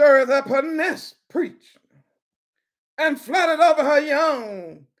eagle stirreth up her nest, preach, and fluttered over her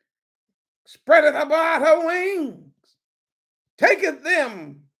young, spreadeth abroad her wings, taketh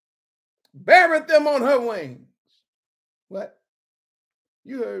them, beareth them on her wings. What?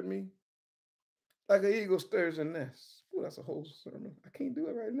 You heard me. Like an eagle stirs a nest. Ooh, that's a whole sermon. I can't do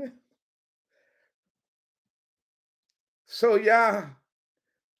it right now. So Yah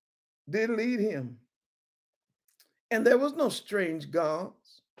did lead him. And there was no strange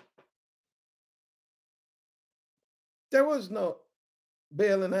gods. There was no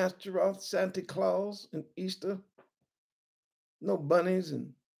Baal and Ashtaroth, Santa Claus and Easter. No bunnies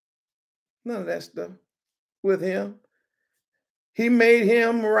and none of that stuff with him. He made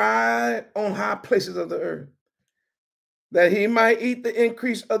him ride on high places of the earth, that he might eat the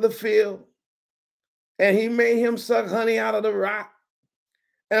increase of the field. And he made him suck honey out of the rock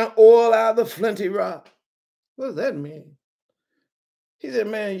and oil out of the flinty rock. What does that mean? He said,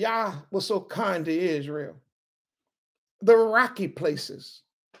 man, Yah was so kind to Israel. The rocky places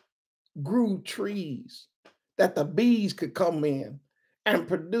grew trees that the bees could come in and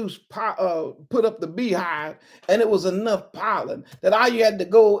produce, put up the beehive, and it was enough pollen that all you had to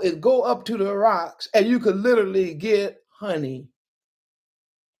go is go up to the rocks and you could literally get honey.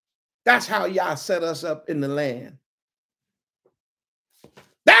 That's how Yah set us up in the land.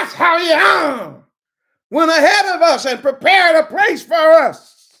 That's how Yah went ahead of us and prepared a place for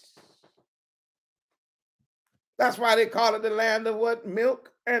us. That's why they call it the land of what?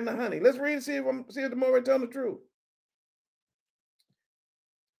 Milk and the honey. Let's read and see if the more we tell the truth.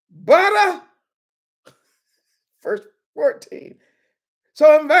 Butter, verse 14.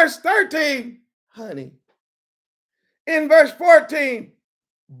 So in verse 13, honey. In verse 14,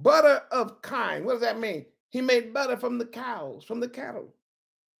 butter of kine. What does that mean? He made butter from the cows, from the cattle.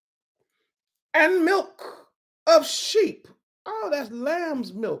 And milk of sheep. Oh, that's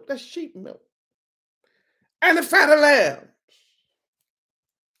lamb's milk. That's sheep milk. And the fat of lambs.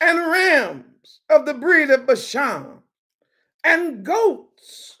 And rams of the breed of Bashan. And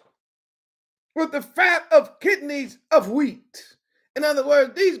goats with the fat of kidneys of wheat. In other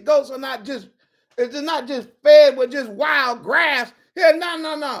words, these goats are not just fed with just wild grass. Yeah,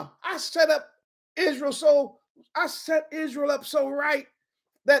 no. I set Israel up so right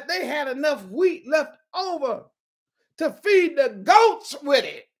that they had enough wheat left over to feed the goats with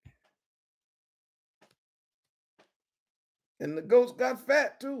it. And the goats got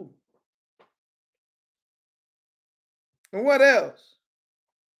fat too. And what else?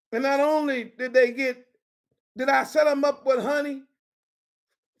 And not only did I set them up with honey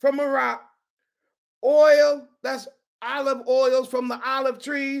from a rock, oil, that's olive oils from the olive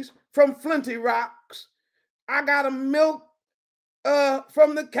trees, from flinty rocks. I got them milk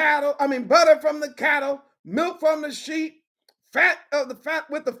from the cattle, butter from the cattle, milk from the sheep, fat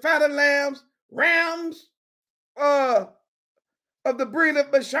with the fat of lambs, rams of the breed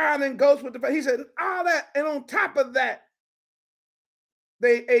of Bashan, and goats with the fat. He said, all that, and on top of that,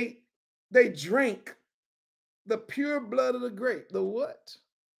 They ate, they drank the pure blood of the grape. The what?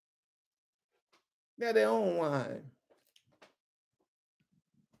 They had their own wine.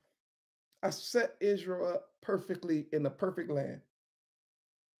 I set Israel up perfectly in the perfect land.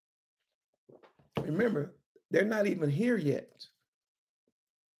 Remember, they're not even here yet.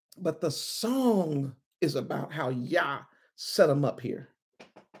 But the song is about how Yah set them up here.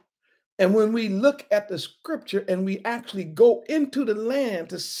 And when we look at the scripture and we actually go into the land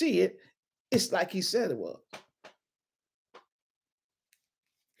to see it, it's like he said it was.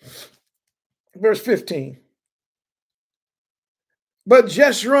 Verse 15. But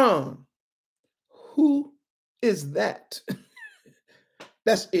Jeshurun, who is that?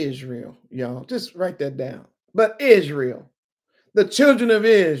 That's Israel, y'all. Just write that down. But Israel, the children of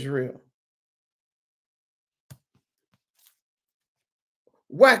Israel,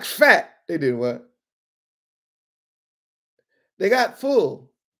 wax fat. They did what? They got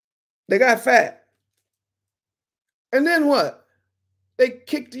full. They got fat. And then what? They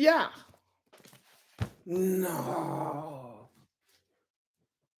kicked Yah. No.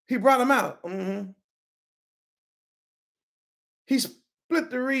 He brought them out. He split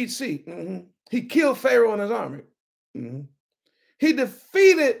the Reed Sea. He killed Pharaoh and his army. He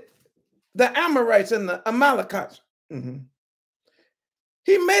defeated the Amorites and the Amalekites.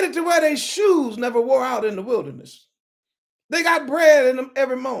 He made it to where their shoes never wore out in the wilderness. They got bread in them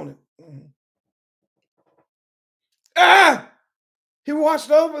every morning. He watched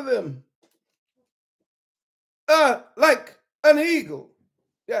over them like an eagle.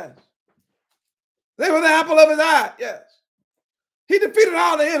 Yes. They were the apple of his eye. Yes. He defeated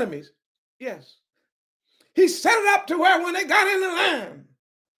all the enemies. Yes. He set it up to where when they got in the land,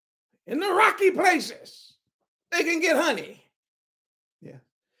 in the rocky places, they can get honey. Yeah.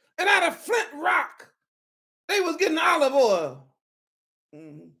 And out of flint rock, they was getting olive oil.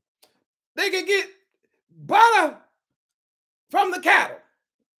 They could get butter from the cattle.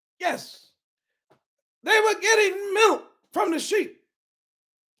 Yes. They were getting milk from the sheep.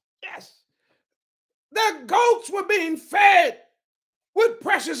 Yes. Their goats were being fed with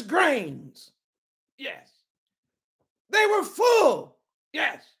precious grains. Yes. They were full.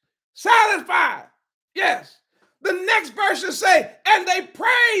 Yes. Satisfied. Yes. The next verse will say, and they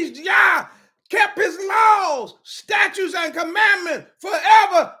praised Yah, kept his laws, statutes, and commandments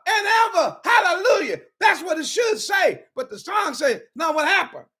forever and ever. Hallelujah. That's what it should say. But the song said, no, what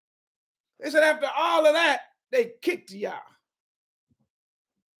happened? They said after all of that, they kicked Yah.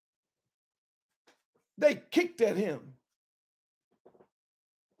 They kicked at him.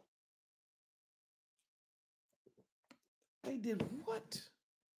 They did what?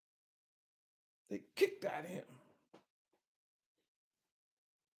 They kicked at him.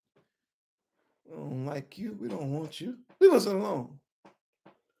 We don't like you. We don't want you. Leave us alone.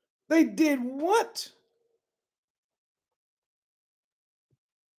 They did what?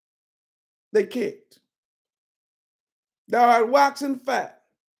 They kicked. Thou art waxen fat.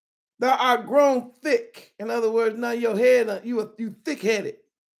 Thou art grown thick. In other words, now your head, you thick-headed.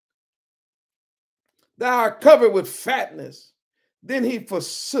 Thou art covered with fatness. Then he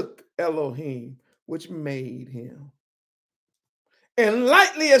forsook Elohim, which made him, and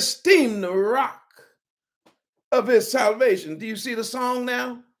lightly esteemed the rock of his salvation. Do you see the song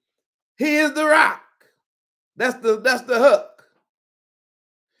now? He is the rock. That's the hook.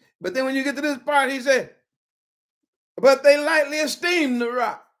 But then when you get to this part, he said, but they lightly esteemed the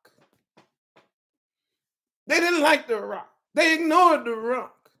rock. They didn't like the rock. They ignored the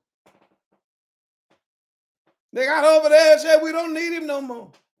rock. They got over there and said, we don't need him no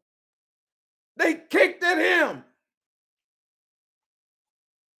more. They kicked at him.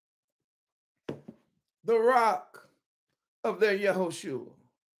 The rock of their Yehoshua.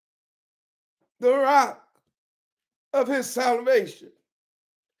 The rock of his salvation.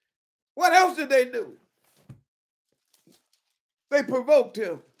 What else did they do? They provoked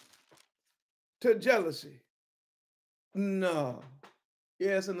him to jealousy. No.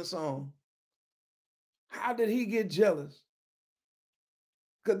 Yes, in the song. How did he get jealous?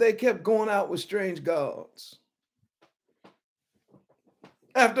 Because they kept going out with strange gods.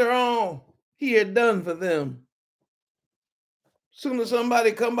 After all he had done for them. Soon as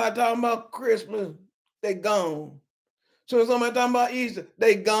somebody come by talking about Christmas, they gone. Soon as somebody talking about Easter,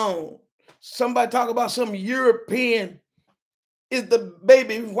 they gone. Somebody talk about some European, is the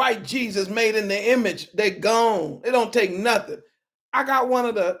baby white Jesus made in the image, they gone. It don't take nothing. I got one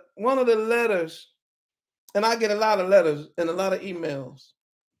of the letters, and I get a lot of letters and a lot of emails.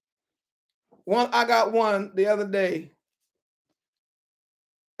 I got one the other day,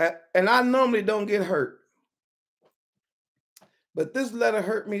 and I normally don't get hurt. But this letter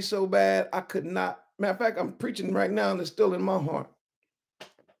hurt me so bad, I could not. Matter of fact, I'm preaching right now and it's still in my heart.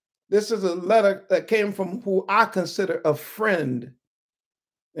 This is a letter that came from who I consider a friend.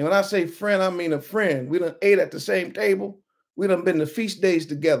 And when I say friend, I mean a friend. We done ate at the same table. We done been to feast days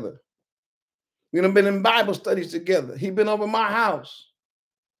together. We done been in Bible studies together. He been over my house.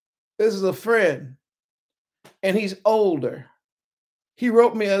 This is a friend. And he's older. He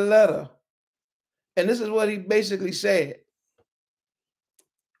wrote me a letter. And this is what he basically said.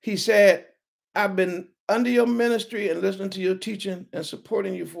 He said, I've been under your ministry and listening to your teaching and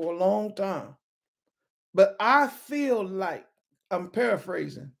supporting you for a long time. But I feel like, I'm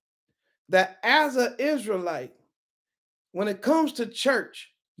paraphrasing, that as an Israelite, when it comes to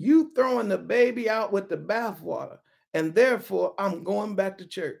church, you throwing the baby out with the bathwater, and therefore I'm going back to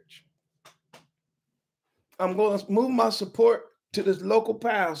church. I'm going to move my support to this local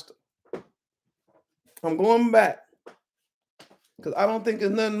pastor. I'm going back because I don't think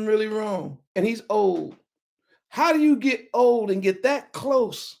there's nothing really wrong. And he's old. How do you get old and get that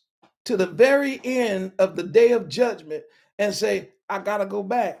close to the very end of the day of judgment and say, I got to go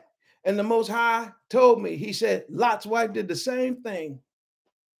back? And the Most High told me, he said, Lot's wife did the same thing.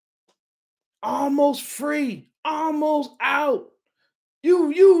 Almost free, almost out.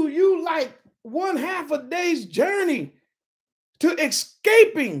 You like one half a day's journey to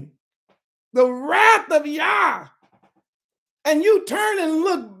escaping the wrath of Yah. And you turn and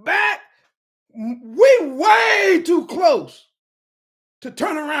look back, we way too close to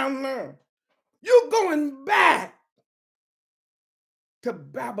turn around now. You're going back to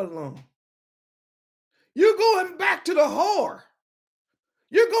Babylon. You're going back to the whore.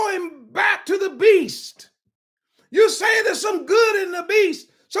 You're going back to the beast. You're saying there's some good in the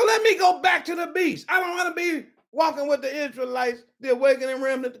beast, so let me go back to the beast. I don't want to be walking with the Israelites, the awakening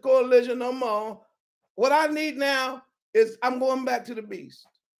remnant, the coalition no more. What I need now is I'm going back to the beast.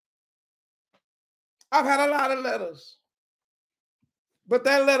 I've had a lot of letters, but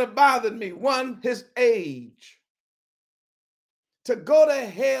that letter bothered me. One, his age. To go to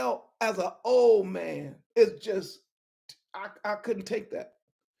hell as an old man is just, I couldn't take that.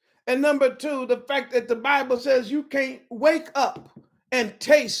 And number two, the fact that the Bible says you can't wake up and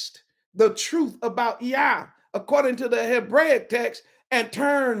taste the truth about Yah, according to the Hebraic text, and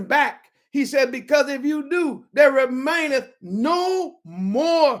turn back. He said, because if you do, there remaineth no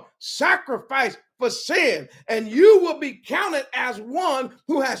more sacrifice for sin, and you will be counted as one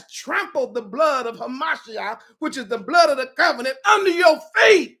who has trampled the blood of Hamashiach, which is the blood of the covenant, under your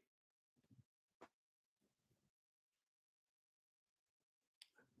feet.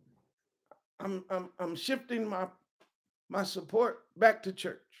 I'm shifting my support back to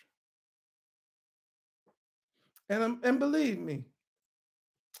church. And believe me,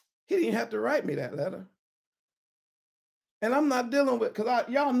 he didn't have to write me that letter. And I'm not dealing with, because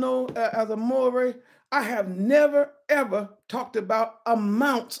y'all know as a Morey, I have never, ever talked about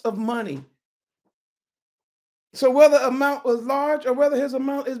amounts of money. So whether amount was large or whether his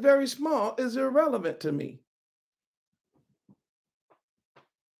amount is very small is irrelevant to me.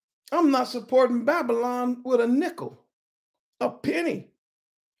 I'm not supporting Babylon with a nickel, a penny,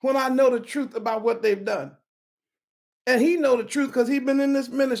 when I know the truth about what they've done. And he know the truth because he's been in this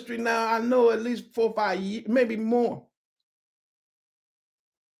ministry now, I know at least 4 or 5 years, maybe more.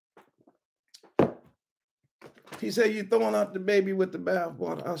 He said, you're throwing out the baby with the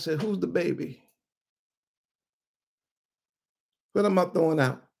bathwater. I said, who's the baby? What am I throwing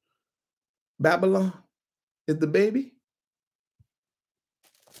out? Babylon is the baby?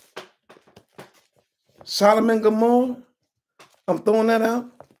 Sodom and Gomorrah, I'm throwing that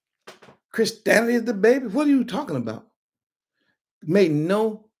out. Christianity is the baby? What are you talking about? It made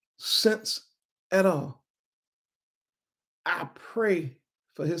no sense at all. I pray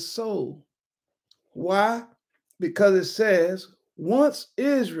for his soul. Why? Because it says, once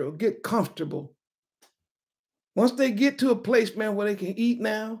Israel get comfortable, once they get to a place, man, where they can eat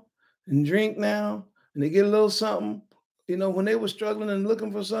now and drink now, and they get a little something, you know, when they were struggling and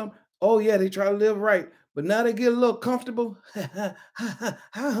looking for something, oh yeah, they try to live right. But now they get a little comfortable. I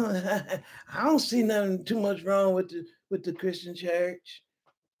don't see nothing too much wrong with the Christian church.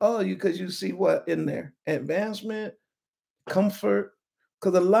 Oh, because you see what in there? Advancement, comfort.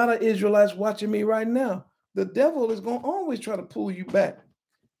 Because a lot of Israelites watching me right now, the devil is going to always try to pull you back.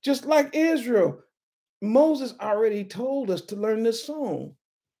 Just like Israel. Moses already told us to learn this song.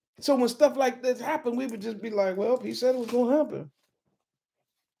 So when stuff like this happened, we would just be like, well, he said it was going to happen.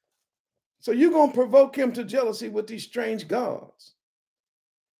 So you're going to provoke him to jealousy with these strange gods,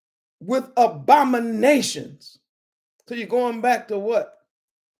 with abominations. So you're going back to what?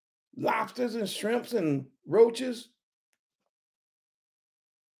 Lobsters and shrimps and roaches?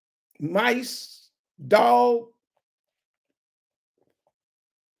 mice, dog,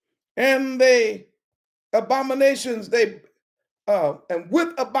 and they abominations, and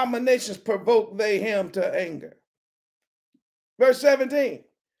with abominations provoke they him to anger. Verse 17,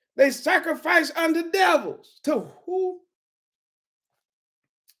 they sacrifice unto devils. To who?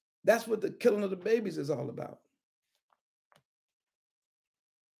 That's what the killing of the babies is all about.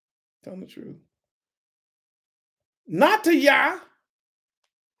 Tell the truth. Not to Yah,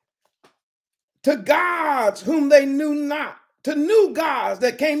 to gods whom they knew not, to new gods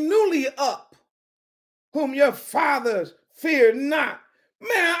that came newly up, whom your fathers feared not.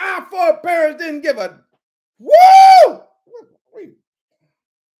 Man, our forebears didn't give a woo!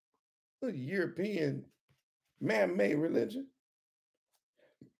 The European man-made religion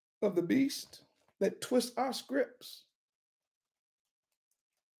of the beast that twists our scripts.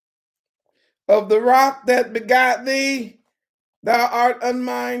 Of the rock that begot thee, thou art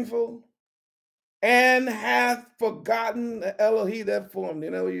unmindful, and hath forgotten the Elohim that formed.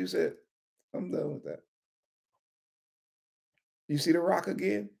 You know what you said? I'm done with that. You see the rock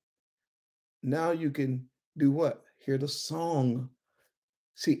again? Now you can do what? Hear the song.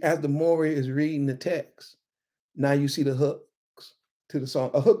 See, as the Mori is reading the text, now you see the hooks to the song.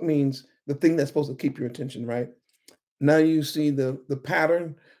 A hook means the thing that's supposed to keep your attention, right? Now you see the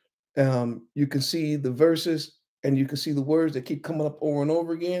pattern. You can see the verses, and you can see the words that keep coming up over and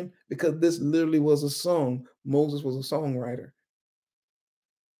over again, because this literally was a song. Moses was a songwriter.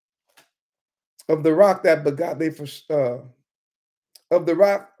 Of the rock that begot thee, of the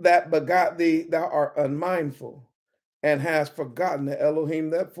rock that begot thee, thou art unmindful, and hast forgotten the Elohim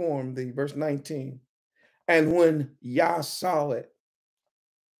that formed thee. Verse 19. And when Yah saw it,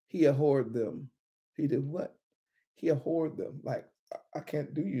 he abhorred them. He did what? He abhorred them. Like, I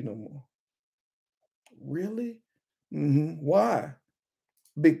can't do you no more. Really? Why?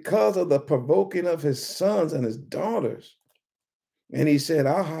 Because of the provoking of his sons and his daughters. And he said,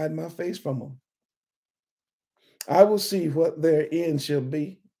 I'll hide my face from them. I will see what their end shall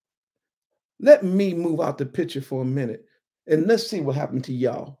be. Let me move out the picture for a minute, and let's see what happened to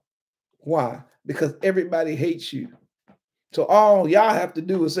y'all. Why? Because everybody hates you. So all y'all have to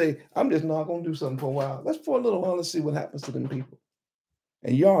do is say, I'm just not going to do something for a while. Let's for a little while, let's see what happens to them people.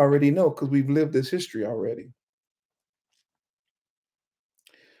 And y'all already know, because we've lived this history already.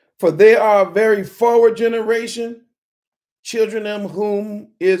 For they are a very forward generation, children of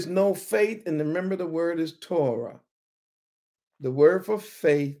whom is no faith. And remember, the word is Torah. The word for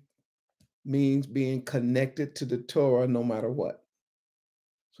faith means being connected to the Torah no matter what.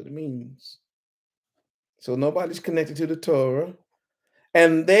 That's what it means. So nobody's connected to the Torah.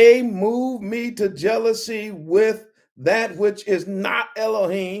 And they move me to jealousy with that which is not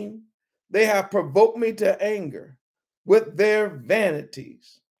Elohim. They have provoked me to anger with their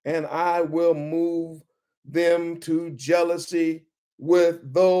vanities. And I will move them to jealousy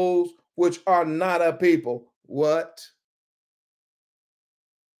with those which are not a people. What?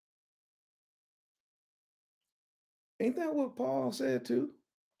 Ain't that what Paul said too?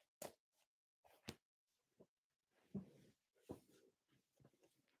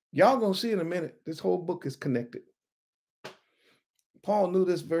 Y'all gonna see in a minute, this whole book is connected. Paul knew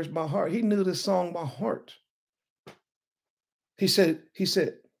this verse by heart. He knew this song by heart. He said,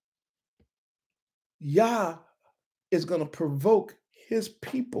 Yah is going to provoke his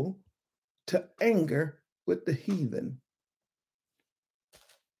people to anger with the heathen.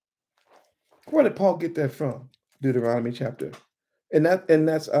 Where did Paul get that from? Deuteronomy chapter. And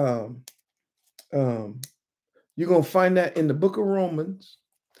that's you're going to find that in the book of Romans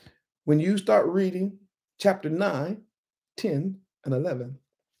when you start reading chapter 9, 10, and 11.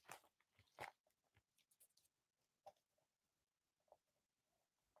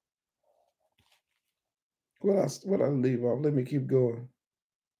 What I leave off? Let me keep going.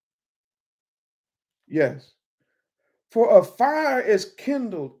 Yes. For a fire is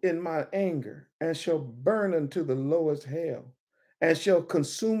kindled in my anger, and shall burn unto the lowest hell, and shall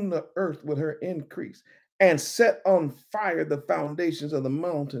consume the earth with her increase, and set on fire the foundations of the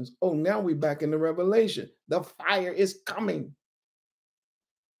mountains. Oh, now we're back in the Revelation. The fire is coming.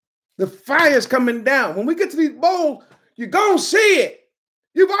 The fire is coming down. When we get to these bowls, you're going to see it.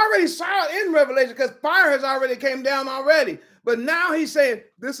 You've already saw it in Revelation, because fire has already came down already. But now he's saying,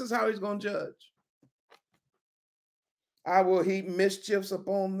 this is how he's going to judge. I will heap mischiefs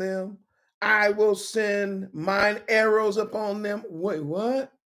upon them. I will send mine arrows upon them. Wait,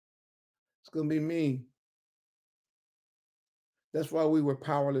 what? It's going to be me. That's why we were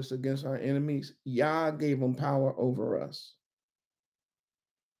powerless against our enemies. Yah gave them power over us.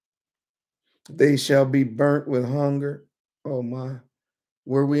 They shall be burnt with hunger. Oh my.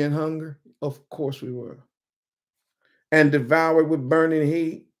 Were we in hunger? Of course we were. And devoured with burning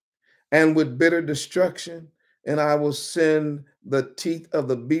heat and with bitter destruction. And I will send the teeth of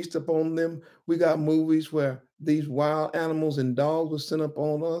the beast upon them. We got movies where these wild animals and dogs were sent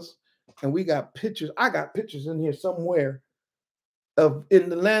upon us. And we got pictures. I got pictures in here somewhere of in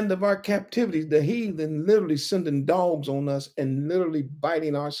the land of our captivity, the heathen literally sending dogs on us and literally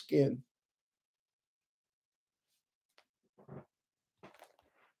biting our skin.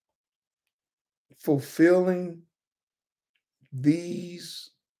 Fulfilling these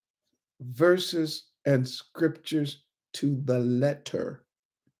verses and scriptures to the letter.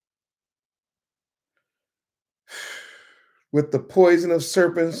 With the poison of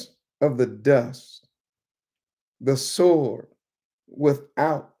serpents of the dust, the sword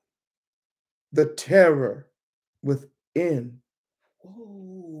without, the terror within.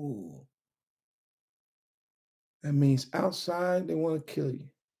 Whoa. That means outside they want to kill you.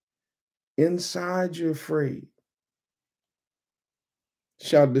 Inside you're afraid.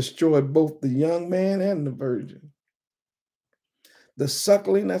 Shall destroy both the young man and the virgin. The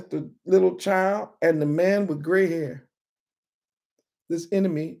suckling, that's the little child, and the man with gray hair. This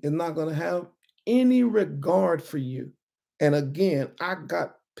enemy is not going to have any regard for you. And again, I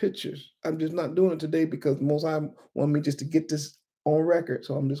got pictures. I'm just not doing it today because most I want me just to get this on record.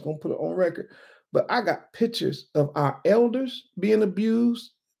 So I'm just going to put it on record. But I got pictures of our elders being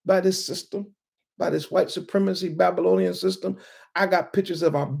abused by this system, by this white supremacy Babylonian system. I got pictures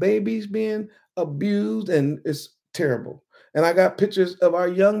of our babies being abused, and it's terrible. And I got pictures of our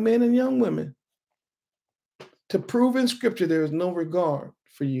young men and young women to prove in scripture there is no regard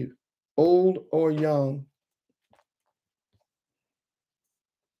for you, old or young.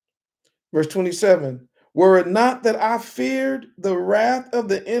 Verse 27, were it not that I feared the wrath of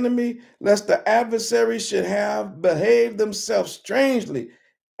the enemy, lest the adversaries should have behaved themselves strangely.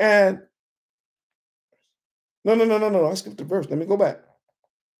 And no, I skipped the verse. Let me go back.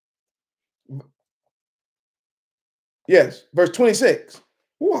 Yes, verse 26.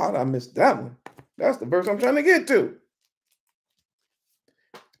 Ooh, how did I miss that one? That's the verse I'm trying to get to.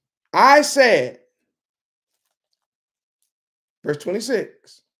 I said, verse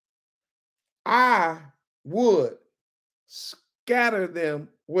 26, I would scatter them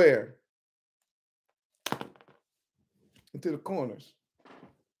where? Into the corners.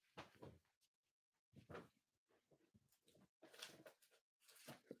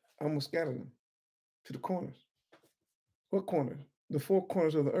 I'm going to scatter them to the corners. What corners? The four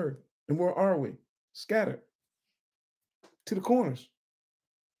corners of the earth. And where are we? Scattered to the corners.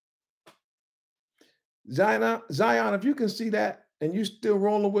 Zion, if you can see that and you still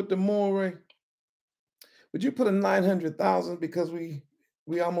rolling with the moray, would you put a 900,000 because we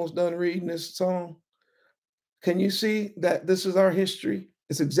almost done reading this song? Can you see that this is our history?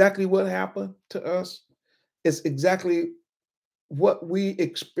 It's exactly what happened to us. It's exactly what we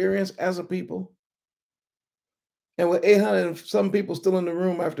experience as a people. And with 800 and some people still in the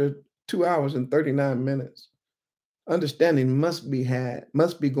room after 2 hours and 39 minutes, understanding must be had,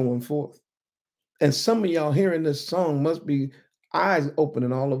 must be going forth. And some of y'all hearing this song must be eyes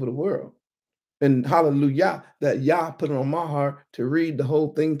opening all over the world. And hallelujah, that Yah put it on my heart to read the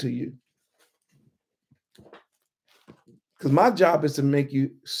whole thing to you. Because my job is to make you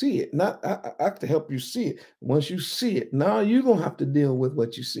see it, not I have to help you see it. Once you see it, now you're going to have to deal with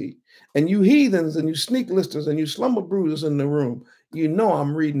what you see. And you heathens and you sneak listers and you slumber bruisers in the room, you know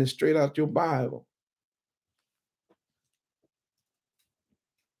I'm reading it straight out your Bible.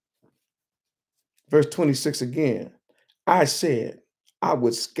 Verse 26 again, I said, I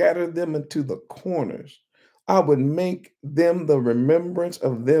would scatter them into the corners. I would make them the remembrance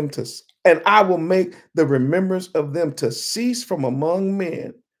of them to, and I will make the remembrance of them to cease from among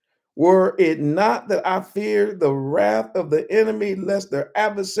men. Were it not that I fear the wrath of the enemy, lest their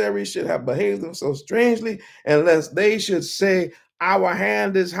adversaries should have behaved themselves strangely, and lest they should say, our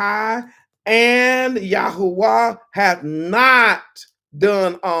hand is high, and Yahuwah hath not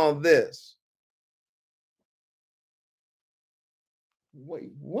done all this.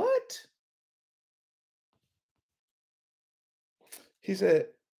 Wait, what? He said,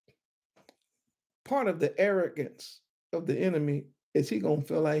 part of the arrogance of the enemy is he going to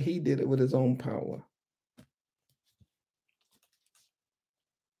feel like he did it with his own power.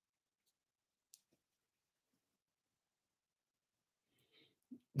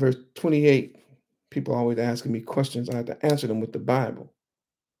 Verse 28, people always asking me questions. I have to answer them with the Bible.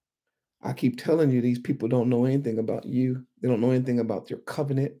 I keep telling you, these people don't know anything about you. They don't know anything about your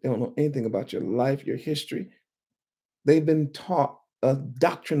covenant. They don't know anything about your life, your history. They've been taught a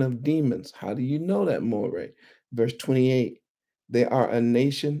doctrine of demons. How do you know that, Moray? Verse 28, They are a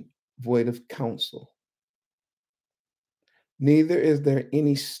nation void of counsel. Neither is there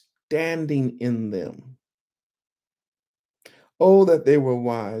any standing in them. Oh, that they were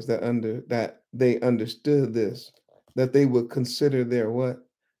wise, that they understood this, that they would consider their what?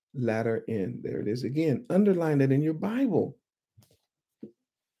 Latter end. There it is again. Underline it in your Bible.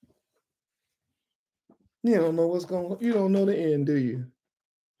 You don't know what's going on. You don't know the end, do you?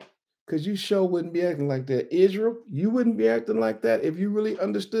 Because you sure wouldn't be acting like that. Israel, you wouldn't be acting like that if you really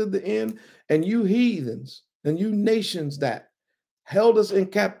understood the end. And you heathens and you nations that held us in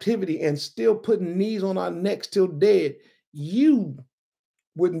captivity and still putting knees on our necks till dead, you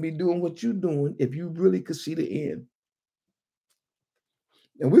wouldn't be doing what you're doing if you really could see the end.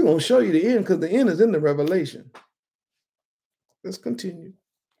 And we're going to show you the end because the end is in the Revelation. Let's continue.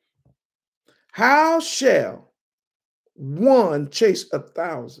 How shall one chase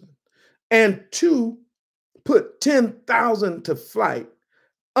 1,000 and two put 10,000 to flight,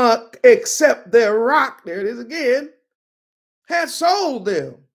 except their rock, there it is again, had sold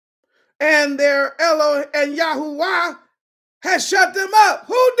them, and their Elohim and Yahuwah has shut them up?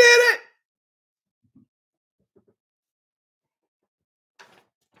 Who did it?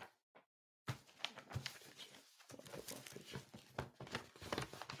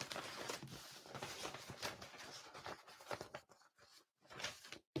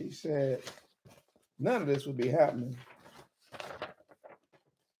 He said, none of this would be happening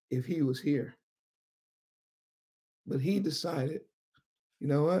if he was here. But he decided, you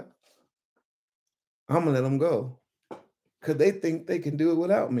know what? I'm going to let them go because they think they can do it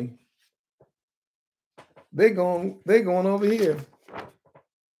without me. They're going over here.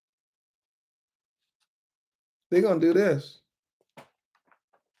 They're going to do this.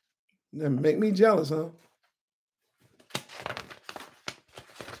 Then make me jealous, huh?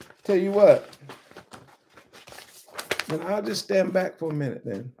 Tell you what. And I'll just stand back for a minute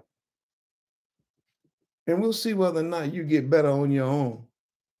then. And we'll see whether or not you get better on your own.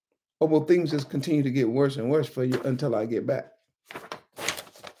 Or will things just continue to get worse and worse for you until I get back?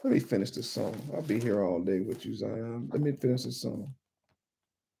 Let me finish this song. I'll be here all day with you, Zion. Let me finish this song.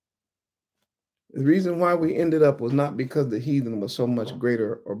 The reason why we ended up was not because the heathen was so much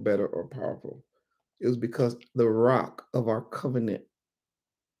greater or better or powerful. It was because the rock of our covenant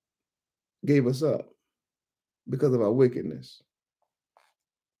gave us up because of our wickedness.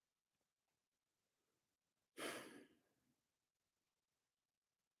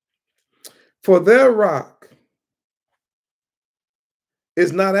 For their rock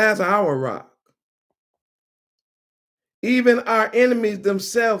is not as our rock, even our enemies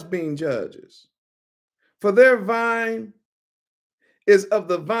themselves being judges. For their vine is of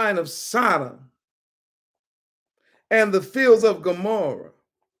the vine of Sodom and the fields of Gomorrah.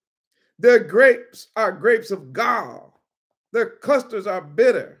 Their grapes are grapes of gall. Their clusters are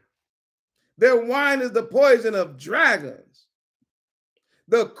bitter. Their wine is the poison of dragons,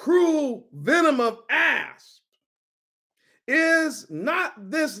 the cruel venom of asps. Is not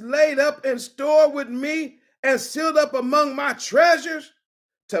this laid up in store with me and sealed up among my treasures?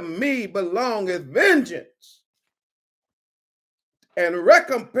 To me belongeth vengeance and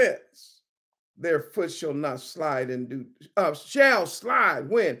recompense. Their foot shall not slide shall slide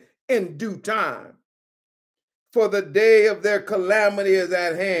when in due time. For the day of their calamity is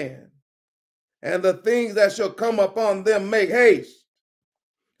at hand, and the things that shall come upon them make haste.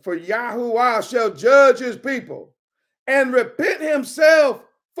 For Yahuwah shall judge his people and repent himself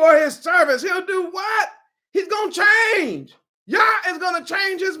for his service. He'll do what? He's going to change. Yah is going to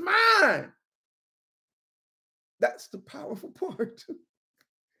change his mind. That's the powerful part.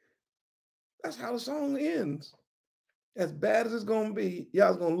 That's how the song ends. As bad as it's going to be,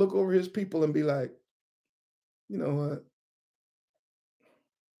 Yah's going to look over his people and be like, you know what?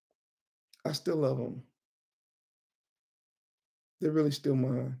 I still love them. They're really still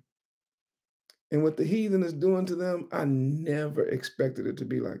mine. And what the heathen is doing to them, I never expected it to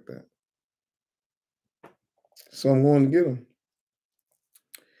be like that. So I'm going to get them.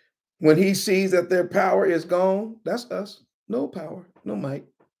 When he sees that their power is gone, that's us. No power, no might,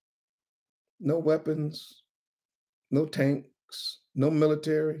 no weapons, no tanks, no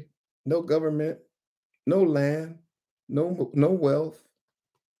military, no government, no land, no wealth,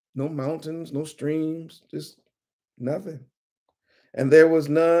 no mountains, no streams, just nothing. And there was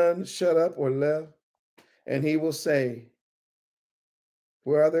none shut up or left. And he will say,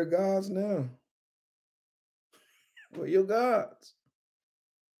 where are their gods now? Where are your gods?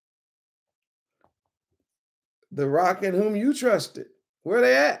 The rock in whom you trusted, where are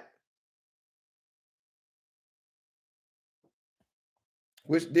they at?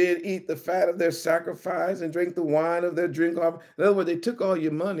 which did eat the fat of their sacrifice and drink the wine of their drink offering. In other words, they took all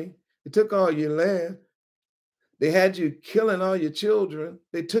your money, they took all your land, they had you killing all your children,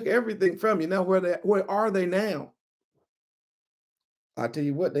 they took everything from you. Now, where are they now? I tell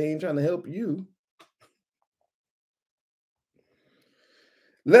you what, they ain't trying to help you.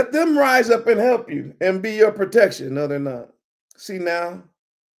 Let them rise up and help you and be your protection. No, they're not. See now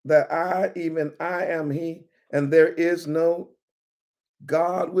that I, even I am he, and there is no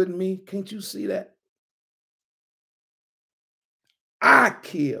God with me. Can't you see that? I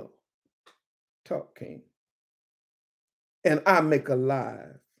kill, talk king, and I make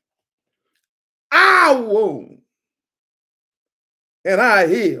alive. I wound, and I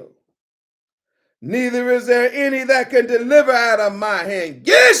heal. Neither is there any that can deliver out of my hand.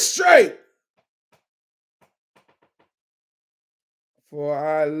 Get straight. For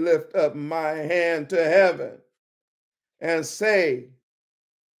I lift up my hand to heaven and say,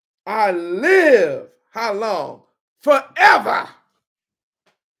 I live, how long? Forever.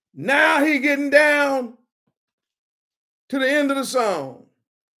 Now he getting down to the end of the song.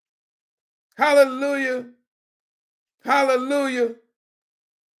 Hallelujah, hallelujah,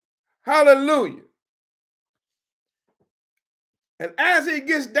 hallelujah. And as he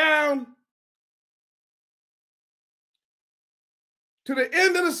gets down to the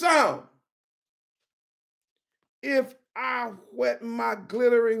end of the song, if I whet my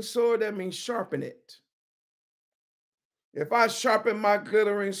glittering sword, that means sharpen it. If I sharpen my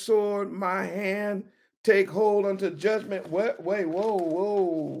glittering sword, my hand take hold unto judgment. What? Wait,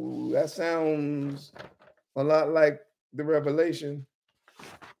 whoa. That sounds a lot like the Revelation.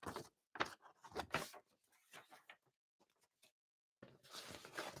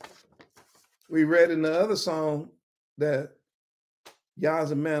 We read in the other song that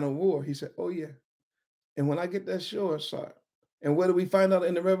Yah's a man of war. He said, oh yeah. And when I get that sword, sir. And what do we find out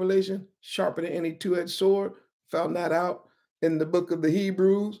in the Revelation? Sharpening any two-edged sword. Found that out in the book of the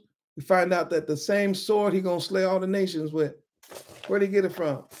Hebrews. We find out that the same sword he gonna slay all the nations with. Where'd he get it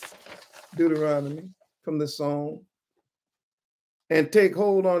from? Deuteronomy, from the song. And take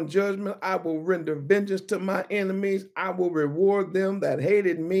hold on judgment. I will render vengeance to my enemies. I will reward them that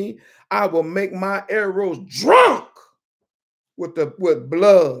hated me. I will make my arrows drunk with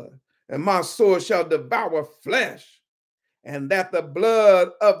blood, and my sword shall devour flesh, and that the blood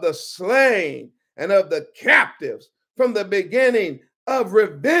of the slain and of the captives from the beginning of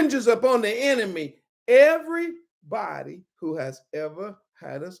revenges upon the enemy, everybody who has ever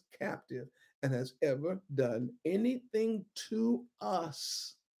had us captive and has ever done anything to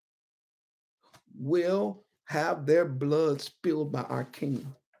us will have their blood spilled by our King.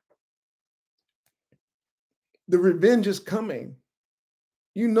 The revenge is coming.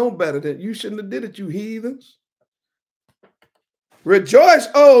 You know better than you shouldn't have did it, you heathens. Rejoice,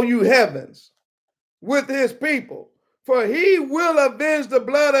 O you heavens, with his people, for he will avenge the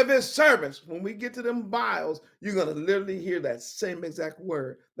blood of his servants. When we get to them vials, you're going to literally hear that same exact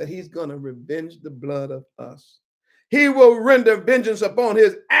word, that he's going to revenge the blood of us. He will render vengeance upon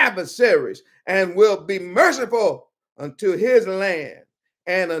his adversaries and will be merciful unto his land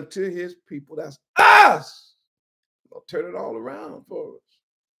and unto his people. That's us. I'll turn it all around for us.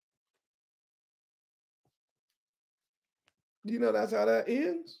 You know that's how that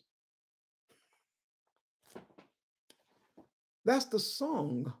ends? That's the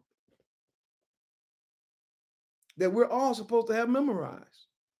song that we're all supposed to have memorized.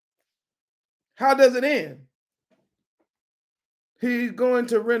 How does it end? He's going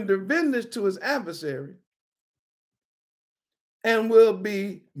to render vengeance to his adversary and will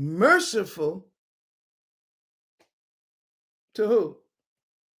be merciful to who?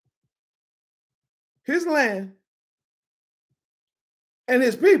 His land and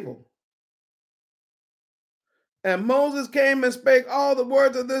his people. And Moses came and spake all the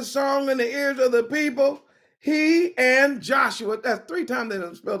words of this song in the ears of the people. He and Joshua, that's 3 times they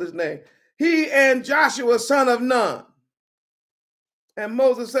done spelled his name. He and Joshua, son of Nun. And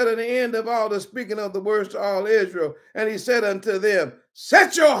Moses said at the end of all the speaking of the words to all Israel, and he said unto them,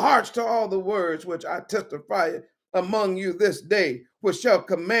 set your hearts to all the words which I testify among you this day, which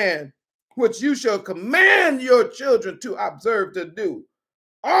you shall command your children to observe to do.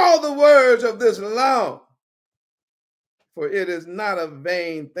 All the words of this law, for it is not a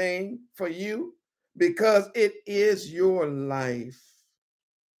vain thing for you, because it is your life.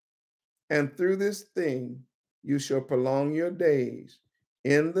 And through this thing you shall prolong your days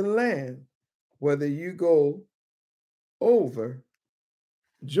in the land, whether you go over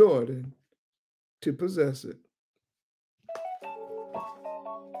Jordan to possess it.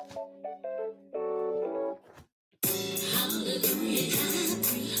 Hallelujah.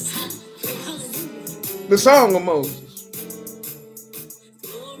 The Song of Moses.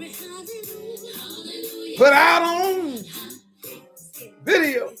 Put out on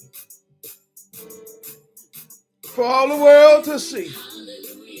video for all the world to see,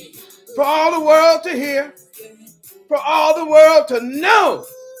 for all the world to hear, for all the world to know.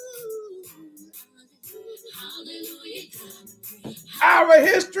 Our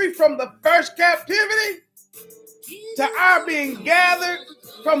history from the first captivity to our being gathered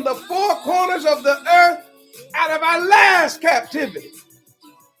from the four corners of the earth out of our last captivity.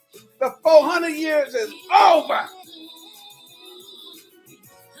 The 400 years is over.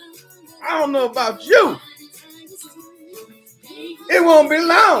 I don't know about you. It won't be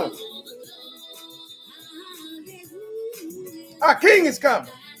long. Our King is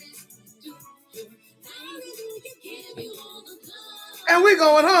coming. And we're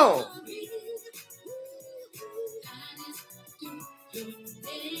going home.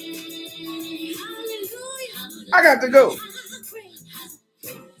 I got to go.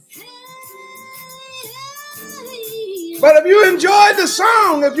 But if you enjoyed the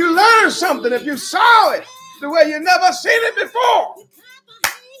song, if you learned something, if you saw it the way you never seen it before,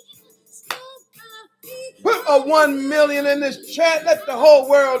 put a 1 million in this chat. Let the whole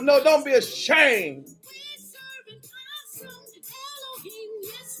world know. Don't be ashamed.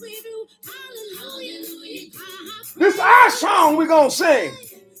 This is our song we're going to sing.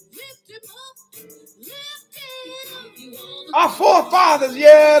 Our forefathers,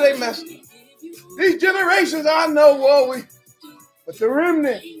 yeah, they messed up. These generations, I know, but the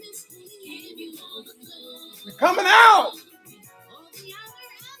remnant, we're coming out.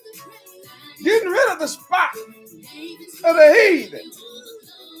 Getting rid of the spot of the heathen,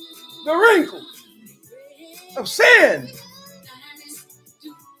 the wrinkle of sin.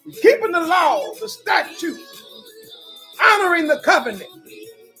 We're keeping the law, the statute, honoring the covenant,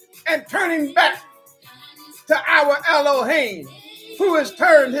 and turning back to our Elohim, who has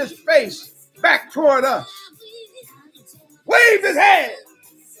turned his face back toward us. Wave his hand.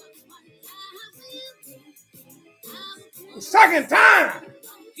 The second time.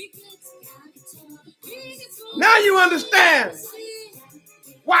 Now you understand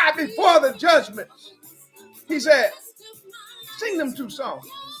why before the judgments, he said, sing them two songs.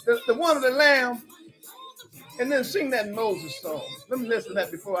 The one of the Lamb, and then sing that Moses song. Let me listen to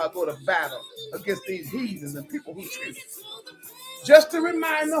that before I go to battle against these heathens and people who treat it. Just to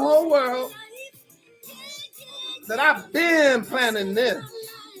remind the whole world that I've been planning this.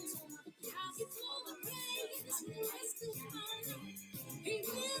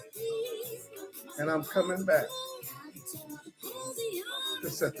 And I'm coming back to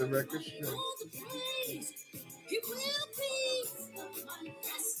set the record straight.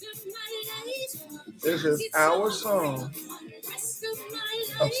 This is our song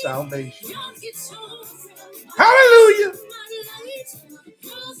of salvation. Hallelujah.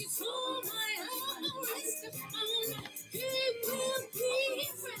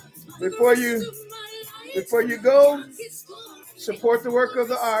 Before you go, support the work of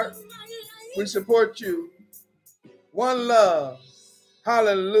the art. We support you. One love.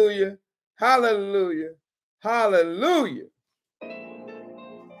 Hallelujah. Hallelujah. Hallelujah.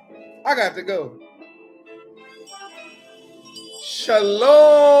 I got to go. Shalom.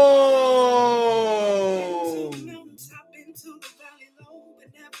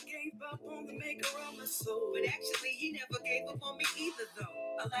 But actually, he never gave up on me either,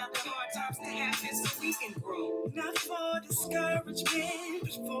 though. Allow the hard times to happen so we can grow. Not for discouragement,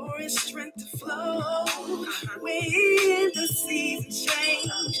 but for his strength to flow. When the seasons change,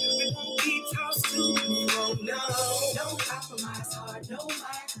 we won't be tossed to and fro. No compromise, hard, no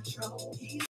mind control.